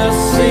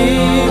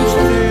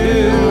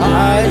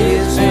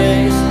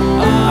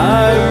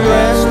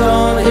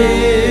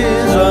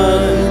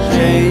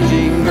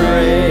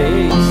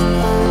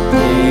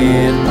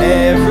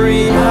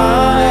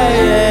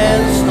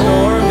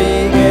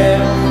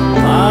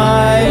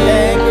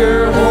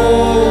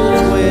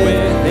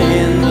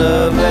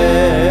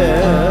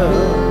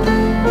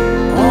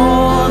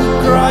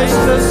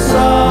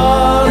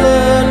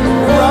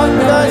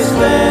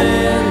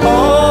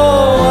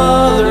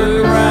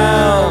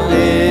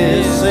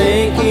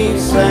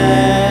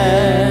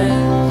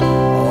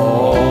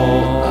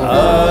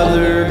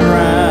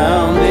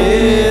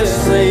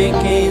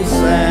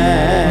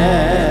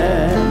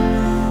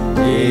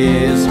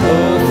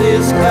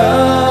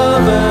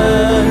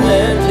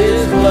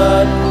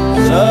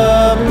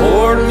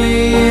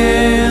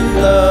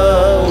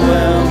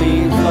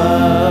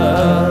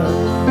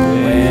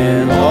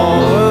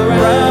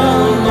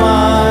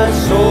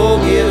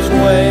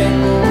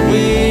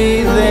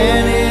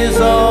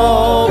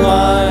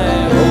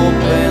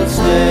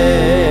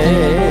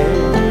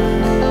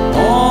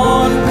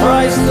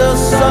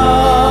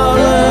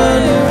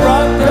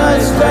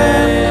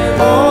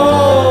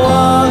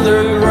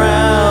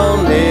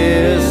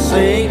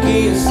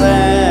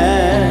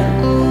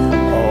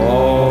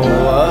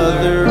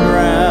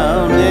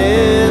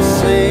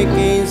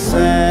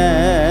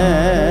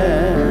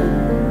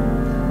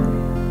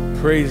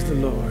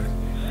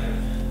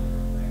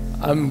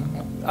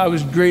I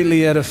was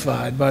greatly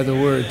edified by the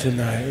word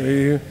tonight, were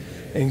you?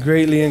 And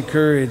greatly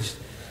encouraged.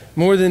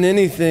 More than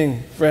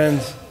anything,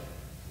 friends,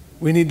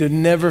 we need to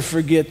never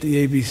forget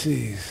the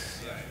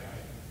ABCs.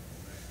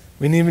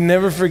 We need to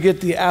never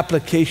forget the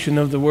application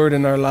of the word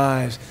in our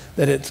lives,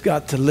 that it's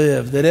got to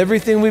live, that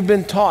everything we've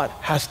been taught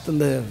has to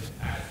live.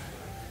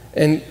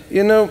 And,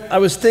 you know, I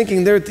was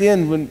thinking there at the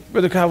end when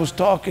Brother Kyle was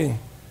talking,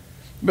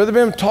 Brother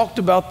Bam talked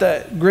about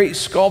that great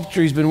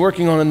sculpture he's been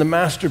working on in the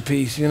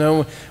masterpiece. You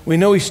know, we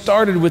know he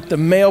started with the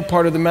male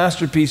part of the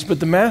masterpiece, but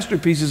the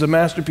masterpiece is a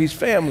masterpiece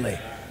family.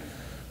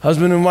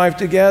 Husband and wife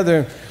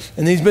together.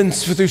 And he's been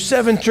through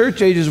 7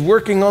 church ages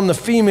working on the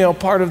female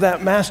part of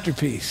that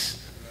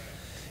masterpiece.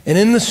 And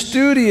in the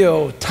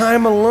studio,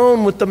 time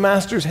alone with the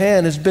master's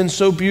hand has been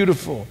so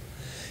beautiful.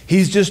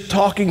 He's just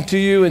talking to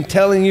you and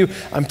telling you,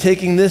 I'm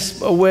taking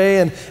this away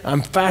and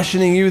I'm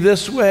fashioning you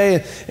this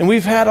way. And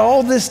we've had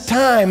all this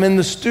time in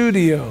the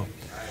studio.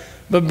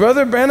 But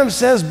Brother Branham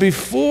says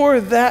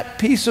before that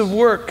piece of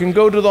work can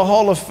go to the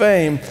Hall of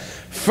Fame,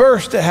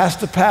 first it has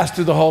to pass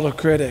through the Hall of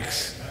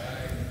Critics.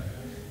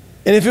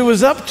 And if it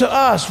was up to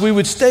us, we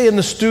would stay in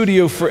the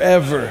studio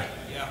forever.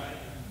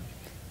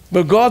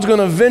 But God's going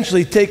to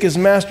eventually take his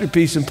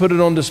masterpiece and put it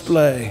on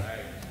display.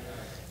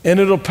 And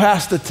it'll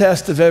pass the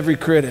test of every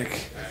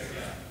critic.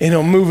 And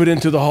he'll move it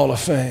into the Hall of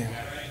Fame.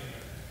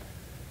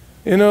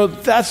 You know,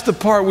 that's the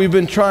part we've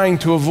been trying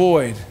to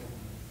avoid.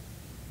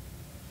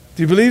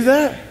 Do you believe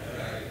that?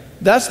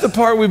 That's the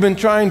part we've been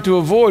trying to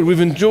avoid. We've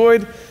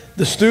enjoyed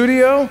the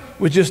studio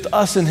with just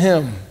us and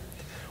him.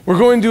 We're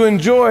going to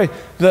enjoy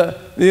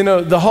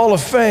the Hall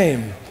of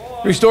Fame,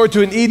 restored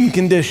to an Eden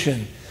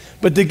condition.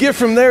 But to get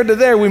from there to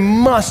there, we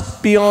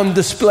must be on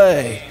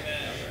display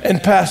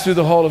and pass through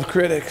the Hall of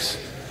Critics.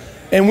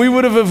 And we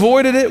would have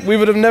avoided it. We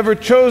would have never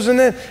chosen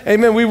it.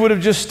 Amen. We would have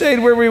just stayed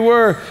where we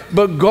were.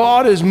 But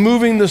God is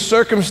moving the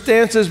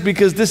circumstances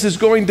because this is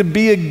going to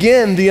be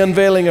again the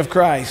unveiling of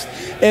Christ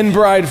in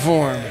bride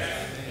form.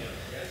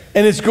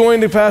 And it's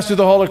going to pass through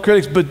the Hall of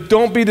Critics. But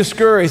don't be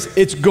discouraged.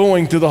 It's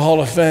going to the Hall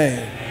of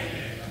Fame.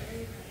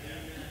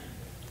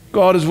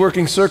 God is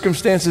working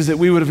circumstances that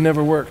we would have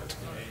never worked.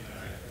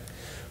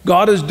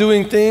 God is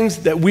doing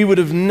things that we would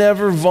have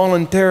never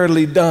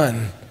voluntarily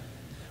done.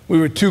 We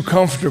were too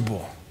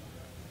comfortable.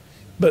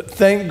 But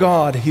thank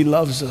God he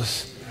loves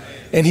us.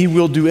 And he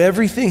will do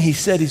everything he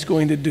said he's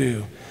going to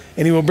do.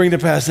 And he will bring to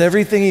pass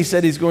everything he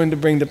said he's going to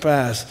bring to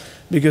pass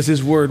because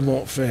his word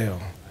won't fail.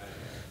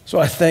 So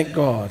I thank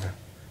God.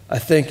 I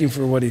thank him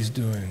for what he's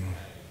doing.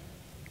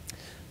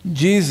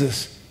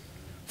 Jesus,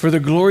 for the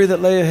glory that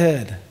lay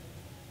ahead,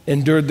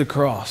 endured the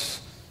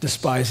cross,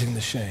 despising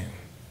the shame.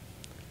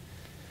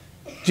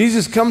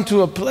 Jesus come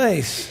to a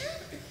place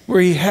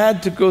where he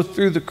had to go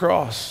through the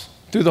cross,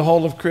 through the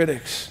Hall of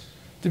Critics,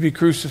 to be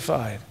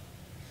crucified.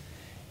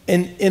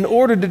 And in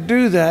order to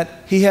do that,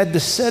 he had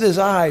to set his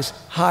eyes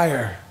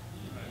higher,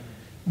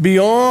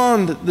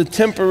 beyond the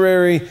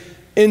temporary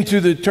into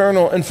the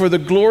eternal. And for the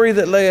glory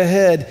that lay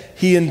ahead,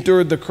 he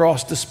endured the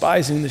cross,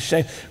 despising the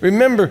shame.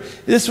 Remember,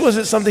 this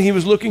wasn't something he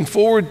was looking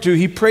forward to.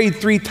 He prayed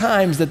 3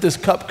 times that this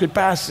cup could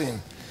pass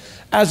him.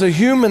 As a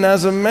human,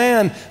 as a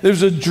man, there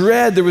was a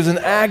dread, there was an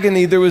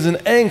agony, there was an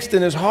angst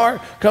in his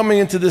heart coming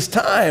into this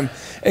time.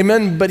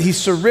 Amen. But he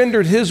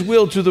surrendered his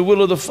will to the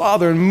will of the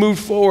Father and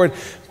moved forward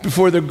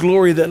before the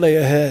glory that lay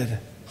ahead.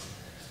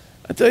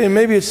 I tell you,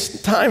 maybe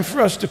it's time for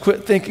us to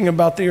quit thinking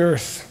about the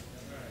earth,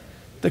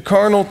 the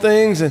carnal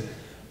things, and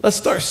let's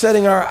start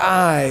setting our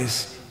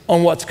eyes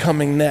on what's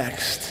coming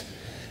next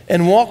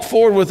and walk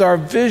forward with our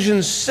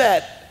vision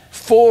set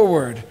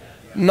forward,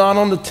 not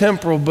on the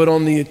temporal, but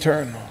on the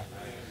eternal.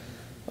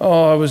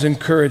 Oh, I was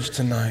encouraged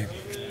tonight.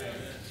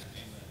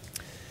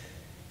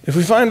 If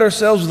we find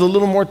ourselves with a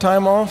little more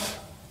time off,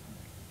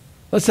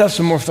 let's have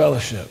some more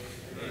fellowship.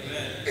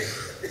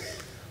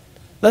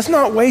 Let's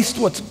not waste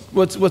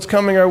what's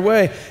coming our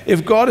way.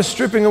 If God is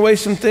stripping away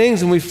some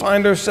things and we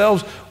find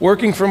ourselves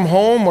working from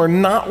home or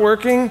not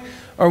working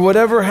or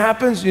whatever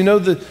happens, you know,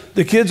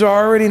 the kids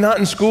are already not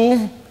in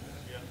school.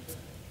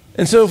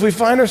 And so if we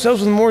find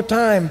ourselves with more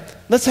time,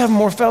 let's have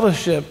more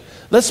fellowship.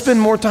 Let's spend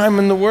more time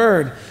in the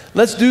Word.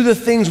 Let's do the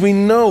things we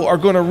know are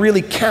going to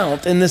really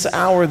count in this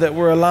hour that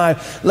we're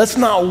alive. Let's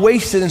not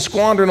waste it and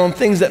squander it on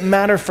things that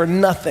matter for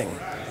nothing.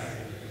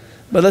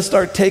 But let's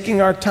start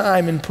taking our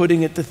time and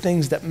putting it to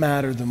things that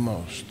matter the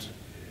most.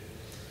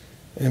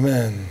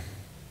 Amen.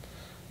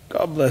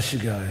 God bless you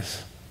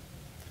guys.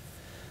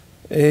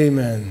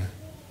 Amen.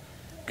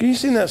 Can you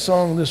sing that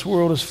song, This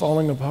World is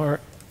Falling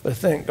Apart? But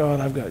thank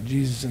God I've got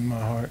Jesus in my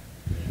heart.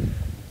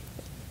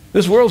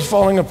 This world's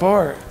falling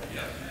apart.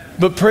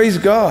 But praise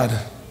God,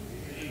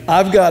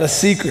 I've got a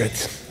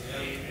secret.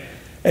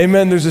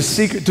 Amen. There's a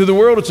secret. To the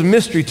world, it's a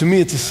mystery. To me,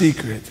 it's a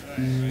secret.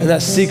 And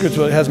that secret's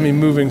what has me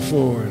moving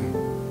forward.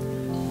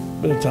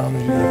 Brother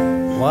Thomas,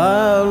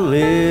 While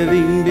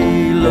living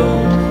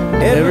below,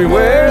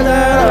 everywhere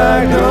that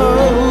I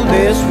go,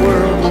 this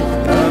world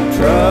of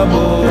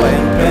trouble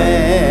and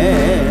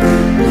pain.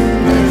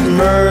 There's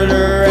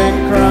murder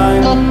and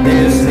crime.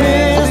 This is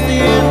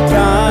the end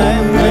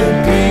time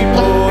when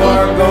people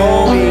are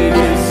going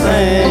insane.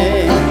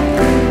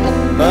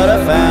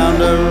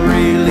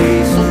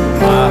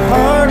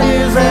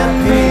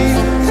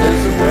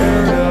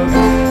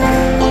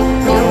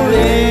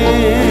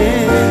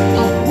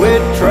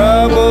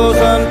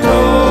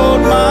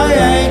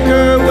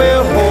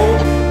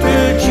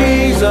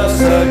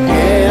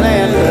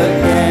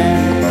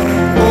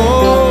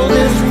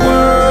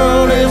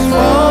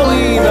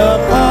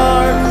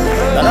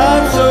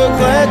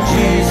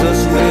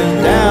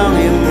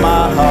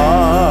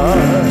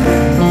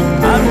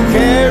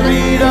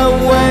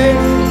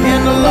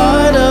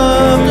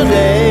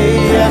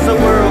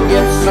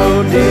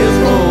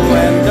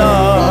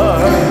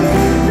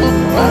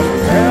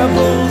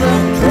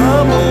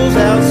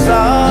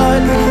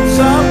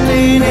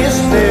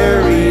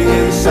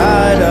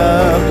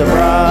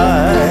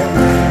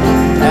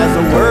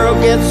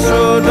 gets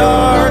so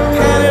dark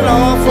and it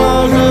all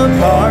falls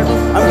apart,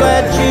 I'm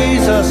glad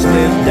Jesus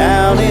lives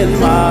down in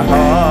my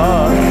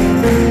heart.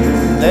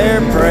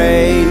 They're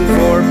praying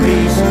for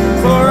peace,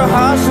 for a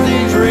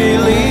hostage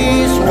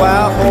release,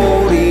 while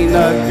holding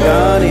a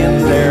gun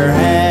in their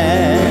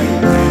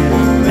hand.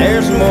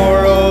 There's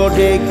moral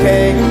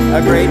decay,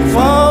 a great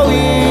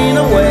falling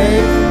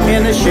away,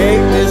 in the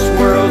shape this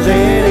world's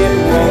in, it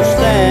won't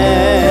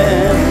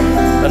stand.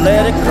 But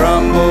let it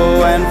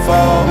crumble and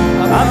fall,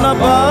 I'm not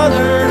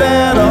bothered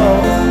at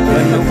all.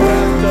 When the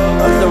world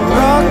of the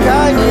rock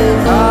I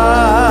can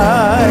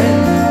hide,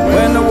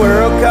 when the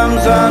world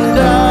comes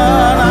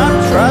undone, I'm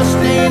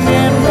trusting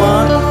in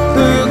one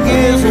who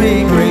gives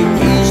me great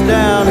peace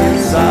down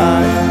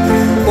inside.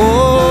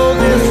 Oh,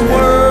 this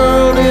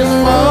world is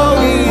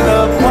falling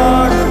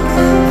apart,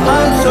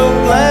 I'm so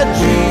glad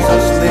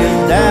Jesus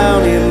lives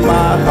down in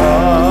my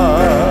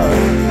heart.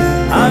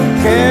 I'm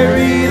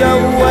carried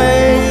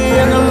away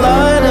in the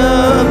light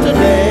of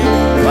today,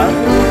 my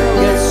world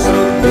gets so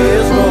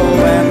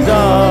dismal and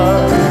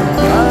dark.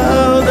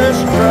 Oh, there's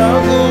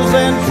struggles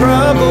and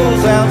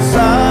troubles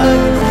outside,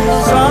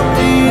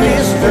 something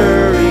is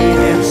stirring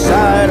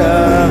inside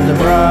of the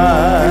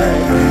bride.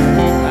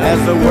 As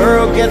the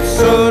world gets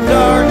so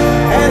dark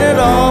and it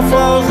all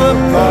falls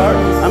apart,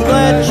 I'm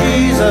glad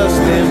Jesus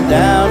lives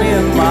down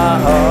in my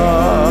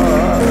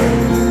heart.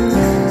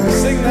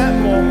 Sing that,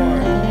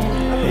 Walmart.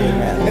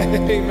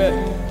 Amen. Amen.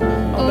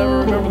 I'll never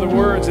remember the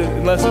words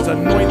unless it's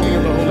anointing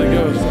of the Holy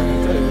Ghost. I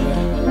can tell you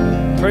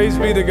that. Praise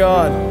be to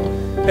God.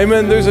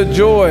 Amen. There's a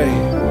joy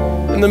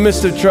in the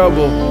midst of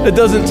trouble. It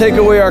doesn't take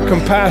away our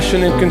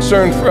compassion and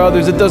concern for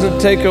others. It doesn't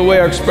take away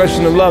our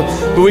expression of love.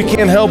 But we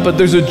can't help it.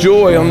 There's a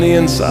joy on the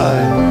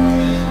inside.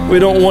 We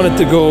don't want it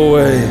to go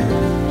away.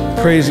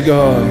 Praise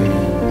God.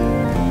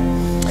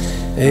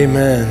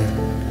 Amen.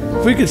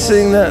 If we could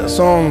sing that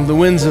song, The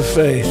Winds of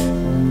Faith.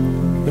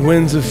 The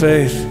Winds of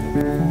Faith.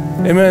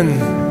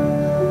 Amen.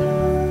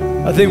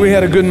 I think we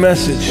had a good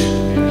message.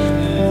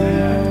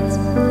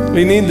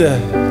 We need to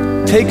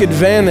take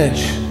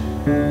advantage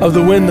of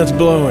the wind that's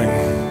blowing.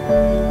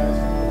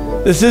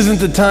 This isn't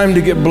the time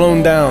to get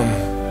blown down,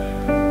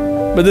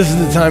 but this is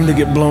the time to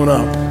get blown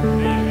up.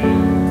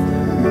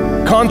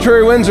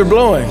 Contrary winds are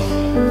blowing.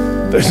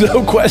 There's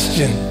no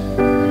question.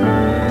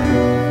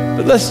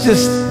 But let's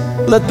just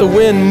let the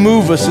wind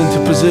move us into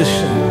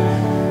position.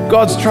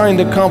 God's trying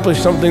to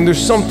accomplish something.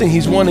 There's something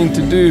He's wanting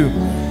to do.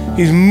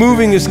 He's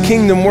moving His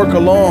kingdom work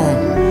along.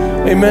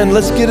 Amen.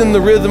 Let's get in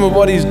the rhythm of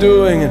what He's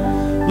doing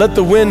and let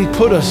the wind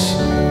put us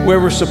where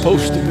we're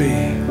supposed to be.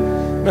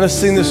 I'm going to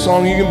sing this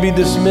song. You can be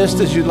dismissed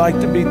as you'd like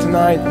to be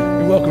tonight.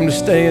 You're welcome to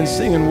stay and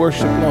sing and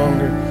worship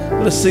longer.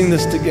 Let's sing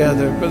this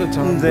together. Brother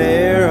Tom.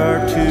 There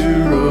are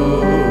two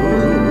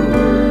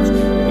roads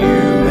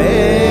you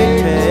may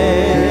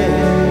take,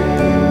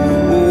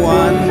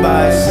 one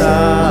by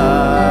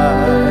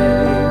sight,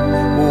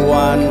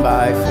 one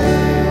by faith.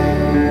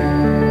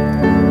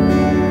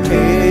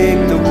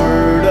 Take the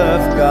word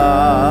of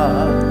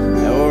God,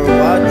 or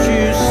what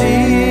you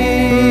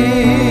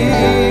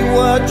see,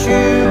 what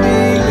you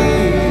believe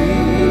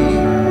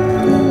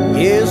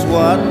is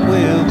what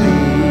will be.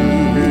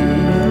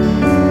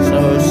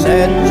 So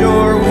set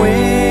your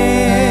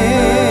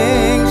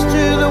wings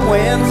to the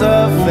winds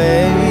of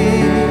faith.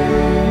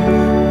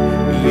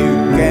 You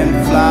can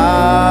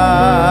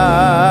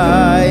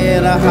fly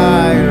in a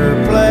higher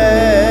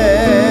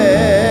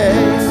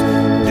place.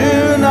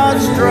 Do not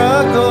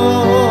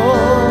struggle,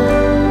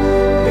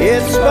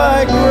 it's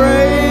by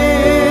grace.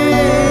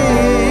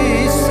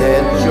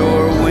 Set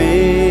your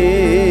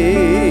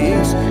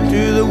wings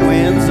to the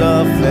winds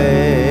of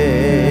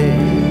faith.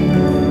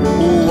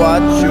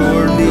 Watch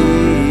your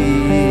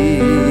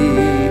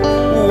need,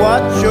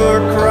 watch your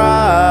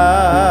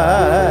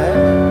cry,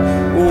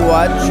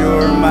 watch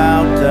your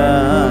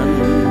mountain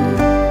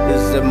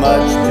is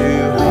much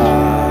too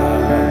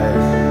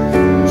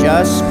high.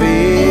 Just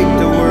speak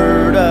the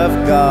word of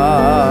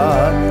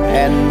God,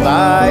 and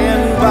by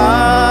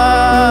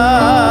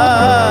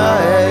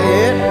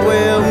it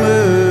will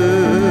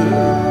move,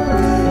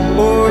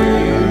 or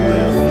you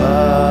will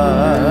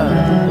fly.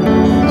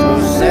 So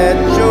set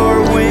your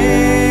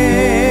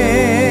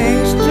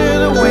wings to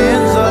the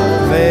winds of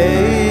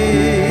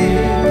faith.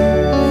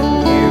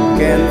 You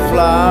can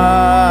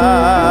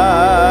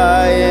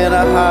fly in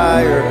a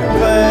higher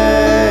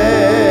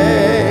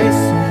place.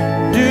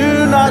 Do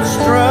not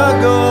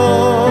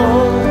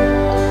struggle,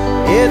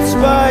 it's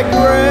by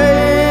grace.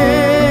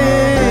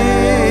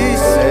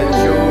 Set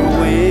your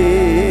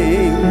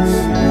wings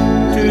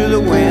to the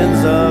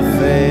winds of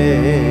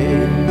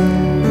faith.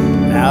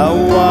 Now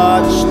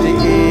watch the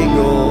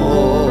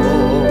eagle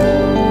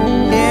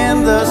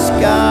in the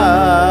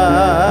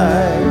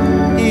sky.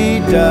 He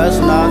does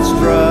not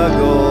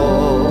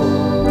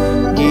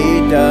struggle,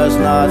 he does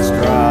not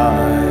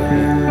strive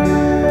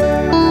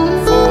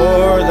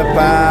for the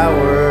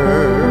power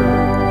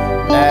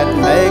that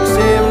makes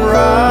him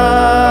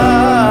rise.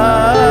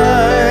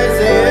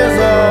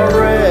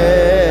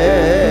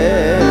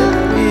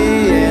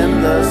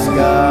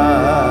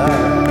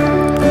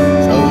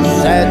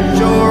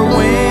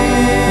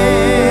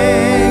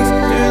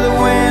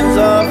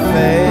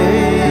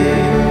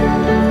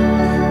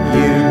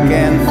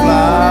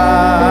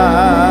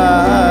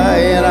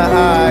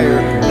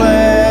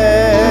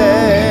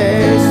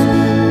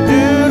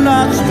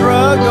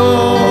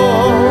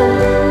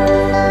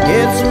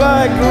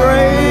 by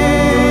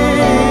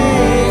grace.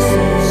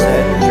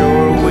 Set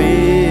your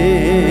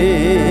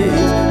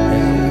wings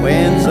in the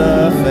winds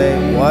of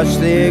faith. Watch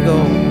the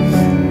eagle,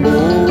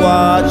 oh,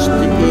 watch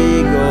the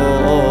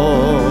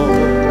eagle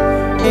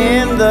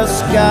in the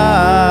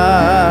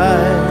sky.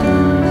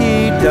 He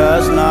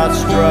does not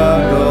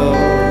struggle,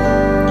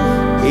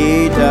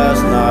 he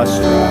does not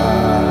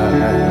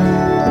strive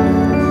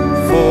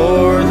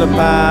for the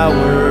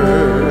power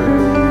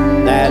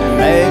that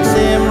makes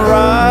him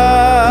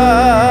rise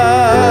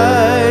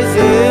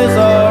is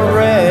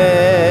already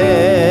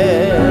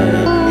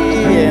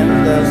in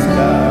the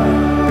sky.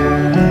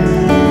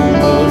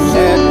 Oh,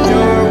 set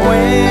your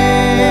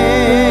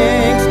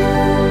wings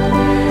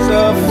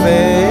of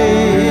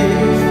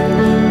faith,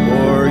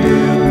 or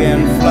you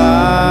can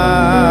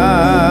fly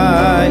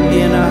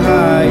in a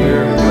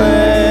higher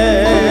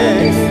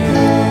place.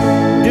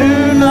 Do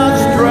not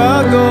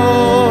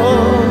struggle,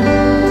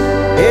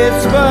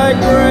 it's by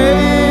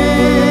grace.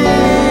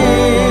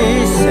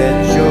 Set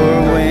your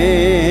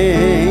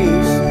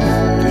wings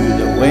to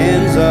the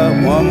winds of,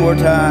 one more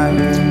time.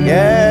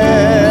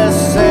 Yes,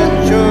 set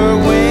your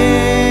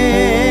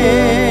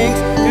wings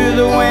to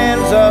the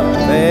winds of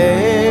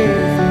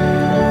faith,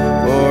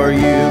 or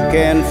you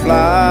can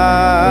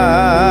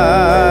fly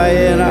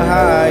in a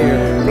higher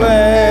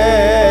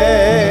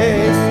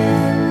place.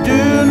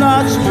 Do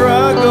not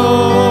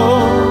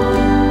struggle,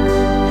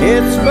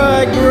 it's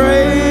by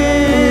grace.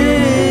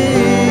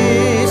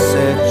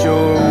 Set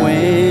your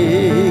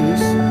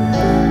wings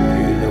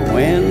to the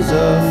winds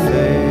of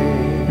faith.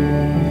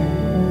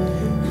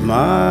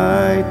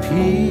 My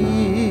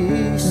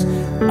peace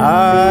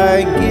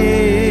I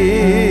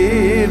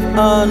give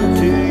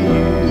unto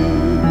you.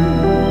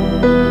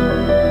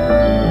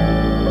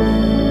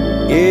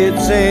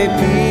 It's a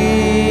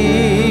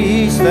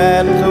peace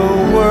that the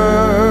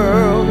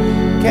world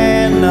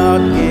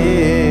cannot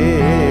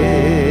give.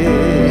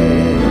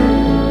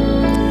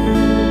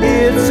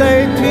 It's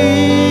a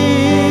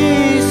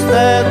peace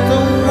that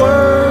the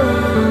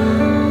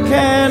world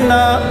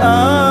cannot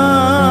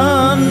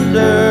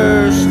understand.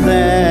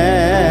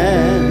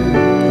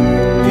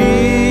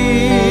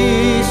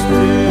 Peace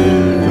to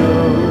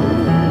know,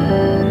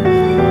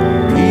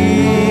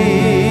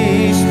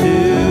 peace to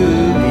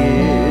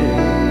give.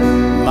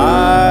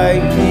 My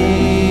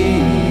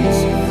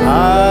peace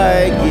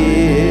I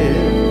give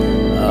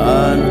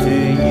unto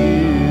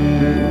you.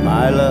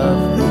 My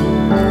love,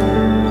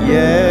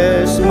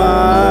 yes,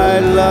 my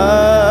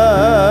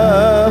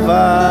love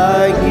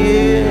I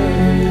give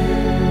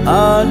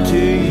unto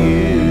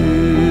you.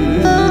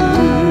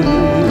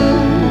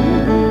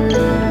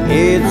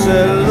 It's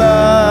a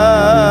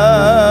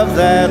love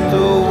that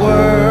the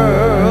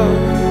world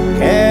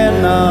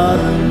cannot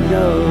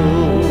know.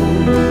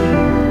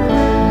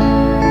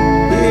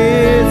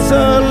 It's a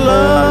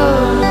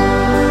love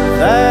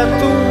that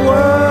the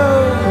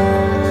world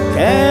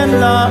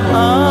cannot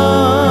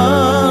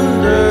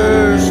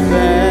understand.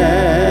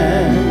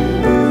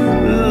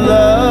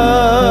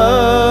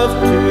 Love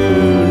to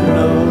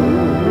know,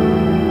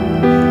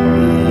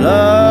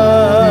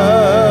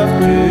 love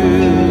to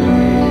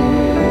give.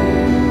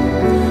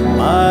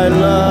 My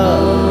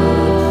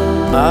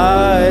love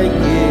I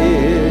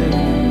give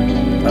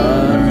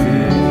unto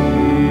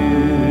you.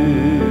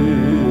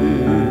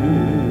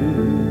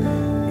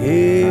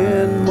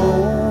 In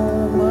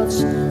moments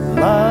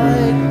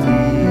like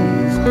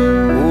these,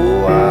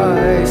 oh,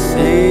 I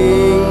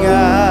sing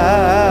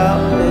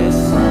out this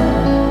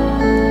song.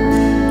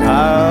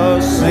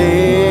 I'll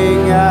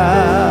sing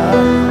out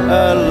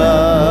a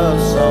love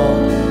song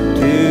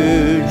to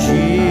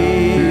Jesus.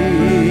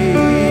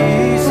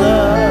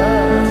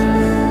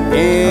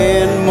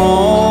 In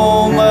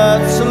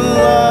moments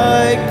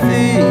like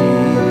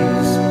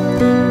these,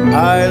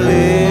 I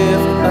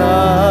lift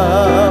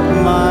up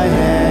my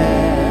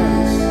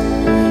hands.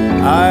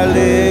 I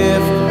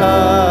lift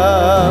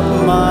up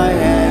my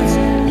hands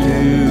to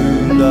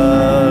the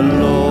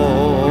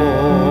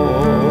Lord,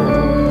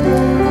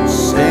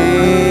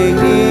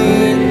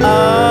 singing, I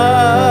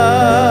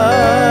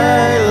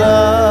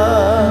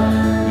love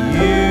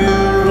you,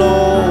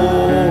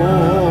 Lord.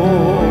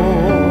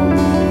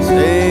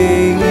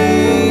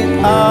 Singing,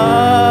 I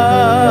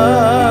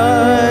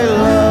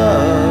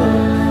love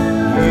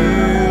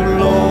you,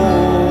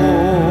 Lord.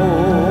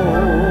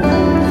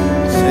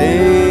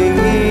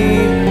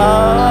 Singing, I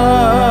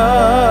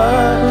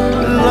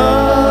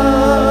love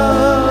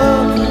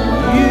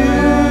you,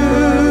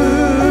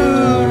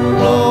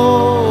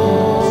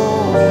 Lord.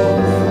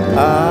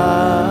 I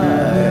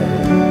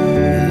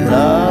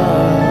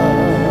love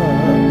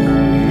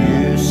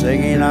you.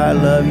 Singing, I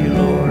love you,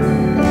 Lord.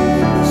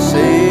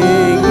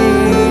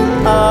 Singing,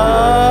 I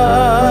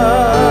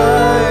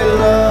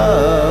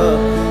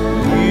love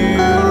you,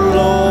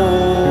 Lord.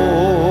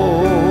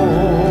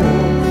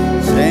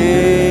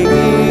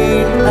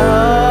 Singing, I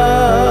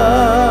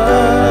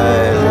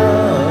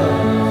love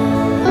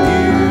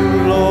you,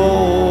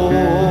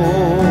 Lord.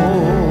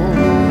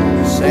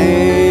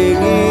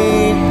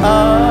 Singing, I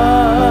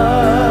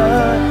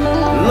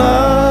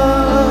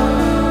love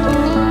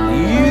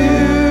you,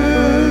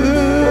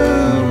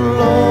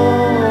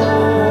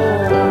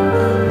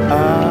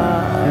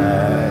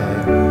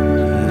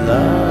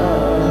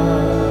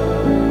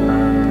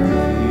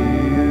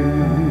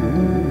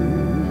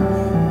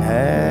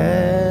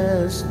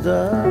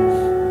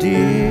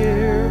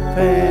 deer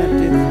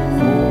panted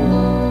for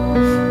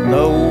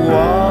the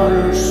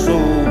water, so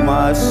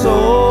my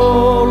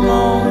soul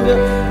longeth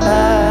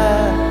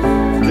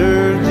after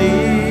thee.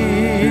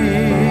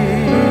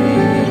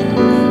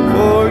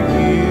 For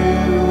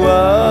you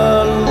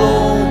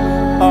alone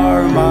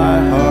are my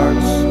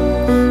heart's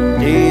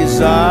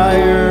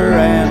desire,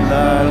 and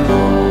I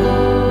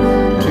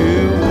long to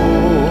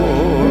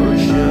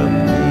worship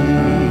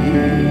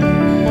thee.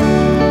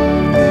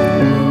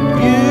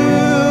 You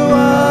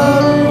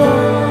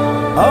alone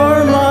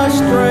are my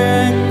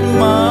strength,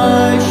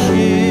 my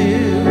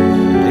shield.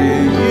 To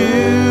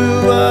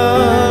you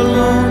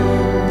alone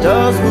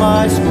does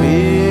my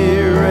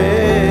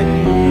spirit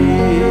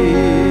yield.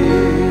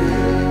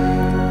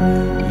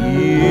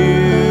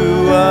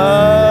 You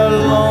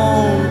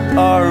alone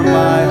are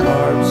my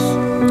heart's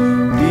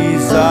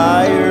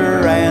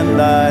desire,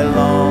 and I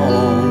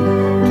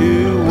long to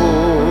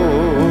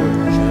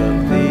worship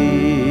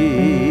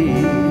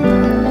thee.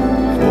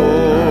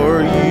 For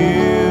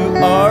you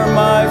are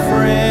my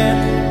friend,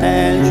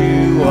 and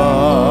you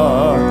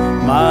are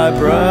my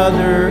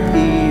brother,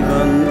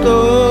 even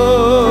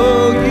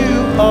though you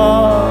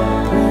are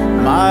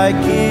my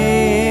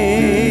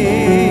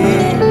king.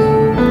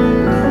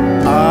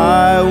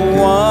 I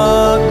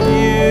want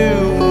you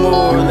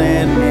more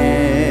than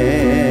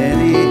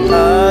any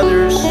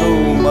other, so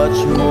much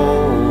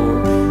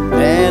more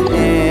than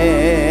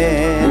anything.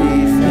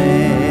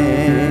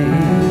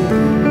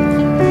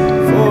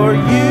 For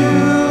you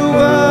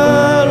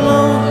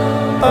alone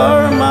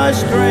are my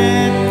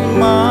strength,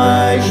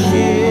 my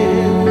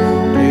shield.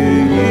 To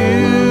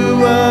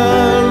you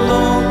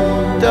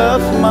alone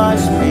doth my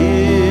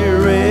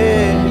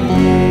spirit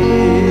yield.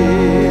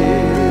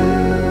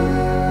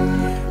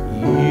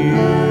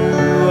 You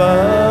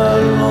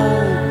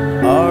alone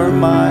are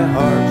my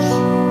heart's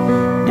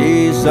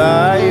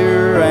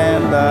desire,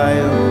 and I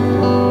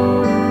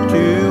long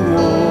to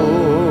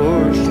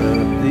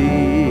worship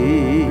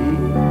thee.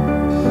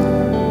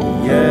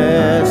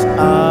 Yes,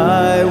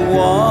 I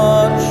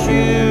want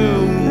you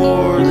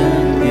more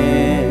than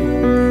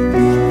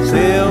any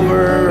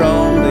silver,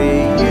 only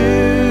you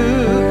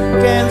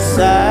can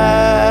satisfy.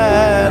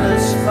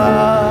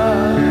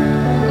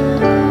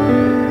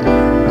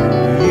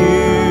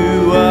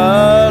 You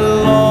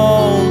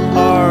alone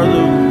are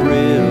the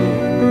real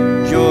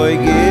joy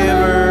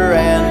giver,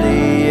 and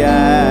the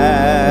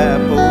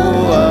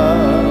apple of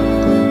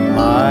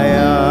my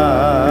eye.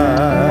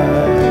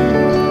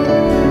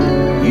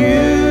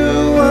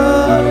 You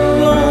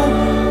alone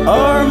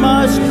are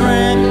my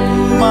strength,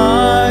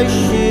 my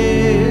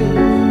shield.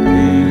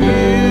 To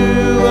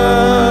you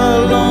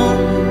alone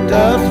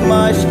doth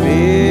my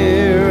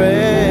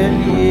spirit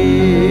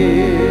yield.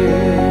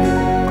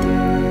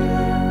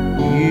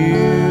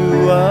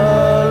 You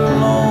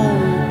alone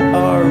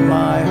are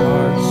my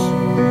heart's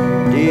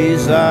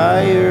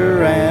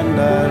desire, and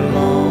I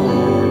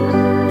long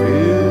to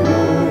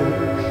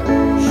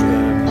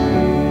worship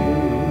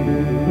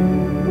you.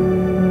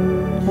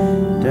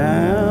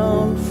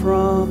 Down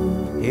from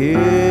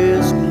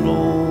His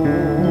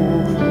glory,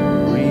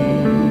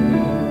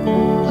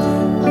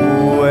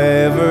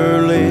 ever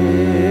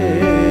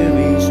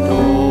living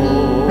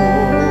story,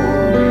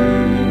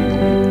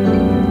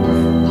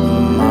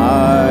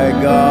 my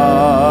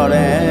God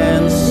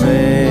and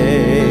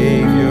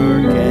Savior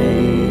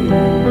came,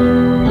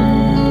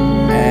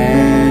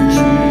 and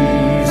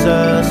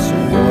Jesus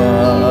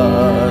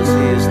was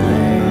His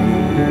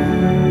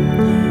name.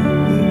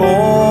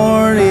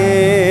 Born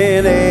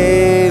in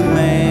a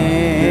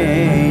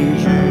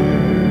manger,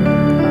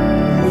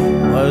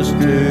 was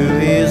to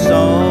His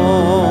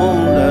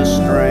own a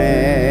stranger,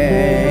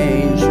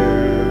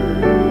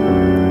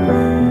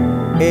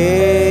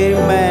 a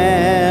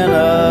man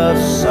of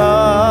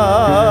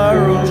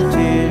sorrows,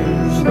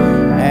 tears,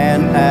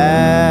 and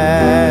agony.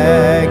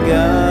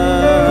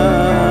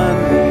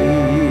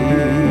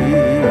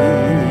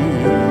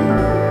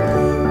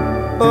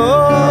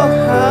 Oh,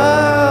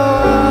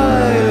 how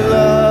I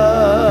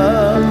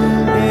love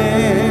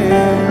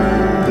Him,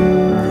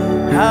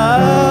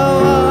 how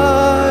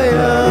I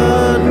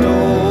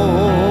adore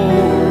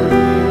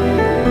Him.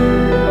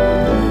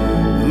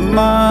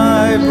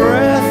 My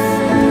breath,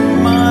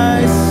 my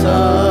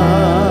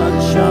sunshine,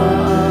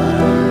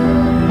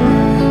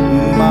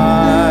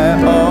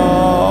 my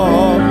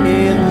all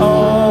in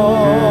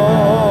all.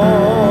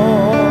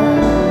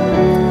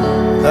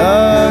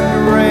 The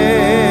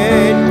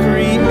great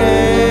Creator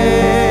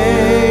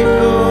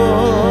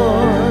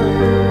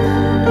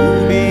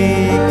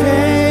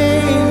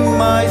became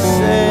my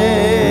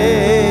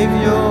Savior.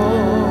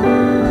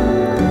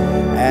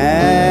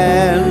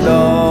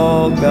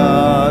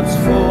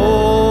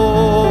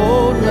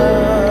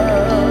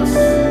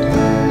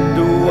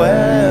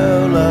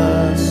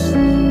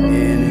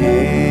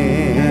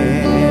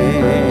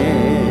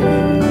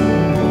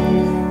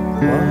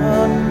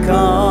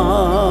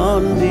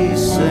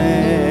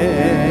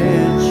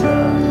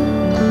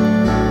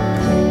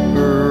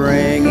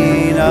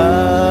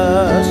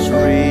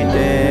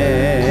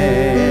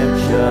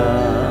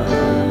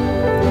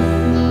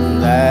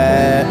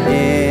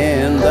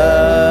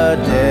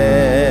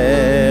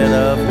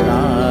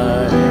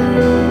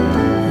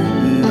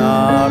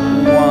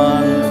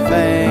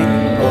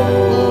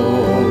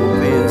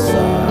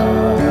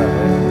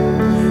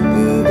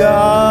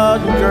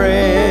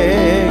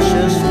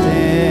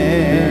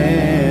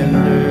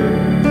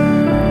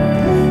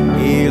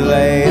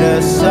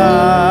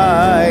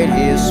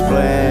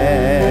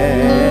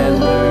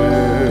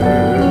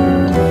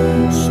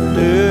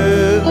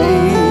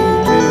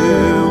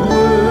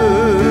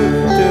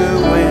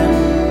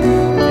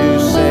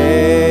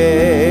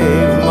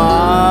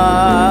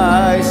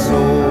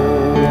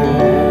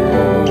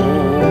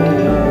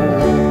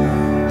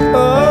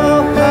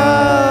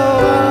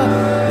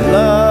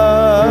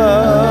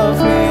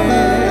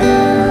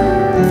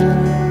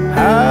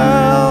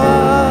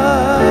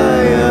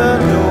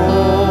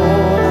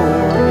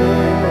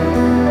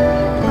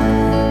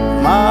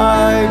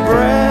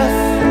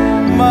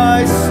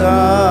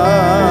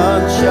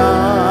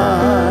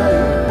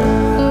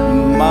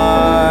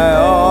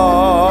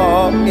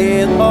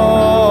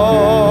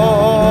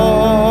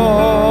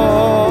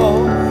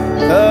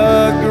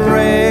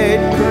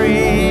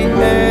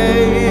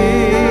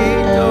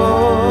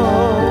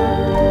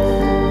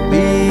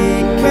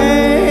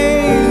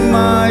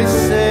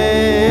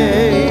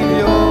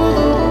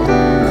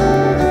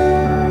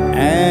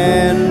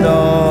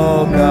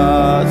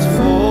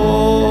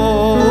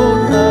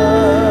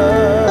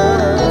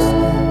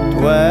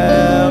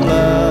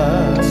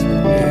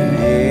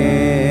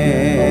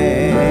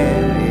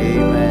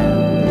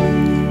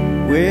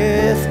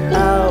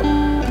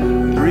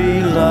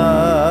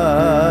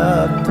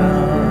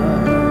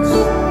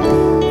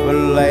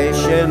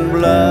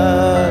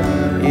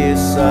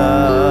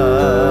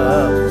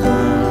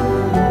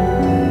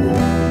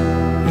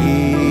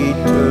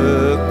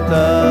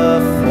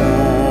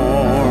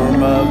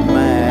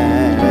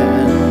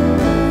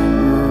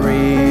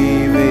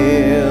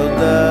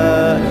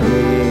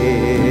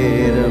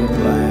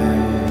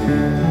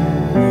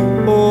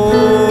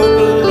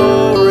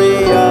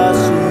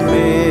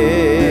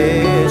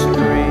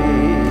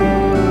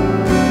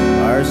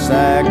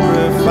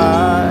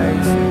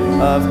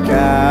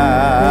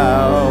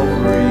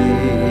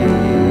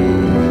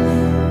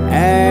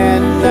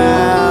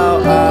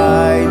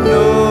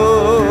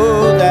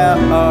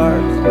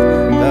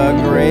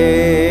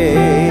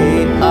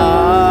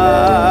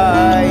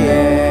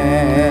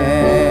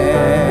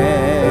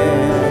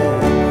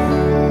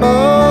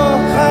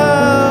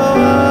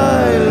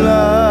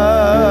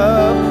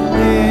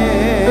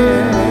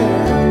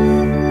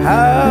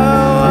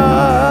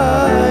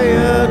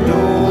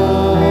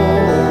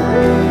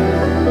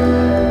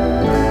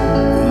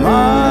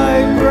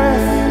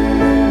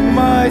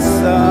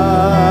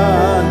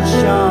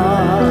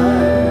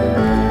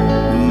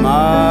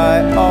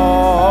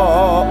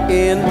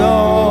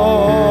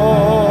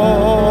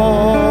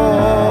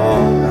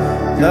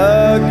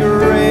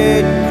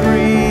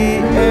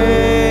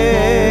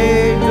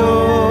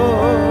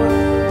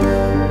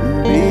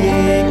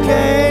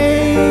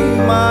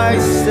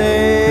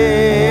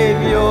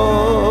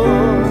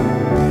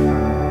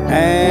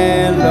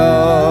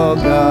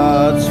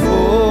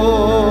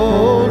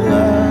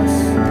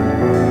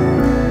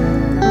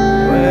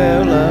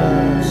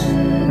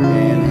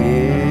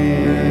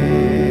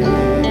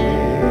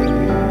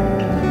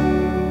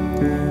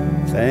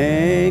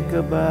 think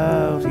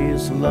about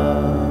his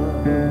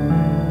love.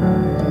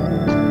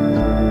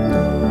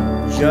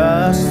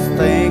 Just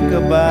think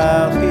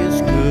about his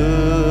goodness.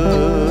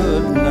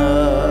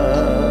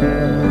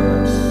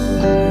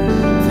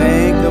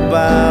 Think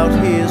about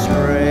his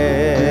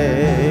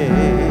grace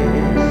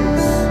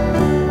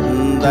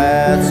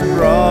that's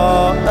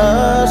brought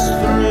us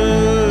through.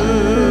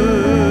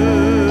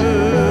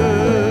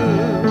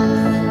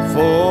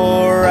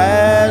 For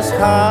as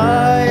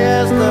high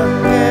as the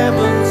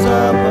heavens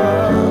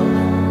above,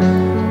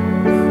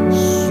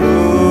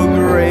 so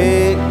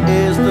great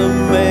is the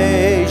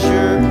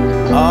measure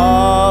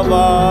of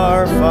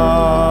our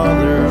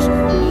Father's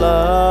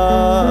love.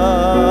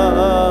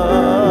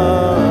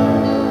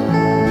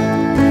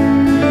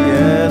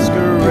 Yes,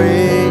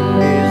 great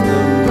is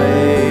the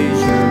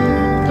measure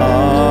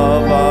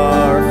of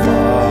our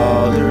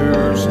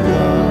Father's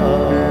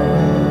love.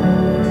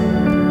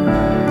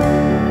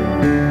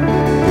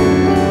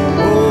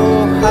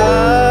 Oh,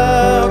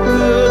 how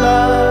could I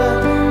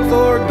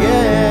forget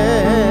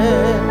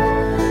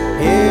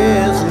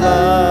his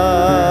love?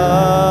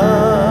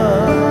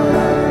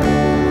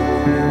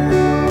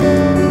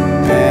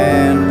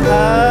 And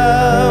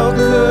how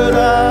could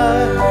I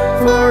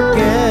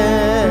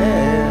forget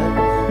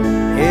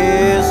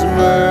his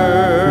mercy?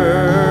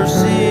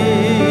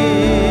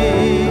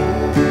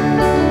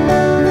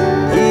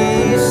 He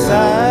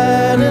satisfies.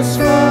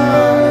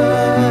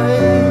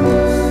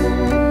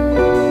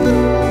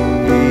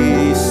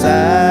 He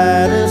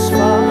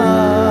satisfies.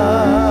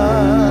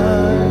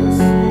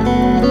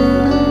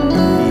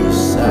 He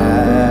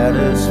satisfies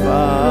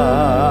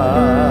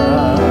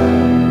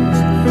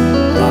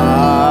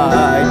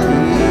my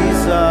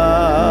desires.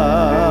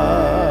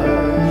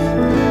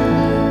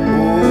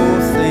 Oh,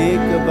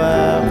 think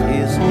about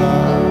his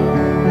love.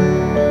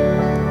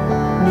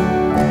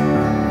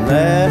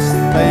 Let's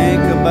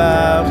think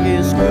about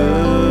his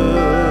goodness.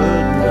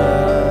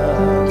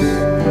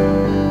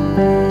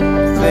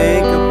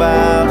 Think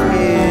about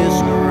his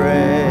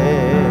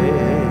grace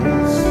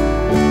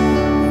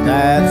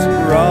that's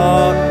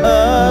brought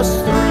us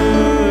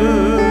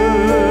through.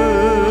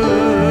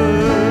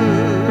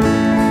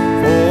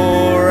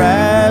 For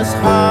as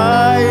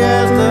high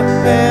as the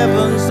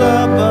heavens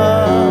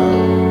above,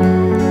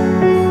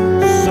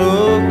 so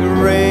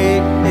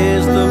great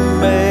is the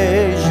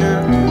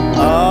measure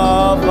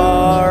of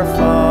our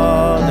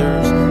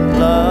Father's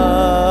love.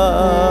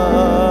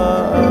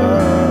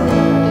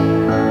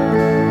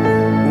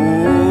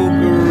 Oh,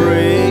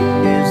 great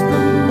is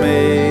the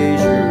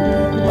measure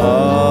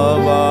of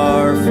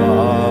our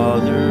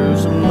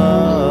Father's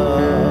love.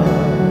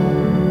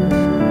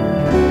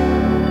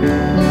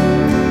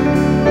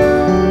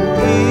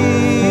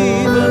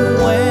 Even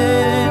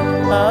when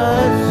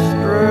I've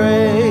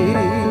strayed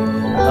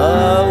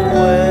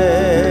away,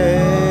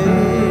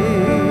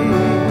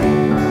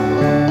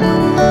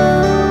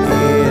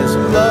 his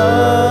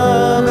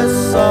love has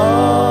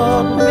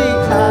sought me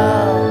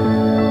out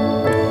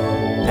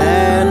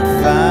and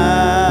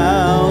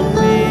found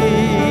me.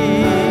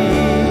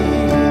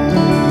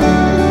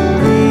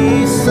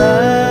 He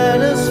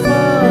satisfies.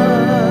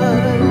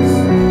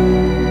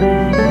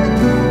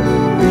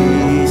 He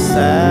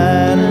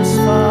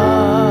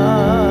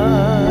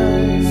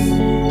satisfies.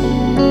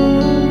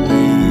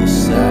 He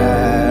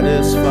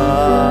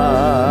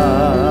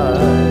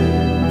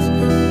satisfies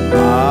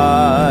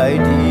my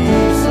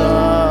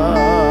desire.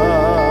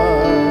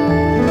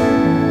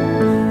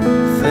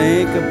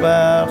 Think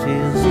about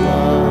his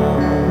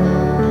love.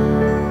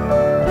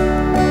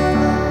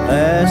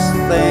 Let's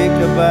think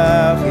about